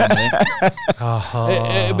trying to do comedy.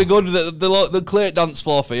 It'd be good that they'll clear it dance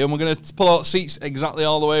floor for you, and we're going to pull out seats exactly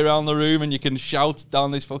all the way around the room, and you can shout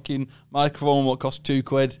down this fucking microphone what costs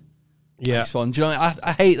 £2. Yeah. Nice one. Do you know,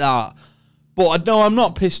 I hate that. But no, I'm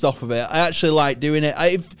not pissed off of it. I actually like doing it.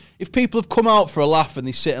 If people have come out for a laugh and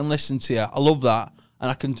they sit and listen to you, I love that.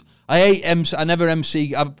 And I never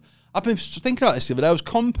MC. I've been thinking about this the other day. I was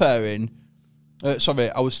comparing. I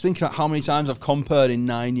was thinking about how many times I've compared in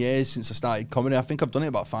 9 years since I started comedy. I think I've done it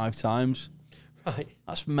about 5 times. Right.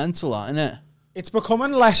 That's mental, that, isn't it? It's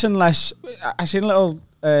becoming less and less. I seen a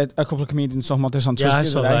couple of comedians talking about this on Twitter. Yeah, I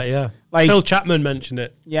saw that, yeah. Like, Phil Chapman mentioned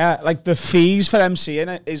it. Yeah, like the fees for MCing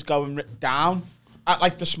it is going down at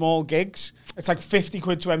like the small gigs. It's like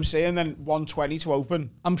 £50 to MC and then $120 to open.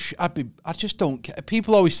 I just don't care.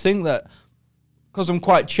 People always think that because I'm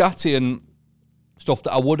quite chatty and stuff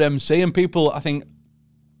that I would MC, and people I think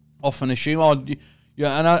often assume,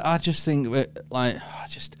 and I just think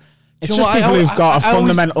It's just people who've got a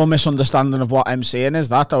fundamental misunderstanding of what MCing is,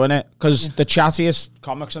 that though, isn't it? Because the chattiest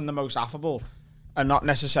comics and the most affable are not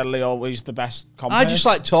necessarily always the best comics. I just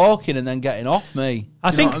like talking and then getting off me.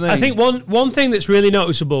 I think one thing that's really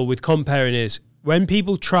noticeable with comparing is when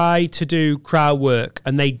people try to do crowd work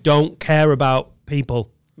and they don't care about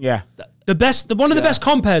people. Yeah. One of the best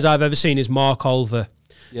compares I've ever seen is Mark Olver,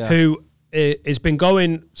 who has been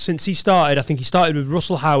going since he started. I think he started with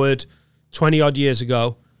Russell Howard 20 odd years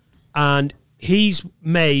ago, and he's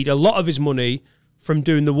made a lot of his money from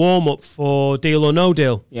doing the warm-up for Deal or No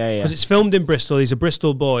Deal. Yeah. Because it's filmed in Bristol. He's a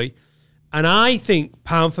Bristol boy. And I think,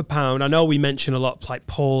 pound for pound, I know we mention a lot, like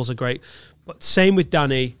Paul's a great, but same with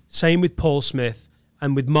Danny, same with Paul Smith,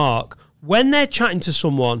 and with Mark. When they're chatting to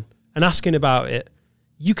someone and asking about it,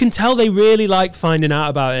 you can tell they really like finding out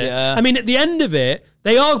about it. Yeah. I mean, at the end of it,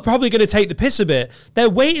 they are probably going to take the piss a bit. They're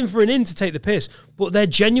waiting for an in to take the piss, but they're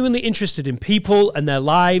genuinely interested in people and their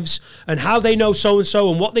lives and how they know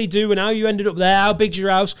so-and-so and what they do and how you ended up there, how big's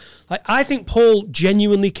your house. Like, I think Paul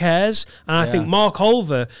genuinely cares, and I think Mark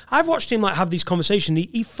Olver, I've watched him like have these conversations.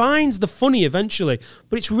 He finds the funny eventually,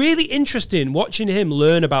 but it's really interesting watching him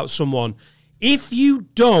learn about someone. If you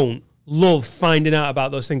don't love finding out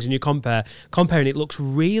about those things and you comparing, it looks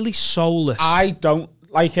really soulless. I don't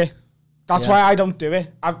like it. That's why I don't do it.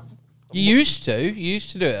 You used to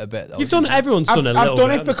do it a bit though. You've done. Everyone's done a little bit. I've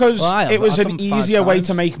done it because it was an easier way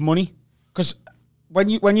to make money. Because when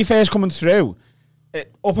you first coming through,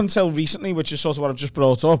 up until recently, which is sort of what I've just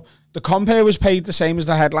brought up, the compare was paid the same as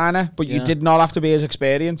the headliner, but you did not have to be as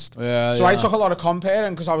experienced. So I took a lot of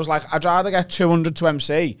comparing because I was like, I'd rather get 200 to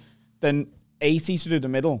MC than 80 to do the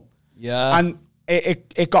middle. Yeah. And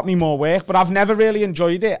it got me more work, but I've never really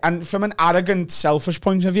enjoyed it. And from an arrogant, selfish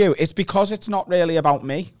point of view, it's because it's not really about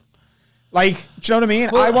me. Like, do you know what I mean?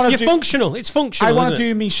 Well, you're functional. It's functional. I want to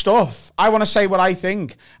do me stuff. I want to say what I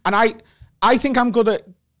think. And I think I'm good at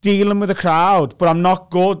dealing with a crowd, but I'm not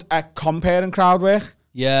good at comparing crowd work.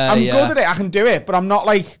 Yeah, I'm good at it. I can do it, but I'm not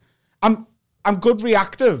like... I'm good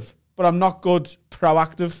reactive, but I'm not good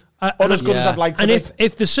proactive. Or as good as I'd like to be. And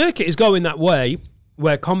if the circuit is going that way,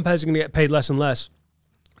 where compares are going to get paid less and less,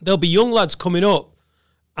 there'll be young lads coming up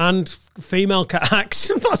and female acts.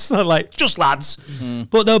 That's not like just lads. Mm-hmm.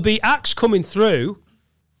 But there'll be acts coming through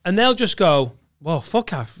and they'll just go, well,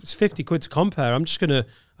 fuck off. It's 50 quid to compare. I'm just going to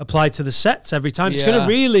apply to the sets every time. It's going to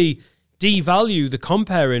really devalue the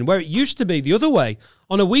comparing, where it used to be the other way.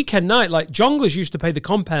 On a weekend night, like jonglers used to pay the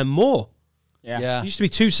compare more. Yeah. It used to be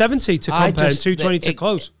 270 to compare and 220 to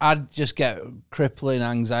close. I'd just get crippling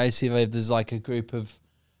anxiety if there's like a group of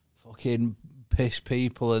fucking piss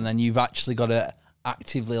people and then you've actually got to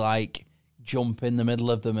actively like jump in the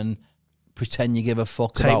middle of them and pretend you give a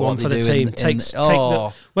fuck about what they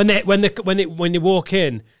do. When they walk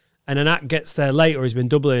in and an act gets there late or has been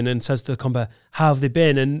doubling and says to the compare, how have they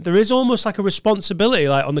been? And there is almost like a responsibility,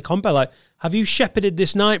 like on the compare, like, have you shepherded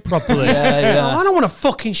this night properly? I don't want to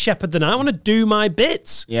fucking shepherd the night. I want to do my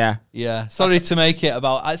bits. Yeah. Sorry to make it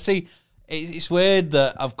about... I see, it's weird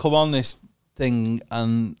that I've come on this thing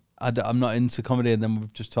and I'm not into comedy, and then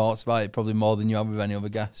we've just talked about it probably more than you have with any other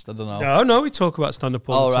guest. I don't know. No, we talk about stand-up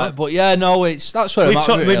all the time. Right, but that's where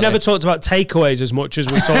we've never talked about takeaways as much as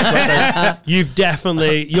we've talked about you're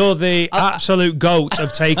the absolute goat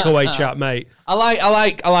of takeaway chat, mate. I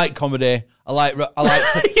like comedy. I like you're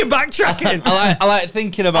backtracking. I like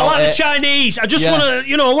thinking about it. I like the Chinese. I just want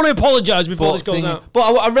to, I want to apologise before this goes out. But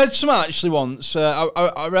I read some actually once.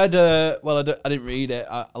 I read I didn't read it.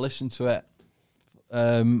 I listened to it.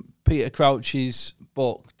 Peter Crouch's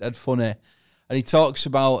book, Dead Funny, and he talks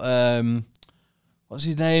about what's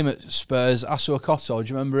his name at Spurs, Asu Okoto. Do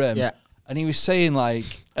you remember him? Yeah. And he was saying, like,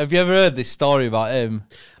 have you ever heard this story about him?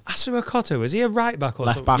 Asu Okoto, is he a right back or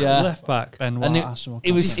left something? back? Yeah, left back. Benoit Asu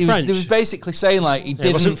Okoto. He was basically saying like he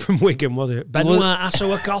didn't. It wasn't from Wigan, was it? Benoit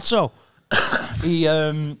Asu Okoto.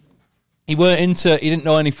 He didn't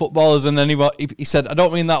know any footballers, and then he said, I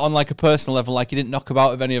don't mean that on like a personal level, like he didn't knock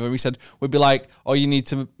about with any of them. He said, we'd be like, oh,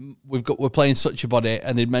 we're playing such a body,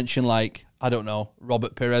 and he'd mention like, I don't know,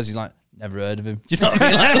 Robert Pires. He's like, never heard of him. Do you know what I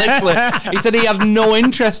mean? Like, literally, he said he had no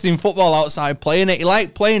interest in football outside playing it. He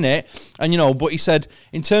liked playing it, and but he said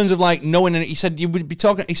in terms of like knowing it, he said you would be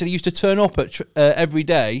talking. He said he used to turn up at every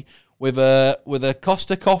day with a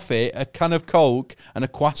Costa coffee, a can of Coke, and a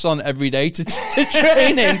croissant every day to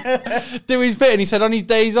training, do his bit. And he said on his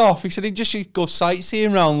days off, he said he'd just go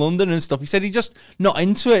sightseeing around London and stuff. He said he's just not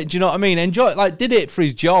into it. Do you know what I mean? Enjoy it, like did it for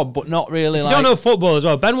his job, but not really. You don't know football as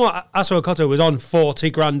well. Benoit Assou-Ekotto was on 40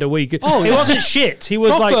 grand a week. Oh, he wasn't shit. He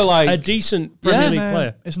was like a decent Premier League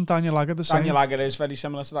player. Isn't Daniel Agger the same? Daniel Agger is very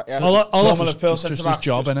similar to that. Yeah. Just his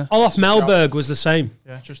job, innit? Olaf Melberg was the same.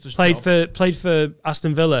 Yeah, just his played job. for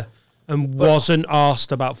Aston Villa and wasn't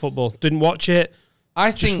arsed about football. Didn't watch it.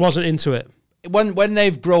 I think just wasn't into it. When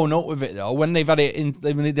they've grown up with it though, when they've had it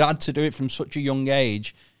when they had to do it from such a young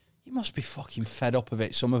age, you must be fucking fed up of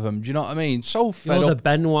it. Some of them, do you know what I mean? So fed You're up. the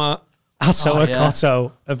Benoit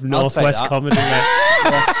Assou-Ekotto of Northwest comedy.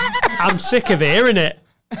 I'm sick of hearing it.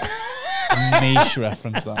 Niche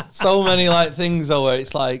reference that. So many like things though where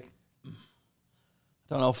it's like, I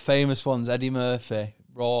don't know, famous ones. Eddie Murphy,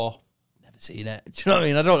 Raw. Never seen it. Do you know what I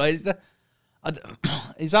mean? I don't know.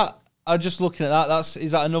 Is that? I'm just looking at that.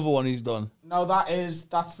 Is that another one he's done? No, that's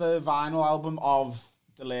the vinyl album of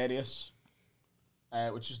Delirious,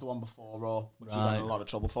 which is the one before Raw, which he got in a lot of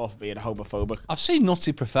trouble for being homophobic. I've seen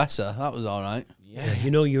Nutty Professor. That was all right. Yeah,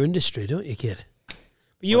 you know your industry, don't you, kid? But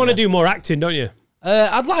you want to do more acting, don't you?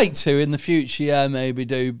 I'd like to in the future. Yeah, maybe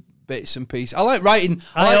do bits and pieces. I like writing.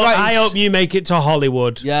 I hope you make it to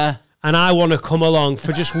Hollywood. Yeah. And I want to come along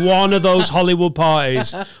for just one of those Hollywood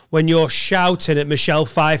parties when you're shouting at Michelle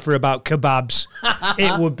Pfeiffer about kebabs.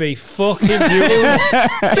 It would be fucking beautiful.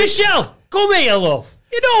 Michelle, come here, love.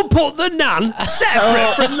 You don't put the naan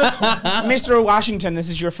separate from the... Mr. Washington, this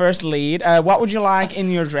is your first lead. What would you like in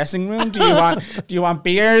your dressing room? Do you want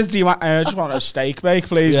beers? Do you want... I just want a steak bake,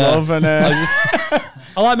 please, love. And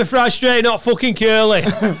I like my fries straight, not fucking curly.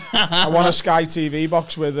 I want a Sky TV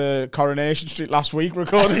box with Coronation Street last week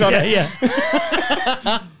recorded on it. Yeah.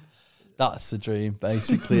 That's the dream,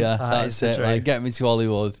 basically. Yeah, that's it. Like, get me to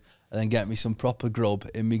Hollywood and then get me some proper grub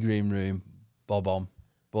in my green room. Bob on.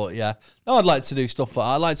 But yeah, no, I'd like to do stuff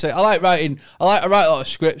like that. I like writing. I write a lot of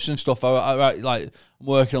scripts and stuff. I write like I'm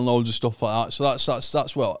working on loads of stuff like that. So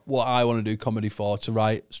that's what I want to do comedy for, to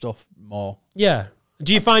write stuff more. Yeah.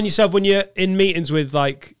 Do you find yourself when you're in meetings with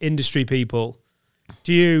like industry people?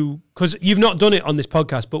 Because you've not done it on this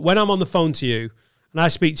podcast, but when I'm on the phone to you and I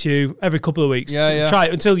speak to you every couple of weeks, try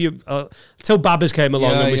it until Babbers came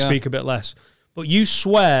along and we speak a bit less. But you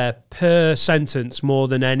swear per sentence more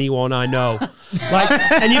than anyone I know.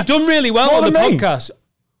 And you've done really well on the podcast.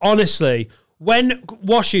 Honestly, when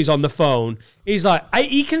Washy's on the phone, he's like,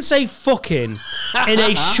 he can say fucking in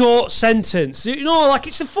a short sentence. You know, like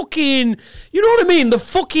it's a fucking, you know what I mean? The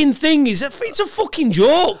fucking thing it's a fucking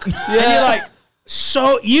joke. Yeah. And you're like,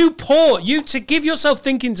 so to give yourself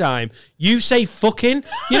thinking time, you say fucking.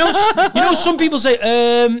 You know, some people say,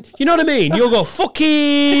 you know what I mean? You'll go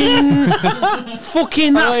fucking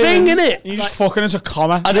that thing, innit? You just fucking as a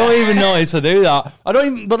comma. I don't even notice I do that.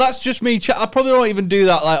 But that's just me. I probably don't even do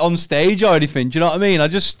that like on stage or anything. Do you know what I mean? I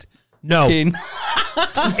just fucking.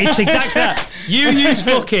 It's exactly that. You use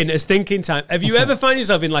fucking as thinking time. Have you ever found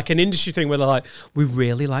yourself in like an industry thing where they're like, we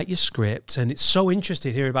really like your script and it's so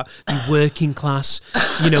interesting hearing about the working class,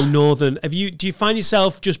 northern. Do you find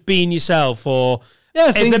yourself just being yourself, or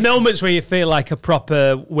is there moments where you feel like a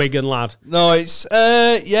proper Wigan lad? No, it's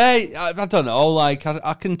I don't know. Like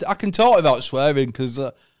I can talk without swearing because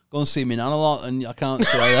go and see me nan a lot and I can't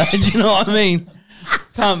swear. Do you know what I mean?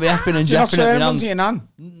 Can't be effing and jeffing at me nan. Your nan?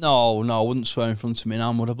 No, I wouldn't swear in front of me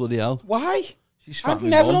nan. What a bloody hell. Why? She's I've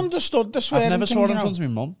never understood the swearing. I've never sworn in front of my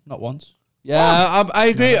mum, not once. Yeah, I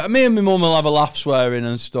agree. No. Me and my mum will have a laugh swearing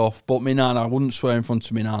and stuff, but me nan, I wouldn't swear in front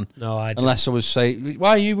of me nan. No, I don't. Unless I was saying,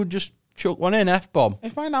 why you would just chuck one in, F-bomb.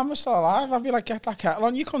 If my nan was still alive, I'd be like, get that kettle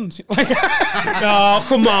on, you couldn't. Oh,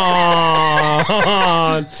 come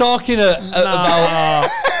on. Talking about...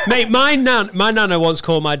 Mate, my nana once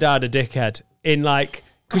called my dad a dickhead in like...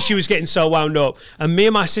 because she was getting so wound up. And me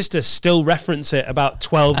and my sister still reference it about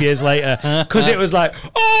 12 years later. Because it was like,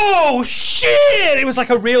 oh, shit! It was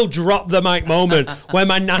like a real drop the mic moment where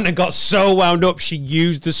my nana got so wound up she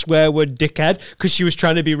used the swear word dickhead because she was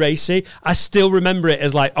trying to be racy. I still remember it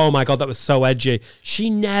as like, oh my God, that was so edgy. She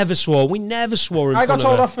never swore. We never swore in front of her. I got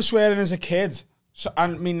told off for swearing as a kid. So,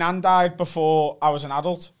 and my nan died before I was an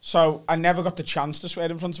adult, so I never got the chance to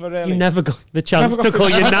swear in front of her, really. You never got the chance to call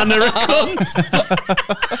your nana a cunt.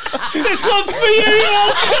 This one's for you,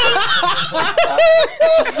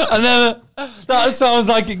 I never... That sounds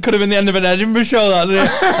like it could have been the end of an Edinburgh show, that, didn't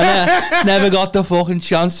it? I never got the fucking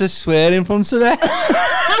chance to swear in front of her.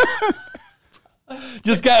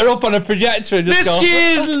 Just get her up on a projector and just this go...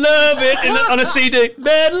 year's love it on a CD.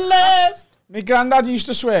 Better last. My granddad used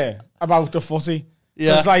to swear about the footy.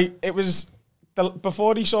 Yeah. Because, like, it was...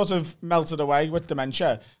 before he sort of melted away with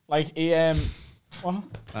dementia, like, he... what?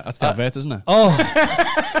 That's the advert, isn't it? Oh,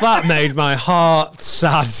 that made my heart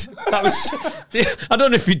sad. That was... I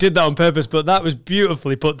don't know if you did that on purpose, but that was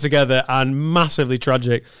beautifully put together and massively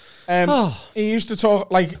tragic. He used to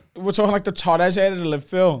talk, like, we're talking like the Torres era of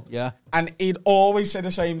Liverpool. Yeah. And he'd always say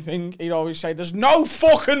the same thing. He'd always say, there's no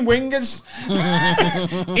fucking wingers.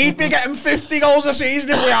 He'd be getting 50 goals a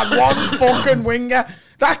season if we had one fucking winger.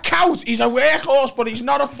 That Cout, he's a workhorse, but he's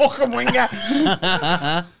not a fucking winger.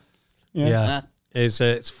 Yeah.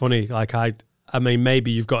 It's funny. Like, I mean,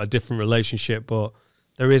 maybe you've got a different relationship, but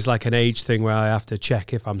there is like an age thing where I have to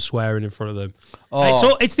check if I'm swearing in front of them. Oh.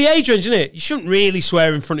 So it's the age range, isn't it? You shouldn't really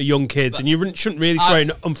swear in front of young kids, and you shouldn't really swear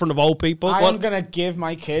in front of old people. I'm going to give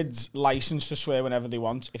my kids license to swear whenever they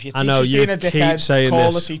want. If your I know, teacher's you being a keep dickhead, saying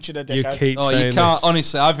call this. the teacher a You dickhead. keep Oh, saying you can't. this.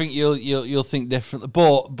 Honestly, I think you'll think differently.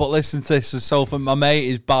 But listen to this. So my mate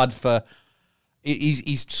is bad for.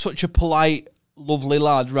 He's such a polite, lovely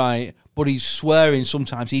lad, right? But he's swearing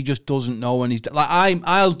sometimes. He just doesn't know when he's like.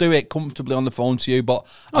 I'll do it comfortably on the phone to you, but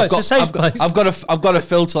it's a safe place. I've got a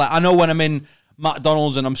filter. Like, I know when I'm in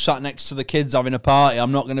McDonald's and I'm sat next to the kids having a party,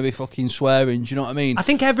 I'm not going to be fucking swearing. Do you know what I mean? I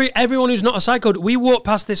think everyone who's not a psycho. We walked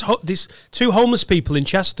past this two homeless people in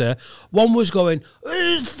Chester. One was going,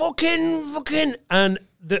 fucking, and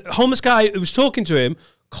the homeless guy who was talking to him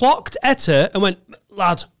clocked Etta and went,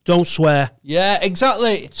 lad, don't swear. Yeah,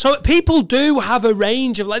 exactly. So people do have a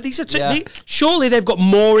range of, like, these are surely they've got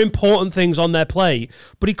more important things on their plate.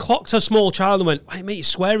 But he clocked a small child and went, hey, mate, you're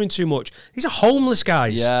swearing too much. These are homeless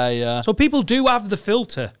guys. Yeah. So people do have the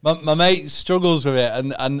filter. My mate struggles with it,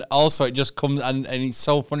 and also it just comes, and it's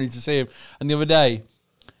so funny to see him. And the other day,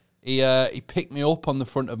 he picked me up on the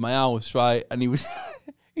front of my house, right, and he was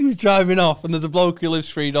he was driving off, and there's a bloke who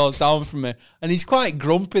lives 3 doors down from me, and he's quite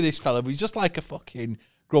grumpy, this fella, but he's just like a fucking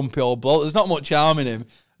grumpy old bloke. There's not much charm in him.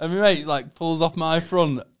 And my mate like pulls off my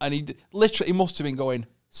front, and he must have been going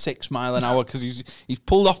 6 miles an hour, because he's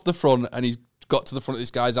pulled off the front and he's got to the front of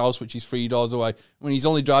this guy's house, which is 3 doors away. When he's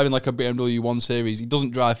only driving like a BMW 1 Series, he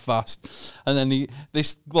doesn't drive fast. And then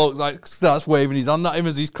this bloke like starts waving his hand at him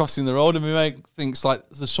as he's crossing the road, and my mate thinks like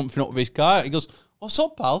there's something up with his car. He goes, "What's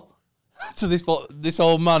up, pal?" To this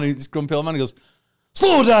old man, this grumpy old man. He goes,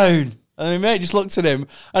 "Slow down." And my mate just looked at him,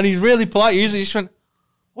 and he's really polite. He just went,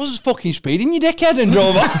 "Wasn't fucking speeding, you dickhead," and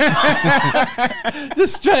drove off.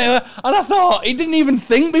 Just straight away. And I thought, he didn't even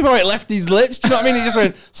think before it left his lips. Do you know what I mean? He just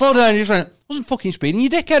went, "Slow down." He just went, "Wasn't fucking speeding, you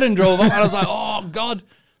dickhead," and drove off. And I was like, oh, God.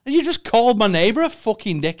 And you just called my neighbour a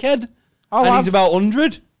fucking dickhead. And he's about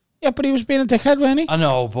 100. Yeah, but he was being a dickhead, wasn't he? I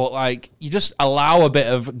know, but like, you just allow a bit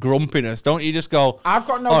of grumpiness, don't you? Just go, I've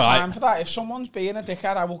got no "All time right." for that. If someone's being a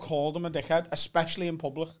dickhead, I will call them a dickhead, especially in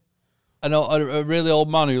public. I know a really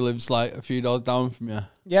old man who lives like a few doors down from you.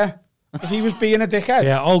 Yeah. If he was being a dickhead.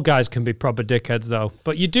 Yeah, old guys can be proper dickheads, though.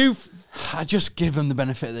 But you do... I just give them the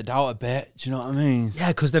benefit of the doubt a bit. Do you know what I mean? Yeah,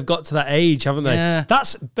 because they've got to that age, haven't they? Yeah.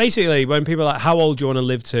 That's basically when people are like, how old do you want to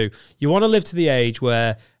live to? You want to live to the age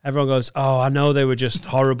where everyone goes, oh, I know they were just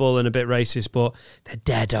horrible and a bit racist, but they're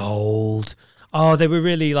dead old. Oh, they were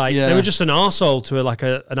really like, they were just an arsehole to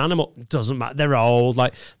an animal. It doesn't matter. They're old.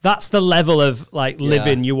 Like, that's the level of like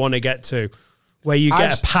living you want to get to, where you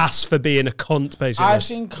get a pass for being a cunt, basically. I've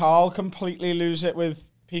seen Carl completely lose it with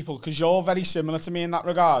people, because you're very similar to me in that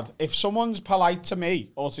regard. If someone's polite to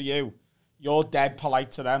me or to you, you're dead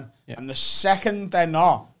polite to them. Yeah. And the second they're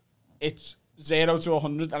not, it's 0 to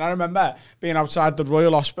 100. And I remember being outside the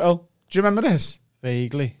Royal Hospital. Do you remember this?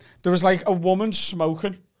 Vaguely. There was like a woman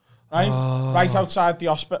smoking, right? Right outside the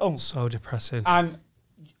hospital. So depressing. And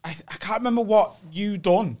I can't remember what you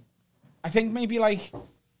done. I think maybe like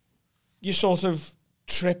you sort of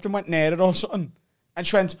tripped and went near it or something. And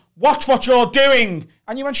she went, "Watch what you're doing."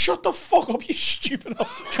 And you went, "Shut the fuck up, you stupid old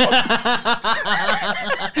cunt."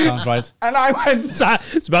 Sounds right. And I went,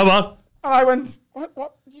 it's about one. And I went,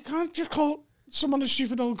 what? You can't just call someone a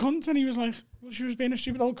stupid old cunt. And he was like, well, she was being a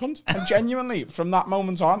stupid old cunt. And genuinely, from that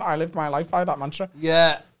moment on, I lived my life by that mantra.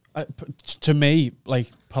 Yeah. To me, like,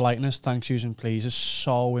 politeness, thanks yous and please is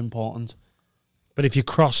so important. But if you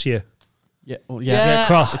cross you... Yeah,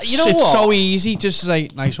 cross. You know it's what? So easy just to say,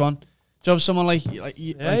 "Nice one." Do you have someone like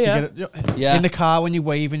you get in the car when you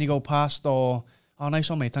wave and you go past, or, "Oh, nice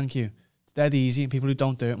one, mate, thank you." It's dead easy, and people who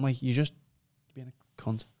don't do it, I'm like, you just being a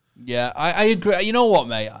cunt. Yeah, I agree. You know what,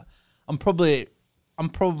 mate? I'm probably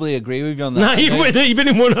agree with you on that. Nah, you've been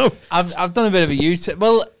in one of. I've done a bit of a U-turn.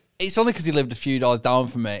 Well, it's only because he lived a few doors down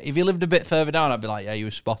from me. If he lived a bit further down, I'd be like, yeah, you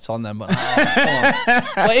were spot on then. But, come on.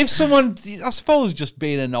 But if someone, I suppose just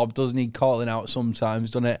being a knob does need calling out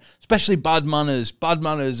sometimes, doesn't it? Especially bad manners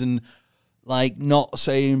and like not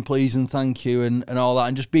saying please and thank you and all that,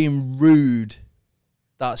 and just being rude.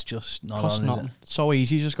 That's just not on, is it? So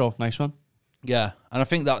easy, just go, nice one. Yeah, and I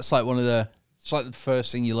think that's like it's like the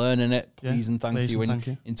first thing you learn in it. Please and thank you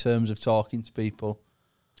in terms of talking to people.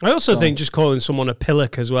 I also think just calling someone a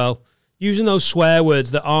pillock as well, using those swear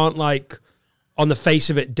words that aren't like on the face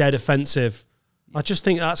of it dead offensive. I just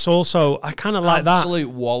think that's also, I kind of like that. Absolute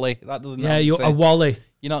wally. That doesn't. Yeah, you're a wally.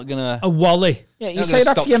 You're not gonna a wally. Yeah, you say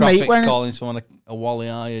that to your mate when calling someone a wally,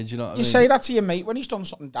 are you? Do you know what I mean? You say that to your mate when he's done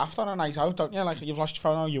something daft on a night out, don't you? Like you've lost your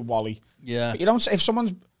phone, oh, you wally. Yeah. But you don't say if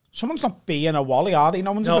someone's not being a wally, are they?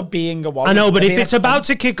 No one's ever being a wally. I know, but if it's about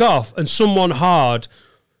to kick off and someone hard,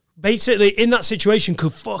 basically in that situation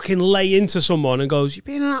could fucking lay into someone and goes, "You're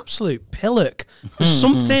being an absolute pillock." There's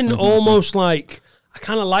something almost like, I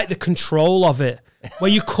kind of like the control of it,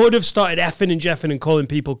 where you could have started effing and jeffing and calling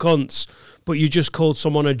people cunts, but you just called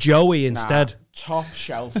someone a Joey instead. Top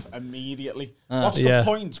shelf immediately. What's the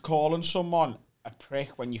point calling someone a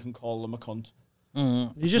prick when you can call them a cunt?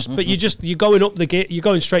 You're going up the gate. You're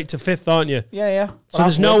going straight to fifth, aren't you? Yeah. So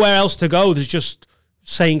there's nowhere else to go. There's just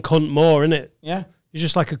saying cunt more, isn't it? Yeah. You're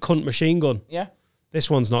just like a cunt machine gun. Yeah. This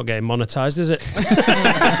one's not getting monetized, is it?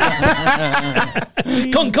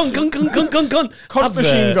 Cunt. Cunt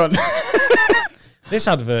machine gun. This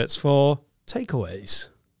advert's for takeaways.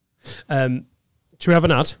 Should we have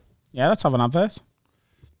an ad? Yeah, let's have an advert.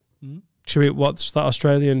 What's that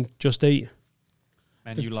Australian Just Eat?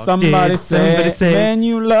 Menu log. Somebody say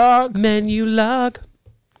menu log. Menu log.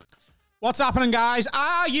 What's happening, guys?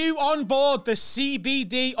 Are you on board the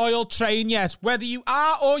CBD oil train yet? Whether you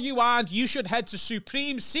are or you aren't, you should head to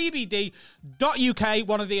supremecbd.uk,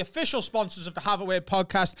 one of the official sponsors of the Have a Word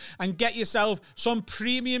podcast, and get yourself some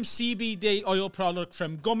premium CBD oil product,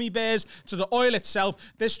 from gummy bears to the oil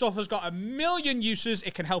itself. This stuff has got a million uses.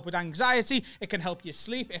 It can help with anxiety. It can help you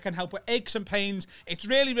sleep. It can help with aches and pains. It's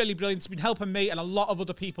really, really brilliant. It's been helping me and a lot of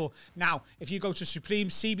other people. Now, if you go to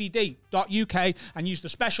supremecbd.uk and use the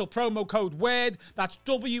special promo code WORD, that's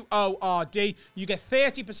WORD, you get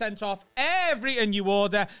 30% off everything you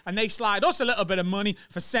order, and they slide us a little bit of money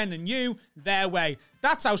for sending you their way.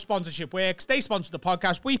 That's how sponsorship works. They sponsor the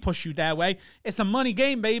podcast, we push you their way. It's a money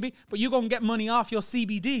game, baby, but you're going to get money off your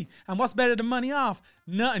CBD. And what's better than money off?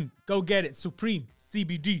 Nothing. Go get it.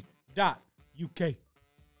 supremecbd.uk.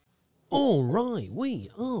 All right, we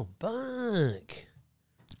are back.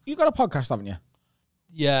 You got a podcast, haven't you?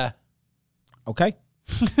 Yeah. Okay.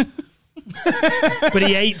 But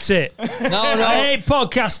he hates it. No. I hate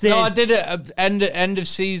podcasting. No, I did it at end of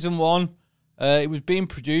season 1. It was being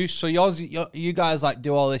produced. So you guys like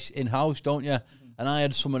do all this in-house, don't you? And I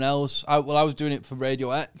had someone else. I was doing it for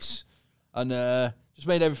Radio X, and just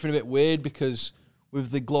made everything a bit weird because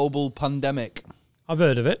with the global pandemic. I've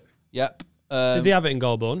heard of it. Yep. Did they have it in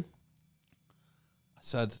Goulburn? I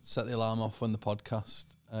said set the alarm off when the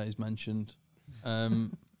podcast is mentioned.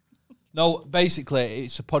 No, basically,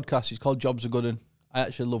 it's a podcast. It's called Jobs Are Good 'Un. I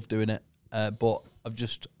actually love doing it, but I've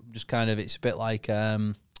just kind of, it's a bit like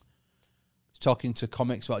talking to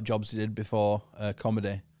comics about jobs they did before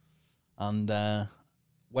comedy. And I've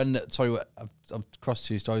crossed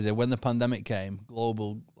 2 stories here. When the pandemic came,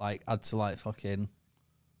 Global had to fucking,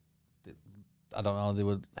 I don't know, they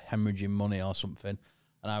were hemorrhaging money or something,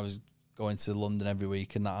 and I was going to London every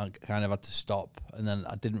week, and that I kind of had to stop. And then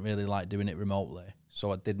I didn't really like doing it remotely,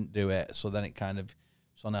 so I didn't do it. So then it kind of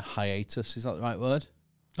was on a hiatus. Is that the right word?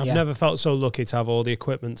 I've never felt so lucky to have all the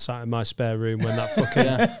equipment sat in my spare room when that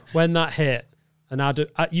fucking when that hit. And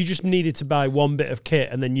you just needed to buy one bit of kit,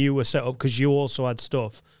 and then you were set up because you also had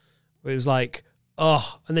stuff. It was like,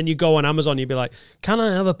 oh, and then you go on Amazon, you'd be like, "Can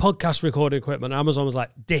I have a podcast recording equipment?" And Amazon was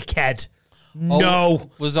like, "Dickhead."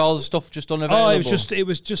 No. Was all the stuff just unavailable? Oh, it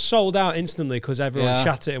was just sold out instantly because everyone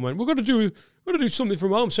shat it and went, we're gonna do something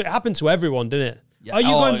from home. So it happened to everyone, didn't it? Yeah. Are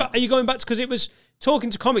you going back because it was talking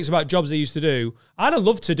to comics about jobs they used to do? I'd have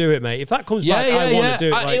loved to do it, mate. If that comes back, I want to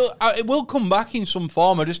do it. It will come back in some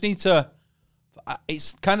form. I just need to.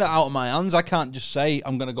 It's kind of out of my hands. I can't just say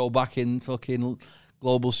I'm gonna go back in fucking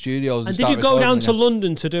Global Studios. And did you go down to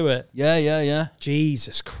London to do it? Yeah.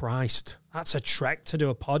 Jesus Christ. That's a trek to do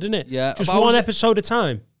a pod, isn't it? Yeah. Just one episode at a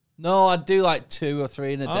time? No, I'd do 2 or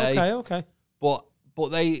 3 in a day. Okay. But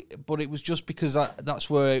it was just because that's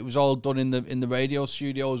where it was all done in the radio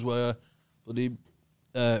studios where bloody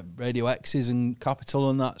Radio X's and Capital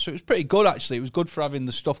and that. So it was pretty good, actually. It was good for having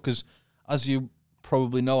the stuff because, as you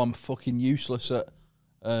probably know, I'm fucking useless at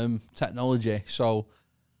technology. So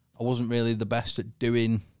I wasn't really the best at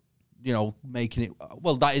doing, making it.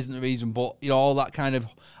 Well, that isn't the reason, but, all that kind of.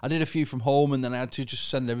 I did a few from home and then I had to just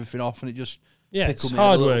send everything off and it just Yeah, it's pickle me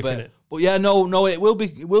hard a little work, bit. isn't it? But yeah, no, it will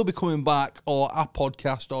be coming back, or a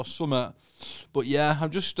podcast or something. But yeah, I'm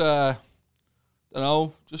just I don't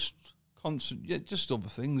know, just constant, just other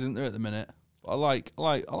things, isn't there at the minute? But I like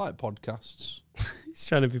podcasts. He's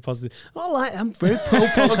trying to be positive. I'm very pro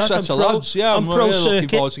podcast. I'm pro really looking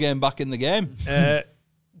circuit. forward to getting back in the game.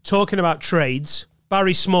 Talking about trades,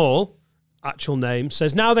 Barry Small, actual name,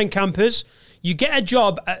 says, now then, campers, you get a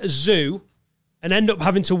job at a zoo and end up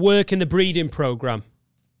having to work in the breeding program.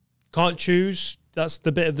 Can't choose. That's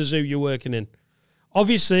the bit of the zoo you're working in.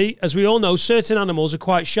 Obviously, as we all know, certain animals are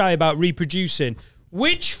quite shy about reproducing.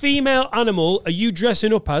 Which female animal are you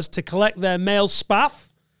dressing up as to collect their male spaff?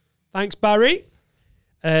 Thanks, Barry.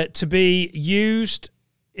 To be used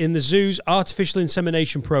in the zoo's artificial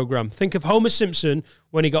insemination program. Think of Homer Simpson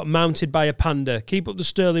when he got mounted by a panda. Keep up the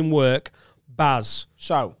sterling work, Baz.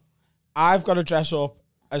 So, I've got to dress up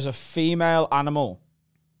as a female animal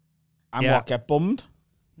and get bummed?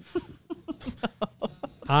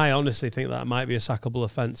 I honestly think that might be a sackable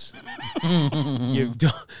offence. You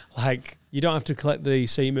don't have to collect the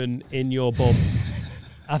semen in your bum.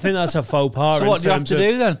 I think that's a faux pas. So what do you have to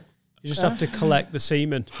do then? You just have to collect the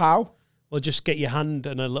semen. How? Well, just get your hand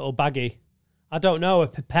and a little baggie. I don't know, a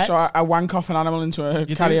pipette. So I wank off an animal into a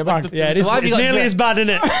carrier bag? Yeah, it's nearly as bad, isn't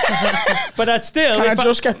it? But I'd still... Can I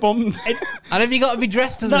just get bummed? And have you got to be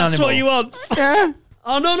dressed as an animal? That's what you want. Yeah.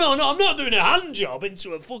 Oh, no, I'm not doing a hand job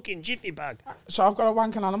into a fucking jiffy bag. So I've got to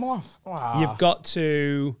wank an animal off? Wow. You've got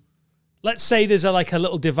to... Let's say there's a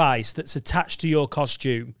little device that's attached to your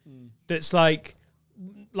costume that's like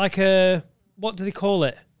a... What do they call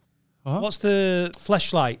it? What's the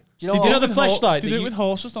fleshlight? Do you know the fleshlight? They do it with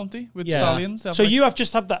horses, don't they? With stallions. So you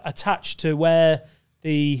just have that attached to where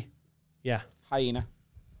the... Yeah. Hyena.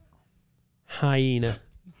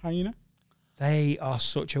 They are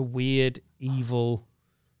such a weird, evil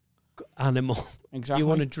animal. Exactly. You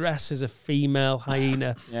want to dress as a female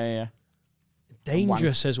hyena. Yeah.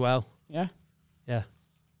 Dangerous as well. Yeah.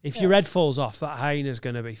 If your head falls off, that hyena's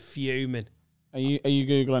going to be fuming. Are you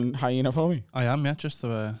Googling hyena for me? I am, yeah, just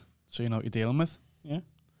to, so you know what you're dealing with. Yeah.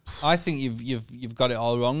 I think you've got it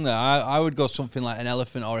all wrong there. I would go something like an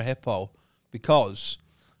elephant or a hippo, because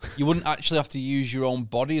you wouldn't actually have to use your own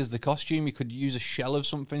body as the costume. You could use a shell of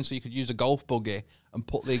something, so you could use a golf buggy and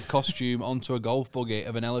put the costume onto a golf buggy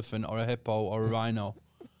of an elephant or a hippo or a rhino.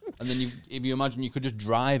 And then if you imagine, you could just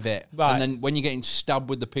drive it. Right. And then when you're getting stabbed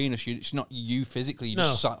with the penis, it's not you physically. You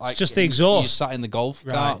just sat, it's just the exhaust. You sat in the golf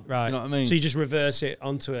cart. Right. You know what I mean? So you just reverse it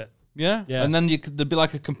onto it. Yeah. And then there'd be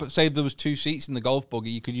like say if there was 2 seats in the golf buggy,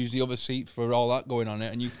 you could use the other seat for all that going on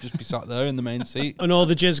it, and you could just be sat there in the main seat. And all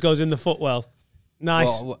the jizz goes in the footwell.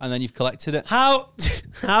 Nice. Well, and then you've collected it. How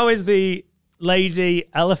is the lady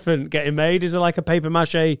elephant getting made? Is it like a paper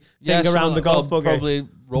mache thing around the golf buggy? Probably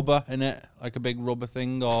rubber in it, like a big rubber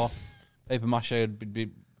thing, or paper mache. It'd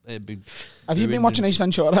be. Have you been watching Ace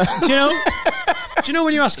Ventura? Do you know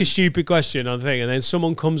when you ask a stupid question on a thing and then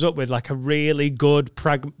someone comes up with like a really good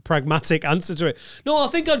pragmatic answer to it? No, I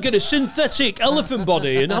think I'd get a synthetic elephant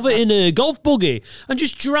body and have it in a golf buggy and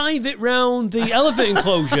just drive it round the elephant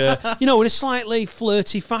enclosure, in a slightly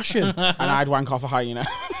flirty fashion. And I'd wank off a hyena.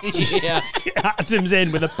 Yeah. Adam's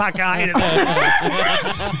in with a pack of hyenas.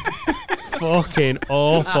 Fucking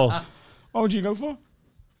awful. What would you go for?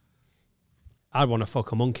 I'd want to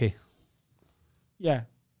fuck a monkey. Yeah.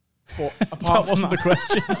 But apart from the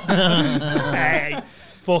question. Hey,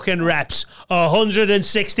 fucking reps.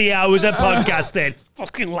 160 hours of podcasting.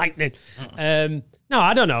 Fucking lightning. No,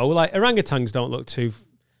 I don't know. Like, orangutans don't look too...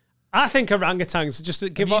 I think orangutans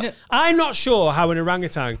just give up... I'm not sure how an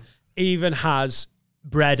orangutan even has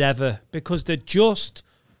bred ever, because they're just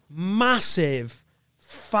massive,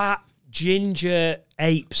 fat, ginger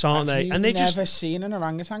apes, aren't they? And they never seen an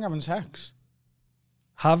orangutan having sex?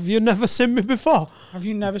 Have you never seen me before? Have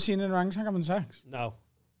you never seen an orangutan having sex? No.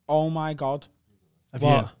 Oh my God. Have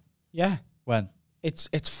you? Yeah. When? It's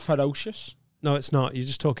ferocious. No, it's not. You're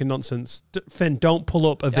just talking nonsense. Finn, don't pull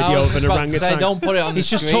up a video of an orangutan. Don't put it on the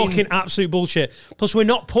screen. He's just talking absolute bullshit. Plus, we're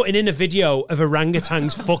not putting in a video of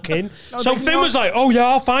orangutans fucking. No, so Finn was like, oh yeah,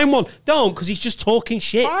 I'll find one. Don't, because he's just talking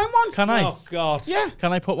shit. Find one? Can I? Oh, God. Yeah.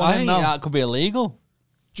 Can I put one I in think now? that could be illegal.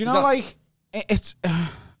 Do you know, it's...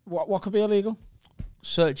 what could be illegal?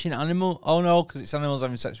 Searching animal? Oh no, because it's animals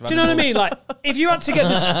having sex with Do you know what I animals. mean? Like, if you had to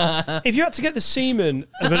get the semen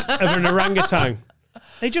of an orangutan,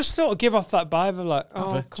 they just sort of give off that vibe of like,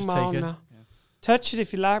 oh, come on now. Yeah. Touch it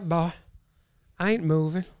if you like, boy. I ain't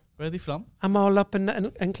moving. Where are they from? I'm all up in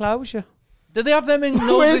the enclosure. Do they have them in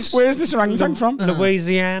noses? Where's this orangutan from?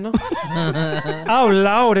 Louisiana. Oh,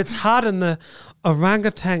 Lord, it's hot in the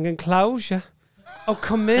orangutan enclosure. Oh,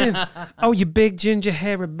 come in. Oh, you big ginger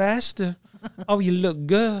hairy bastard. Oh, you look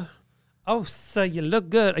good. Oh, so you look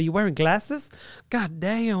good. Are you wearing glasses? God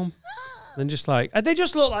damn. And just like, they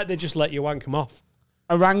just look like they just let you wank them off.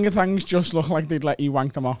 Orangutans just look like they'd let you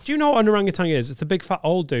wank them off. Do you know what an orangutan is? It's the big fat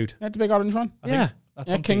old dude. Yeah, the big orange one. Yeah.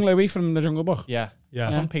 That's King Louis from the Jungle Book. Yeah. Yeah.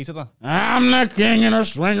 That's on Peter, that. I'm the king and a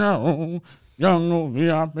swinger. Jungle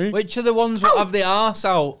VIP. Which are the ones that have the arse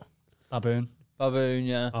out? Baboon. Baboon,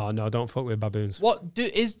 yeah. Oh, no, don't fuck with baboons. What do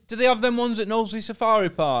they have them ones at Knowsley Safari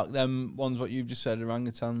Park? Them ones what you've just said,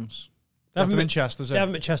 orangutans. They have them in Chester Zoo. They have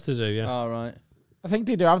them at Chester Zoo, yeah. All right. I think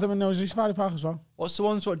they do have them in Knowsley Safari Park as well. What's the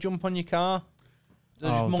ones that jump on your car? They're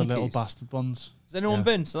just The monkeys. little bastard ones. Has anyone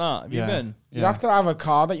been to that? Have you been? You have to have a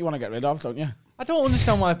car that you want to get rid of, don't you? I don't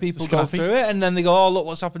understand why people go through it and then they go, oh, look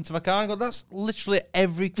what's happened to my car. And I go, that's literally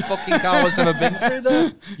every fucking car that's ever been through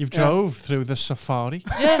there. You've drove through the safari.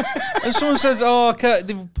 Yeah. And someone says, oh, okay,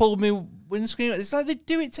 they've pulled me windscreen. It's like they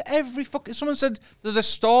do it to every fucking... Someone said, there's a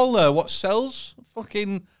stall there. What sells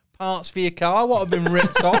fucking parts for your car? What have been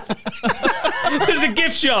ripped off? There's a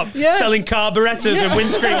gift shop selling carburettors and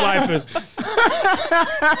windscreen wipers.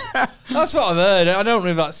 That's what I've heard. I don't know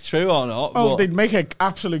if that's true or not. Oh, but they'd make an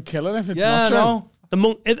absolute killing if it's not true.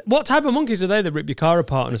 No. What type of monkeys are they that rip your car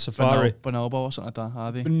apart on a safari? Bonobo or something like that,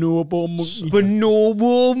 are they? Bonobo monkey.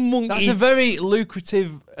 Bonobo monkey. That's a very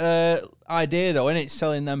lucrative idea, though, isn't it?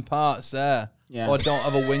 Selling them parts there. Yeah. Or don't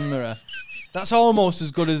have a wing mirror. That's almost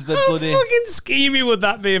as good as the How bloody... fucking schemy would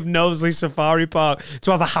that be of Knowsley Safari Park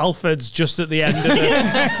to have a Halfords just at the end of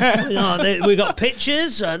it? We got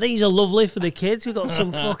pictures. These are lovely for the kids. We've got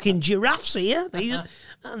some fucking giraffes here.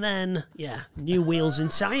 And then, new wheels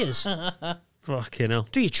and tyres. Fucking hell.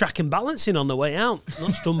 Do your track and balancing on the way out.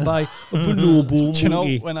 That's done by a bonobo. Do you know,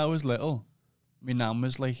 when I was little, my nan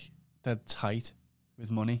was like dead tight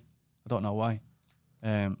with money. I don't know why.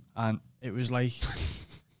 And it was like...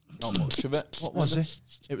 Not much of it. What was it?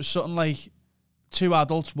 It was something like 2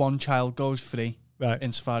 adults, 1 child goes free right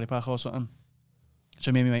in Safari Park or something.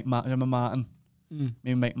 So me and my mate Martin, me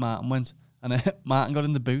and my mate Martin went, and Martin got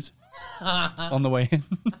in the boot on the way in.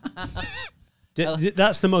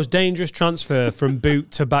 That's the most dangerous transfer from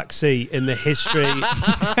boot to back seat in the history,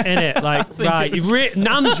 innit? Like, right,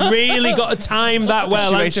 Nan's really got to time that well,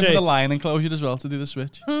 she hasn't waited she? for the line enclosure as well to do the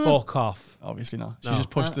switch. Fuck off. Obviously not. She No.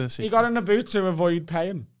 just pushed the seat. He got in the boot to avoid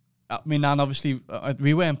paying. My nan, obviously,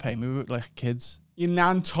 we weren't paying. We were like kids. Your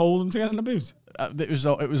nan told him to get in the boot? It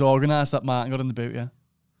was organised that Martin got in the boot, yeah.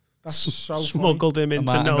 That's so funny. Smuggled him into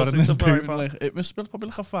Martin got in Knowsley the Safari boot. Park. Like, it was probably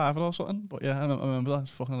like a 5 or something. But yeah, I remember that.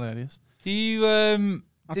 It's fucking hilarious. Do you... That's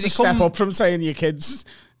did a he step come... up from saying your kid's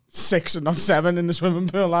 6 and not 7 in the swimming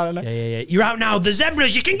pool, isn't it? Yeah. You're out now. The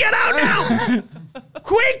zebras, you can get out now.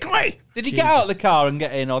 Quickly. Did he get out of the car and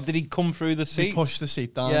get in, or did he come through the seat? He pushed the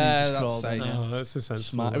seat down. Yeah, and just that's crawled in. safe. Oh, that's a sensible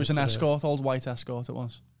Smart. It was an escort, old white escort it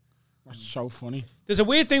was. That's so funny. There's a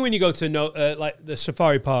weird thing when you go to like the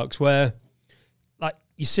safari parks where, like,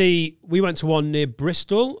 you see, we went to one near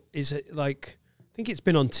Bristol. Is it like, I think it's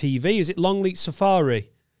been on TV. Is it Longleat Safari?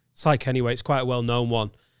 It's like, anyway, it's quite a well-known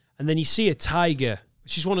one. And then you see a tiger,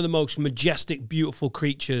 which is one of the most majestic, beautiful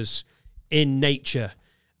creatures in nature.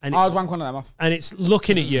 And I'd wank one of them off. And it's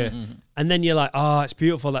looking at you, and then you're like, oh, it's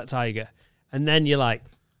beautiful, that tiger. And then you're like,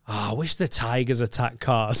 oh, I wish the tigers attack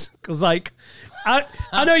cars. Because, like, I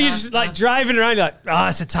know you're just, like, driving around, you're like, oh,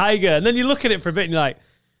 it's a tiger. And then you look at it for a bit, and you're like,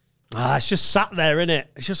 it's just sat there, innit?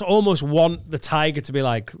 It's just almost want the tiger to be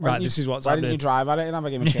like, right, this is what's Why happening. didn't you drive at it and have a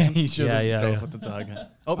game of chain? He should have Yeah. drove with the tiger.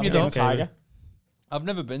 Hope you don't. Tiger. I've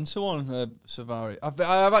never been to one safari. I've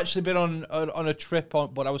actually been on a trip,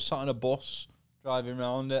 but I was sat on a bus driving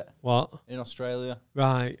around it. What? In Australia.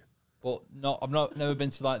 Right. But I've never been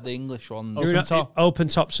to like the English ones. Open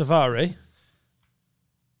top safari?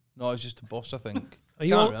 No, it was just a bus, I think. Are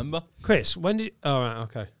you Can't on- remember. Chris, when did you... Oh, right,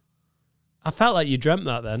 okay. I felt like you dreamt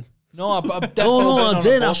that then. No, I've definitely Oh, been no, on I a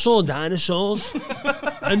did. I bus. saw dinosaurs.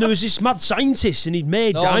 And there was this mad scientist and he'd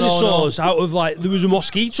made No, dinosaurs out of, like, there was a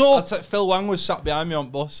mosquito. Phil Wang was sat behind me on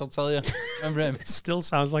bus, I'll tell you. Remember him? It still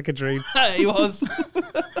sounds like a dream. He was.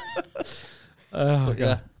 Oh,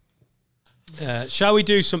 Yeah. Shall we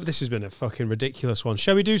do some... This has been a fucking ridiculous one.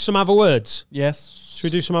 Shall we do some other words? Yes. Should we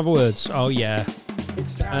do some other words? Oh, yeah.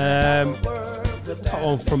 That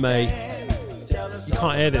one from a... You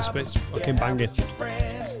can't hear this, but it's fucking banging.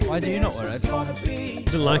 Why do you not wear headphones? I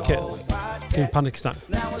didn't like it. Fucking panic attack.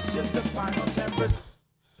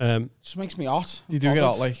 Just makes me hot. You do get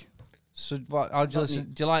out like... So, how do you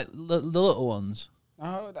listen? Do you like the little ones?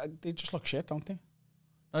 No, they just look shit, don't they?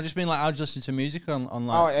 I just mean like, how do you listen to music on Oh,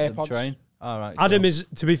 like the AirPods. train? All right. Adam cool. is,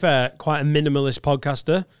 to be fair, quite a minimalist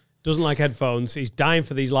podcaster. doesn't like headphones. He's dying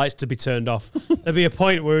for these lights to be turned off. There'll be a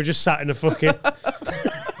point where we're just sat in a fucking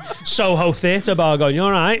Soho theatre bar going, you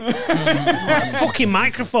all right? Fucking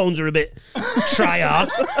microphones are a bit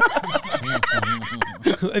try-hard.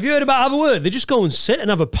 Have you heard about Have a Word? They just go and sit and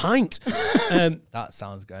have a pint. That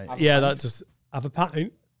sounds great. That's just have a pint.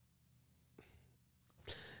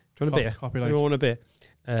 Do you want a beer? Copyright. You want a beer?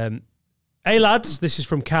 Hey lads, this is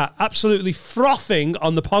from Kat. Absolutely frothing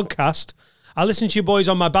on the podcast. I listen to you boys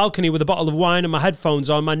on my balcony with a bottle of wine and my headphones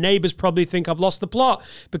on. My neighbours probably think I've lost the plot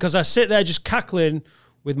because I sit there just cackling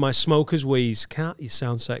with my smoker's wheeze. Kat, you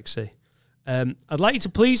sound sexy. I'd like you to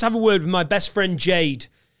please have a word with my best friend Jade.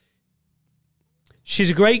 She's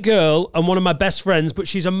a great girl and one of my best friends, but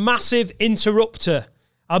she's a massive interrupter.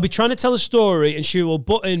 I'll be trying to tell a story and she will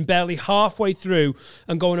butt in barely halfway through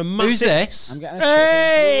and go on a massive... Who's this? I'm getting a chippy.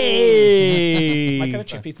 Hey! Might get a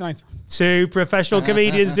chippy tonight. Two professional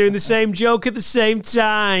comedians doing the same joke at the same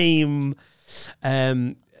time. It's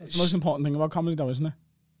the most important thing about comedy, though, isn't it?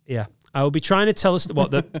 Yeah. I will be trying to tell us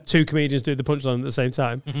what the two comedians do the punchline at the same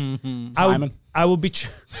time. Timing. I will be...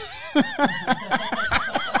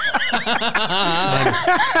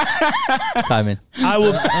 Timing. I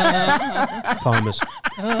will... Farmers.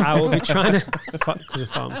 I will be trying to... Because of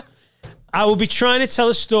farmers. I will be trying to tell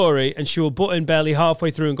a story and she will butt in barely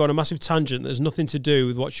halfway through and go on a massive tangent that has nothing to do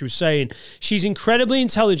with what she was saying. She's incredibly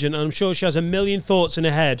intelligent and I'm sure she has a million thoughts in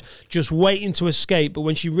her head just waiting to escape, but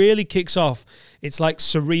when she really kicks off, it's like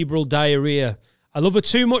cerebral diarrhea. I love her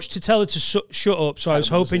too much to tell her to shut up, so I was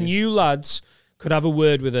hoping you lads could have a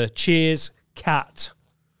word with her. Cheers, Kat.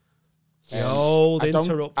 The old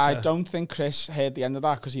interrupter. I don't think Chris heard the end of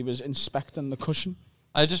that because he was inspecting the cushion.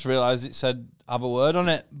 I just realised it said have a word on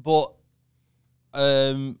it, but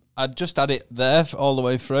I just had it there all the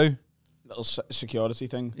way through. Little security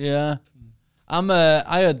thing. Yeah. I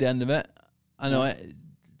heard the end of it. I know it.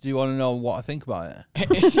 Do you want to know what I think about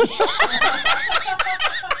it?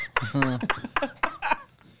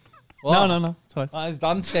 No. Sorry. Why is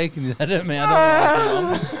Dan shaking his head at me? I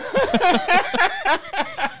don't know.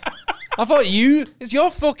 I thought it's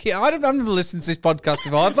your fucking... I've never listened to this podcast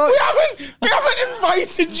before. I thought We haven't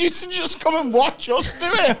invited you to just come and watch us do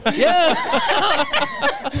it. Yeah.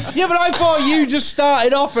 Yeah, but I thought you just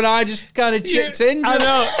started off and I just kind of chipped in. I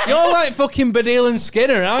know. You're like fucking Baddiel and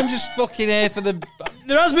Skinner and I'm just fucking here for the...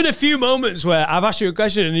 There has been a few moments where I've asked you a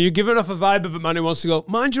question and you're giving off a vibe of a man who wants to go,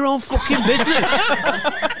 mind your own fucking business.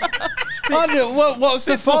 What's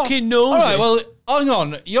the fucking nosy? All right, well, hang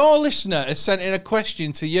on. Your listener has sent in a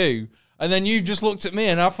question to you, and then you just looked at me,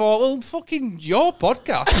 and I thought, well, fucking your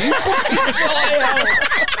podcast. You fucking sort it out.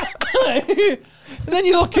 And then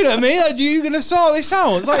you're looking at me like, are you going to sort this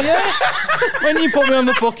out? It's like, yeah. When you put me on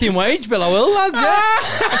the fucking wage bill, I will, lad,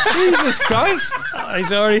 yeah. Jesus Christ.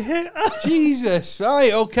 He's already hit. Jesus.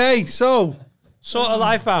 Right, okay, so. Sort of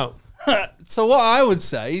life out. So what I would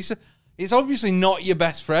say is, it's obviously not your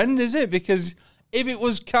best friend, is it? Because if it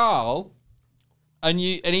was Carl and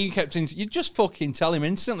he kept saying, you'd just fucking tell him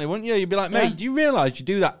instantly, wouldn't you? You'd be like, mate, do you realise you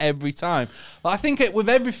do that every time? But I think with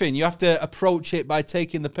everything, you have to approach it by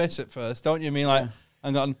taking the piss at first, don't you? I mean, like,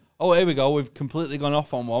 and gone, oh, here we go, we've completely gone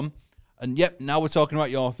off on one. And yep, now we're talking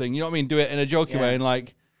about your thing. You know what I mean? Do it in a jokey way and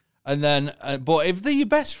like, and then, but if they're your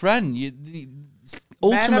best friend,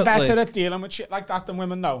 ultimately... Men are better at dealing with shit like that than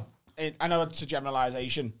women, though. I know it's a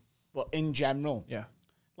generalisation. But in general,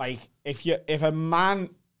 like if a man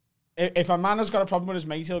has got a problem with his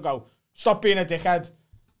mate, he'll go, stop being a dickhead.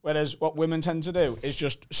 Whereas what women tend to do is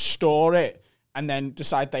just store it and then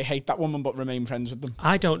decide they hate that woman but remain friends with them.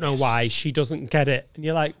 I don't know why she doesn't get it. And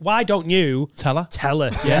you're like, why don't you tell her?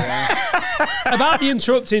 Yeah. About the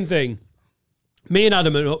interrupting thing, me and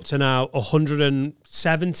Adam are up to now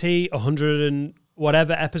 170, 100 and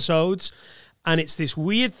whatever episodes. And it's this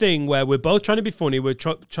weird thing where we're both trying to be funny. We're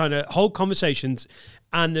trying to hold conversations.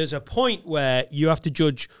 And there's a point where you have to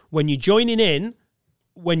judge when you're joining in,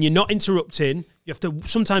 when you're not interrupting. You have to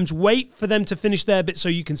sometimes wait for them to finish their bit so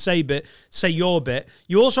you can say your bit.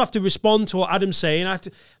 You also have to respond to what Adam's saying.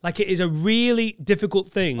 It is a really difficult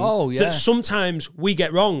thing that sometimes we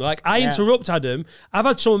get wrong. Like, I interrupt Adam. I've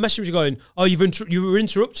had someone message me going, oh, you were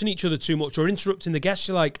interrupting each other too much or interrupting the guests.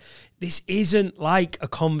 You're like, this isn't like a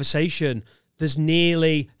conversation. There's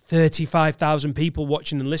nearly 35,000 people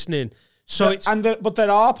watching and listening. So but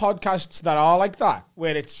there are podcasts that are like that,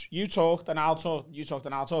 where it's you talk, then I'll talk, you talk,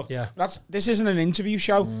 then I'll talk. Yeah. This isn't an interview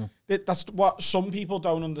show. That's what some people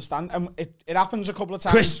don't understand. And it happens a couple of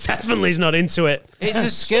times. Chris definitely is not into it. It's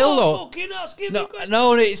a skill, though.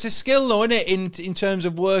 No, it's a skill, though, isn't it? In terms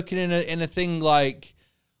of working in a thing like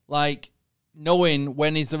knowing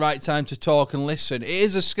when is the right time to talk and listen. It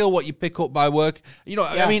is a skill what you pick up by work. You know,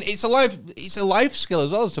 I mean, it's a life skill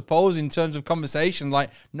as well, I suppose, in terms of conversation, like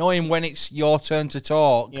knowing when it's your turn to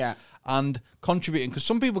talk and contributing. Because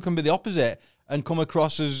some people can be the opposite and come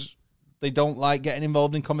across as they don't like getting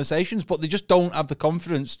involved in conversations, but they just don't have the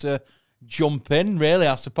confidence to jump in, really,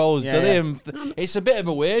 I suppose, do they? And it's a bit of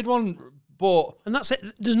a weird one, but... And that's it.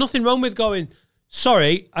 There's nothing wrong with going,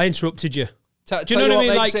 sorry, I interrupted you. Do you know what I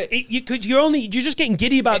mean? Like, you're just getting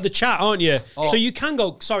giddy about the chat, aren't you? So you can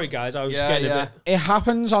go, sorry guys, I was getting a bit. It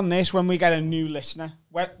happens on this when we get a new listener.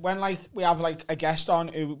 When like we have like a guest on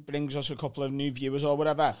who brings us a couple of new viewers or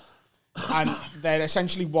whatever, and they're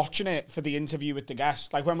essentially watching it for the interview with the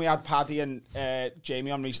guest. Like when we had Paddy and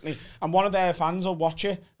Jamie on recently, and one of their fans will watch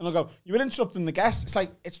it and they'll go, "You were interrupting the guest." It's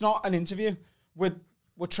like, it's not an interview. We're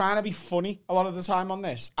trying to be funny a lot of the time on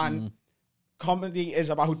this, and comedy is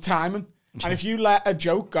about timing. And if you let a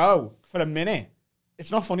joke go for a minute,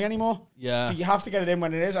 it's not funny anymore. Yeah. So you have to get it in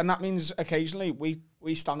when it is. And that means occasionally we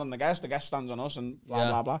stand on the guest stands on us, and blah,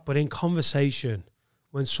 blah, blah. But in conversation,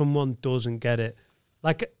 when someone doesn't get it,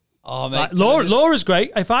 like, mate, Laura's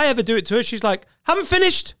great. If I ever do it to her, she's like, haven't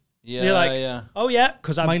finished. Yeah, you're like, oh yeah,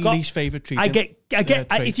 because I've got... My least favourite treat.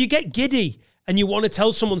 If you get giddy and you want to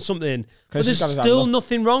tell someone something, but there's still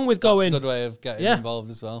nothing wrong with going... That's a good way of getting involved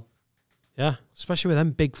as well. Yeah, especially with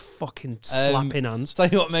them big fucking slapping hands. Tell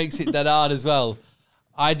you what makes it dead hard as well.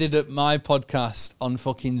 I did my podcast on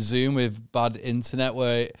fucking Zoom with bad internet.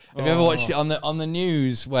 Where have you ever watched it on the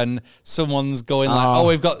news when someone's going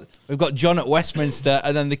like, we've got John at Westminster,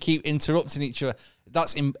 and then they keep interrupting each other.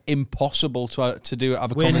 That's impossible to do.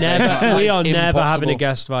 Have a conversation. We are never having a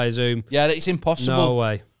guest via Zoom. Yeah, it's impossible. No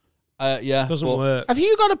way. Doesn't work. Have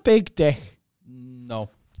you got a big dick? No.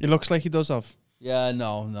 It looks like he does have. Yeah,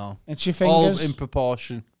 no. It's your fingers? All in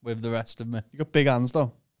proportion with the rest of me. You got big hands,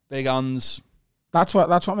 though. Big hands. That's what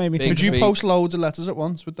made me think. Could you post loads of letters at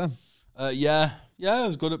once with them? Yeah, I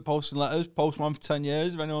was good at posting letters. Post one for 10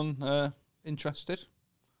 years, if anyone interested.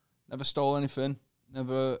 Never stole anything.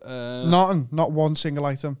 Never... Not one single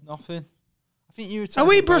item. Nothing. I think you were... Are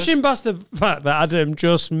we brushing past the fact that Adam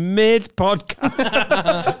just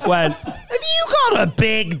mid-podcast went, have you got a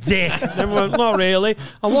big dick? And went, not really.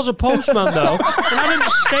 I was a postman, though. And Adam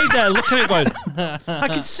just stayed there looking at it going, I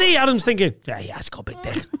could see Adam's thinking, yeah, it's got a big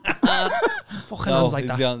dick. Fucking hands like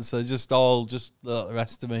that. The answer. Just the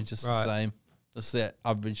rest of me, just the same. Just the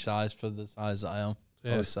average size for the size that I am,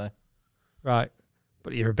 I would say. Right.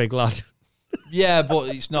 But you're a big lad. Yeah,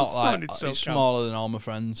 but it's not like... It's smaller than all my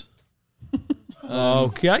friends.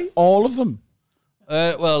 Okay. All of them?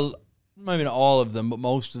 Well, maybe not all of them, but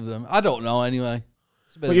most of them. I don't know anyway.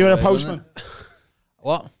 But you were a postman?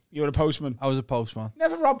 What? You were a postman? I was a postman.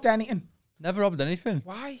 Never robbed anything? Never robbed anything.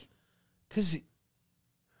 Why? Because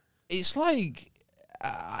it's like...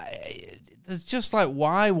 it's just like,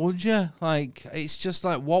 why would you? Like, it's just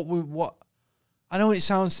like, what... I know it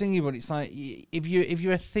sounds thingy, but it's like, if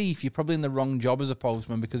you're a thief, you're probably in the wrong job as a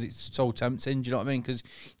postman because it's so tempting. Do you know what I mean? Because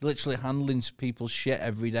you're literally handling people's shit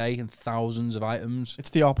every day and thousands of items. It's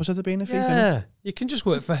the opposite of being a thief, isn't it? You can just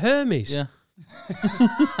work for Hermes. Yeah.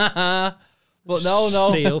 But no.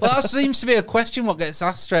 Well, that seems to be a question what gets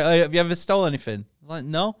asked straight away. Have you ever stolen anything? Like,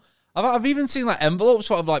 no. I've even seen like envelopes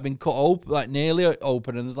sort of like been cut open, like nearly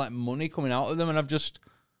open, and there's like money coming out of them, and I've just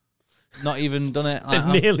not even done it. They've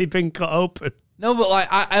nearly been cut open. No, but like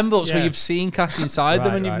envelopes where you've seen cash inside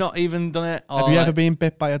them and you've not even done it. Have you ever been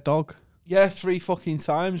bit by a dog? Yeah, 3 fucking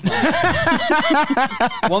times, man.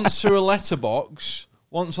 Once through a letterbox,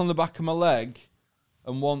 once on the back of my leg,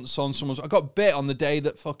 and once on someone's... I got bit on the day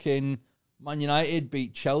that fucking Man United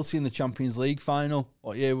beat Chelsea in the Champions League final.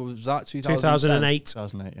 What year was that? 2008.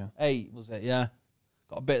 2008, yeah. 8, was it? Yeah.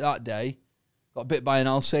 Got bit that day. Got bit by an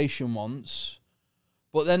Alsatian once.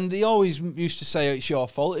 But then they always used to say it's your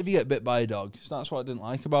fault if you get bit by a dog. So that's what I didn't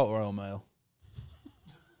like about Royal Mail.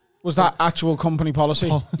 Was that actual company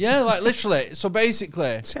policy? Yeah, like literally. So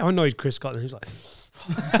basically... See how annoyed Chris got and he was like...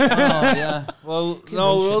 Oh, yeah.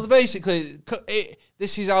 Well, basically,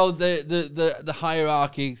 this is how the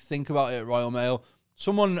hierarchy think about it at Royal Mail.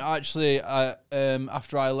 Someone actually,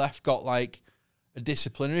 after I left, got like a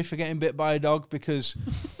disciplinary for getting bit by a dog because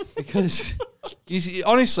you see,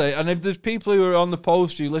 honestly, and if there's people who are on the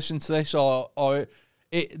post who listen to this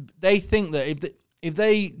they think that if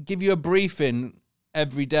they give you a briefing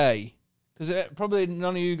every day, because probably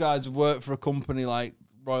none of you guys have worked for a company like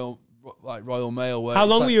Royal Mail. How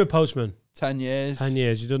long were you a postman? 10 years. 10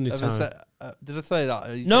 years. You done your time. Did I say that?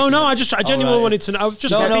 No. I genuinely wanted to know.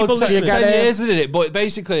 Just people listening. 10 years I did it. But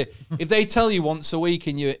basically, if they tell you once a week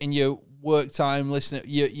in your work time listening,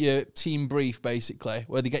 your team brief basically,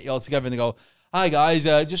 where they get you all together and they go, "Hi guys,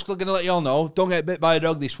 just going to let you all know, don't get bit by a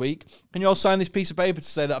dog this week. Can you all sign this piece of paper to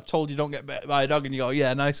say that I've told you don't get bit by a dog?" And you go,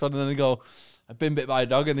 "Yeah, nice one." And then they go, "I've been bit by a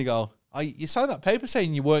dog." And they go, "Oh, you signed that paper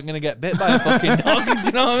saying you weren't going to get bit by a fucking dog." Do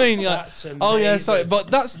you know what I mean? You're like, "Oh yeah, sorry."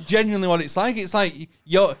 But that's genuinely what it's like. It's like,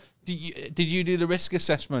 did you do the risk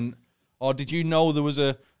assessment, or did you know there was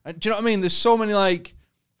a? Do you know what I mean? There's so many like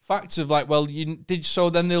facts of like, well, you did. So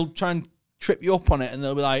then they'll try and trip you up on it, and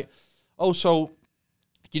they'll be like, "Oh, so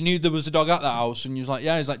you knew there was a dog at that house?" And you was like,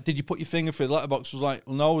 "Yeah." He's like, "Did you put your finger through the letterbox?" I was like,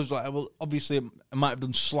 "Well, no." I was like, "Well, obviously I might have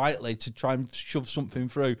done slightly to try and shove something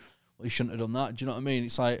through." Well, you shouldn't have done that. Do you know what I mean?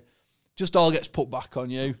 It's like, just all gets put back on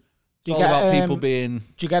you. It's all about people being...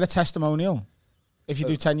 Do you get a testimonial if you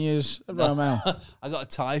do 10 years at Royal Mail? I got a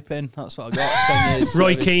type in. That's what I got. 10 years.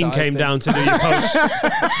 Roy Keane came down to do your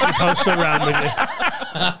post around with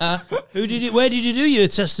you. Where did you do your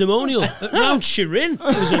testimonial? At Mount Shirin. It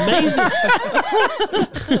was amazing.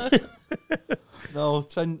 No,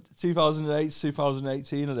 2008 to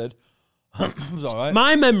 2018 I did. It was all right.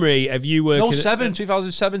 My memory of you working... No,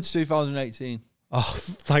 2007 to 2018. Oh,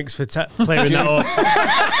 thanks for clearing that up.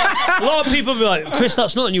 A lot of people be like, "Chris,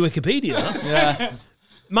 that's not on your Wikipedia." Yeah.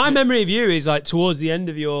 My memory of you is like towards the end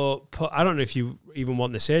of your... I don't know if you even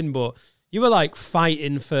want this in, but you were like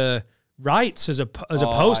fighting for rights as a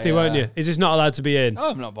postie, weren't you? Is this not allowed to be in?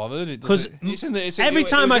 Oh, I'm not bothered. Because every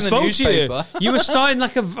time I spoke to you, you were starting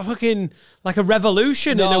like a fucking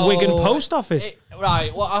revolution in a Wigan post office.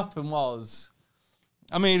 Right. What happened was,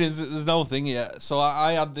 I mean, there's no thing yet. So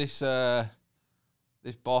I had this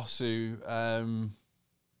this boss who, in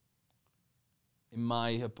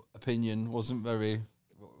my opinion, wasn't very.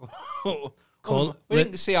 We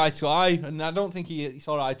didn't see eye to eye, and I don't think he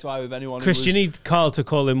saw eye to eye with anyone. Chris, you need Carl to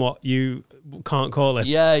call him what you can't call him.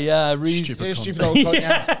 Yeah. Stupid old cunt,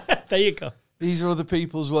 yeah. There you go. These are other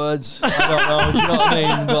people's words. I don't know. Do you know what I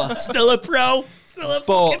mean? But still a pro. Still a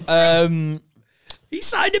fucking pro. He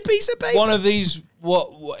signed a piece of paper. One of these,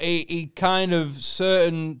 he kind of,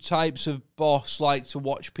 certain types of boss like to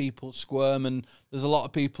watch people squirm, and there's a lot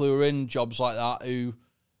of people who are in jobs like that who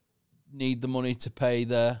need the money to pay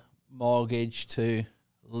their mortgage, to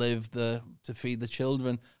to feed the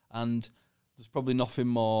children, and there's probably nothing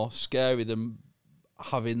more scary than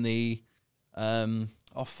having the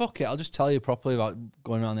oh fuck it, I'll just tell you properly about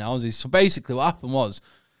going around the houses. So basically what happened was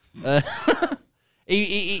I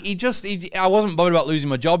wasn't bothered about losing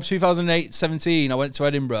my job. 2017 I went to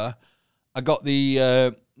Edinburgh, I got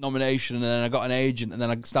the nomination, and then I got an agent, and then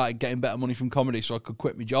I started getting better money from comedy so I could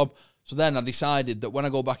quit my job. So then I decided that when I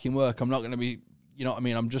go back in work, I'm not going to be, you know what I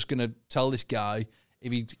mean, I'm just going to tell this guy,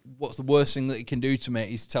 what's the worst thing that he can do to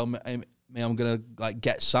me is tell me I'm going to like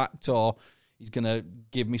get sacked, or he's going to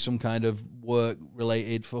give me some kind of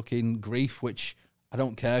work-related fucking grief, which I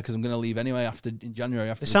don't care because I'm going to leave anyway in January.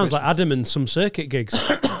 It sounds like Adam and some circuit gigs.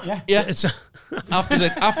 Yeah. It's after the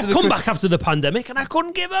come back after the pandemic, and I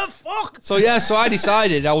couldn't give a fuck. So I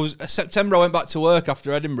decided September I went back to work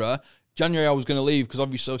after Edinburgh. January I was going to leave because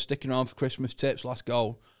obviously I was sticking around for Christmas tips, last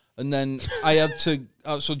go. And then I had to,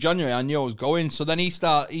 so January I knew I was going. So then he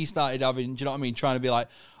started having, do you know what I mean, trying to be like,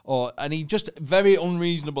 and he just very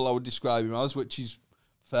unreasonable, I would describe him as, which is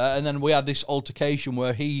fair. And then we had this altercation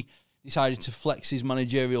where he decided to flex his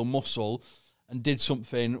managerial muscle and did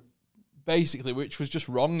something basically which was just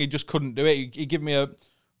wrong. He just couldn't do it. He gave me a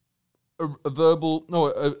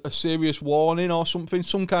serious warning or something,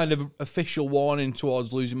 some kind of official warning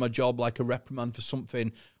towards losing my job, like a reprimand for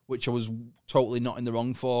something which I was totally not in the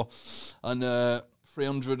wrong for. And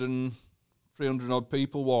 300 odd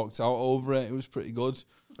people walked out over it. It was pretty good.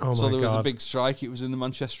 Oh so my there was God. a big strike. It was in the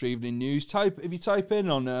Manchester Evening News. If you type in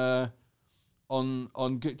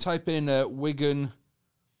type in Wigan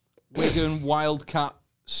Wildcat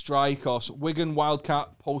strike or Wigan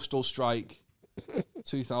Wildcat postal strike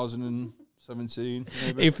 2017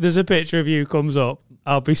 maybe. If there's a picture of you comes up,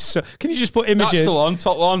 I'll be so... Can you just put images? That's the one,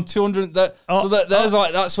 top one, 200. That's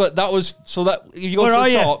what that was. So that if you go Where to are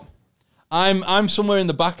the you? top, I'm somewhere in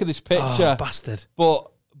the back of this picture. Oh, bastard. But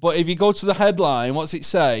if you go to the headline, what's it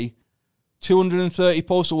say? 230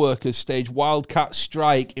 postal workers stage wildcat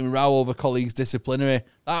strike in row over colleagues' disciplinary.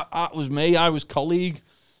 That was me. I was colleague.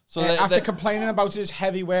 So after complaining about his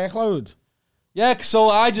heavy workload. Yeah, so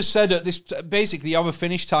I just said that this basically you have a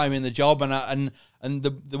finish time in the job, and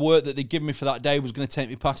the work that they give me for that day was going to take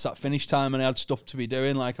me past that finish time, and I had stuff to be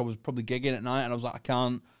doing. Like I was probably gigging at night, and I was like, I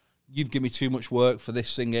can't. You've given me too much work for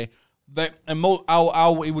this thingy.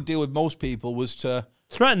 How he would deal with most people was to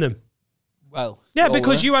threaten them. Yeah,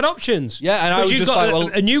 because you had options. Yeah, and I was you've just got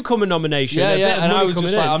like, a newcomer nomination. Yeah, and I was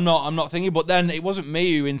just in. like, I'm not thinking. But then it wasn't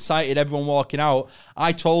me who incited everyone walking out.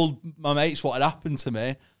 I told my mates what had happened to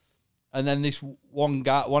me, and then this one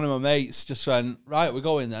guy, one of my mates, just went, right, we're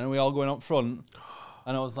going then, and we all going up front.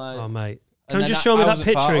 And I was like, oh mate, can you just show me that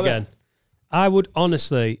picture again? I would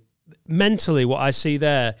honestly, mentally, what I see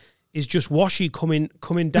there is just Washy coming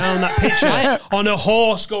down that picture on a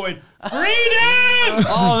horse going, freedom!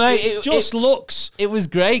 Oh, mate. It just looks... It was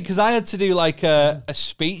great because I had to do like a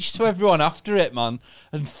speech to everyone after it, man,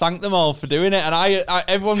 and thank them all for doing it. And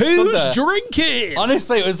everyone stood there. Who's drinking?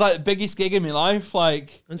 Honestly, it was like the biggest gig in my life.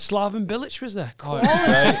 Like, and Slaven Bilic was there.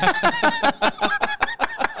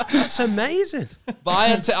 That's amazing. But I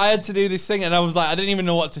had to do this thing, and I was like, I didn't even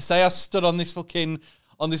know what to say. I stood on this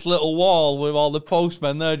little wall with all the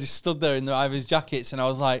postmen there, just stood there in their Ivers jackets, and I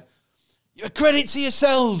was like, you're a credit to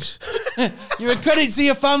yourselves. You're a credit to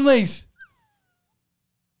your families.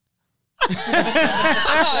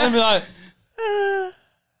 And be like,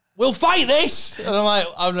 we'll fight this. And I'm like,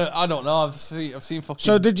 I don't know. I've seen fucking...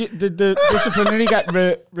 So did the disciplinary get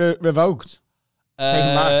revoked?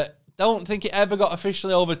 Taken back? Don't think it ever got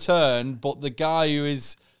officially overturned, but the guy who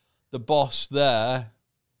is the boss there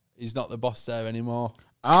is not the boss there anymore.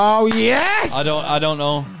 Oh yes! I don't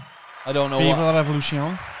know. I don't know. Viva la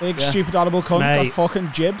Revolution. Big stupid audible cunt got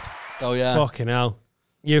fucking jibbed. Oh yeah. Fucking hell.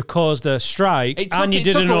 You caused a strike and you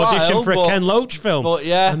did an audition for a Ken Loach film. But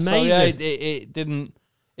yeah, amazing. So yeah, it didn't.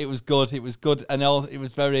 It was good. It was good, and it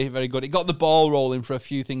was very, very good. It got the ball rolling for a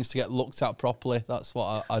few things to get looked at properly. That's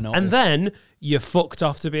what I know. And then you fucked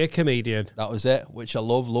off to be a comedian. That was it, which I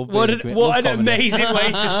love. What an amazing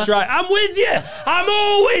way to strike! I'm with you. I'm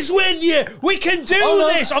always with you. We can do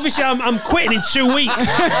this. Obviously, I'm quitting in 2 weeks.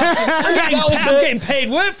 I'm getting paid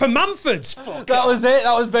work for Manford's. That was it.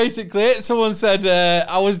 That was basically it. Someone said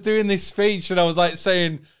I was doing this speech, and I was like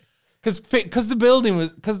saying, because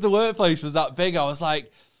the workplace was that big, I was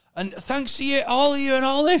like, and thanks to you, all of you, and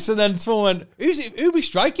all this. And then someone went, who we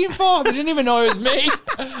striking for? They didn't even know it was me.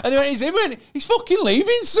 And they went, he's him. He's fucking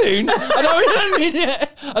leaving soon.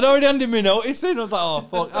 I'd already handed me notice in. I was like, oh,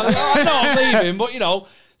 fuck. I know I'm leaving, but,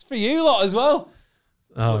 it's for you lot as well.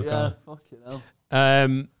 Oh, but, God. Yeah, fucking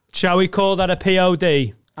hell. Shall we call that a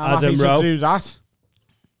POD, I'm Adam happy Rowe? to do that.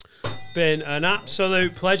 Been an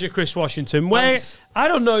absolute pleasure, Chris Washington. Where I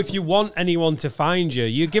don't know if you want anyone to find you.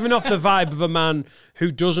 You're giving off the vibe of a man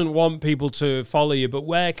who doesn't want people to follow you. But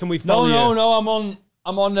where can we follow you? No.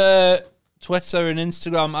 I'm on Twitter and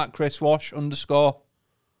Instagram at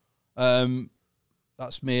ChrisWash_.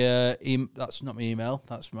 That's me. That's not my email.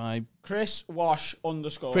 That's my ChrisWash_.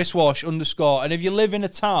 ChrisWash_. And if you live in a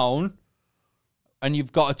town and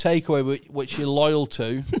you've got a takeaway which you're loyal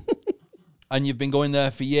to. And you've been going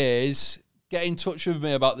there for years, get in touch with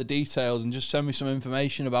me about the details and just send me some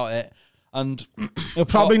information about it. And he'll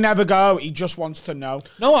probably never go. He just wants to know.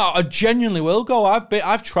 No, I genuinely will go.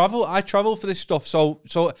 I've travelled. I travel for this stuff. So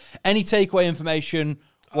any takeaway information.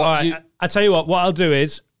 I tell you what I'll do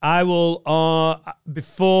is I will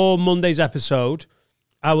before Monday's episode,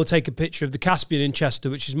 I will take a picture of the Caspian in Chester,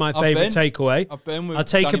 which is my favourite takeaway. I'll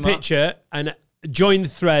take a picture and join the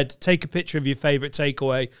thread, take a picture of your favourite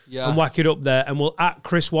takeaway and whack it up there, and we'll at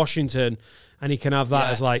Chris Washington, and he can have that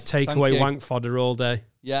as like takeaway wank fodder all day.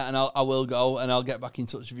 Yeah, and I will go, and I'll get back in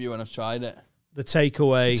touch with you when I've tried it. The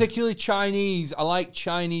takeaway. Particularly Chinese. I like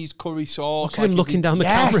Chinese curry sauce. Look at him looking down the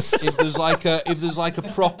cameras. If there's like a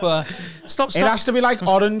proper... Stop. It has to be like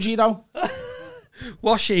orangey, though.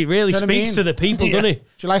 Washy really speaks to the people, doesn't he? Do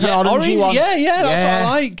you like an orangey one? Yeah, that's what I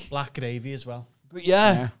like. Black gravy as well. But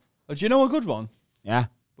yeah. Oh, do you know a good one? Yeah.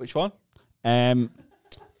 Which one? The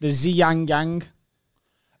Ziyang Yang.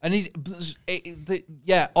 And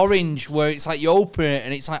orange, where it's like you open it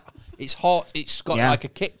and it's like, it's hot, it's got like a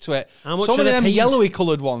kick to it. How much Some of them peas? yellowy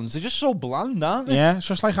coloured ones, they're just so bland, aren't they? Yeah, it's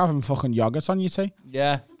just like having fucking yoghurt on your tea.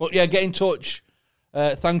 Yeah. But yeah, get in touch.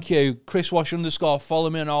 Thank you. ChrisWash_. Follow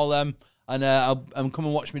me on all them. And come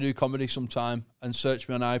and watch me do comedy sometime. And search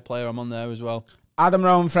me on iPlayer. I'm on there as well. Adam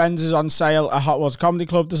Rowe and Friends is on sale at Hot Water Comedy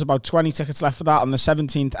Club. There's about 20 tickets left for that on the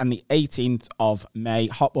 17th and the 18th of May.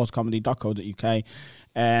 hotwatercomedy.co.uk.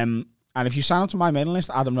 And if you sign up to my mailing list,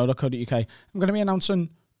 adamrowe.co.uk, I'm going to be announcing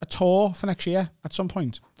a tour for next year at some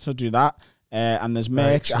point. So do that. And there's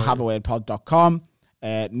merch at haveawordpod.com.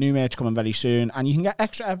 New merch coming very soon. And you can get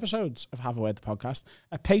extra episodes of Have a Word the podcast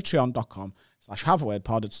at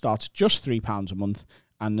patreon.com/haveawordpod. It starts just £3 a month.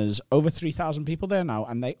 And there's over 3,000 people there now.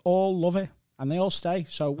 And they all love it. And they all stay.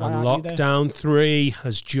 So why aren't you there? Lockdown 3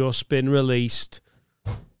 has just been released.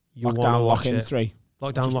 You want to watch Lock-in it. 3.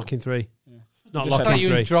 Lockdown Lock-in 3. Yeah. Not I Lock-in thought 3.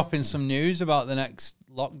 you was dropping some news about the next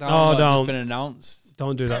lockdown has been announced.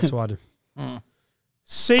 Don't do that to Adam.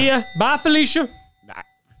 See ya. Bye, Felicia.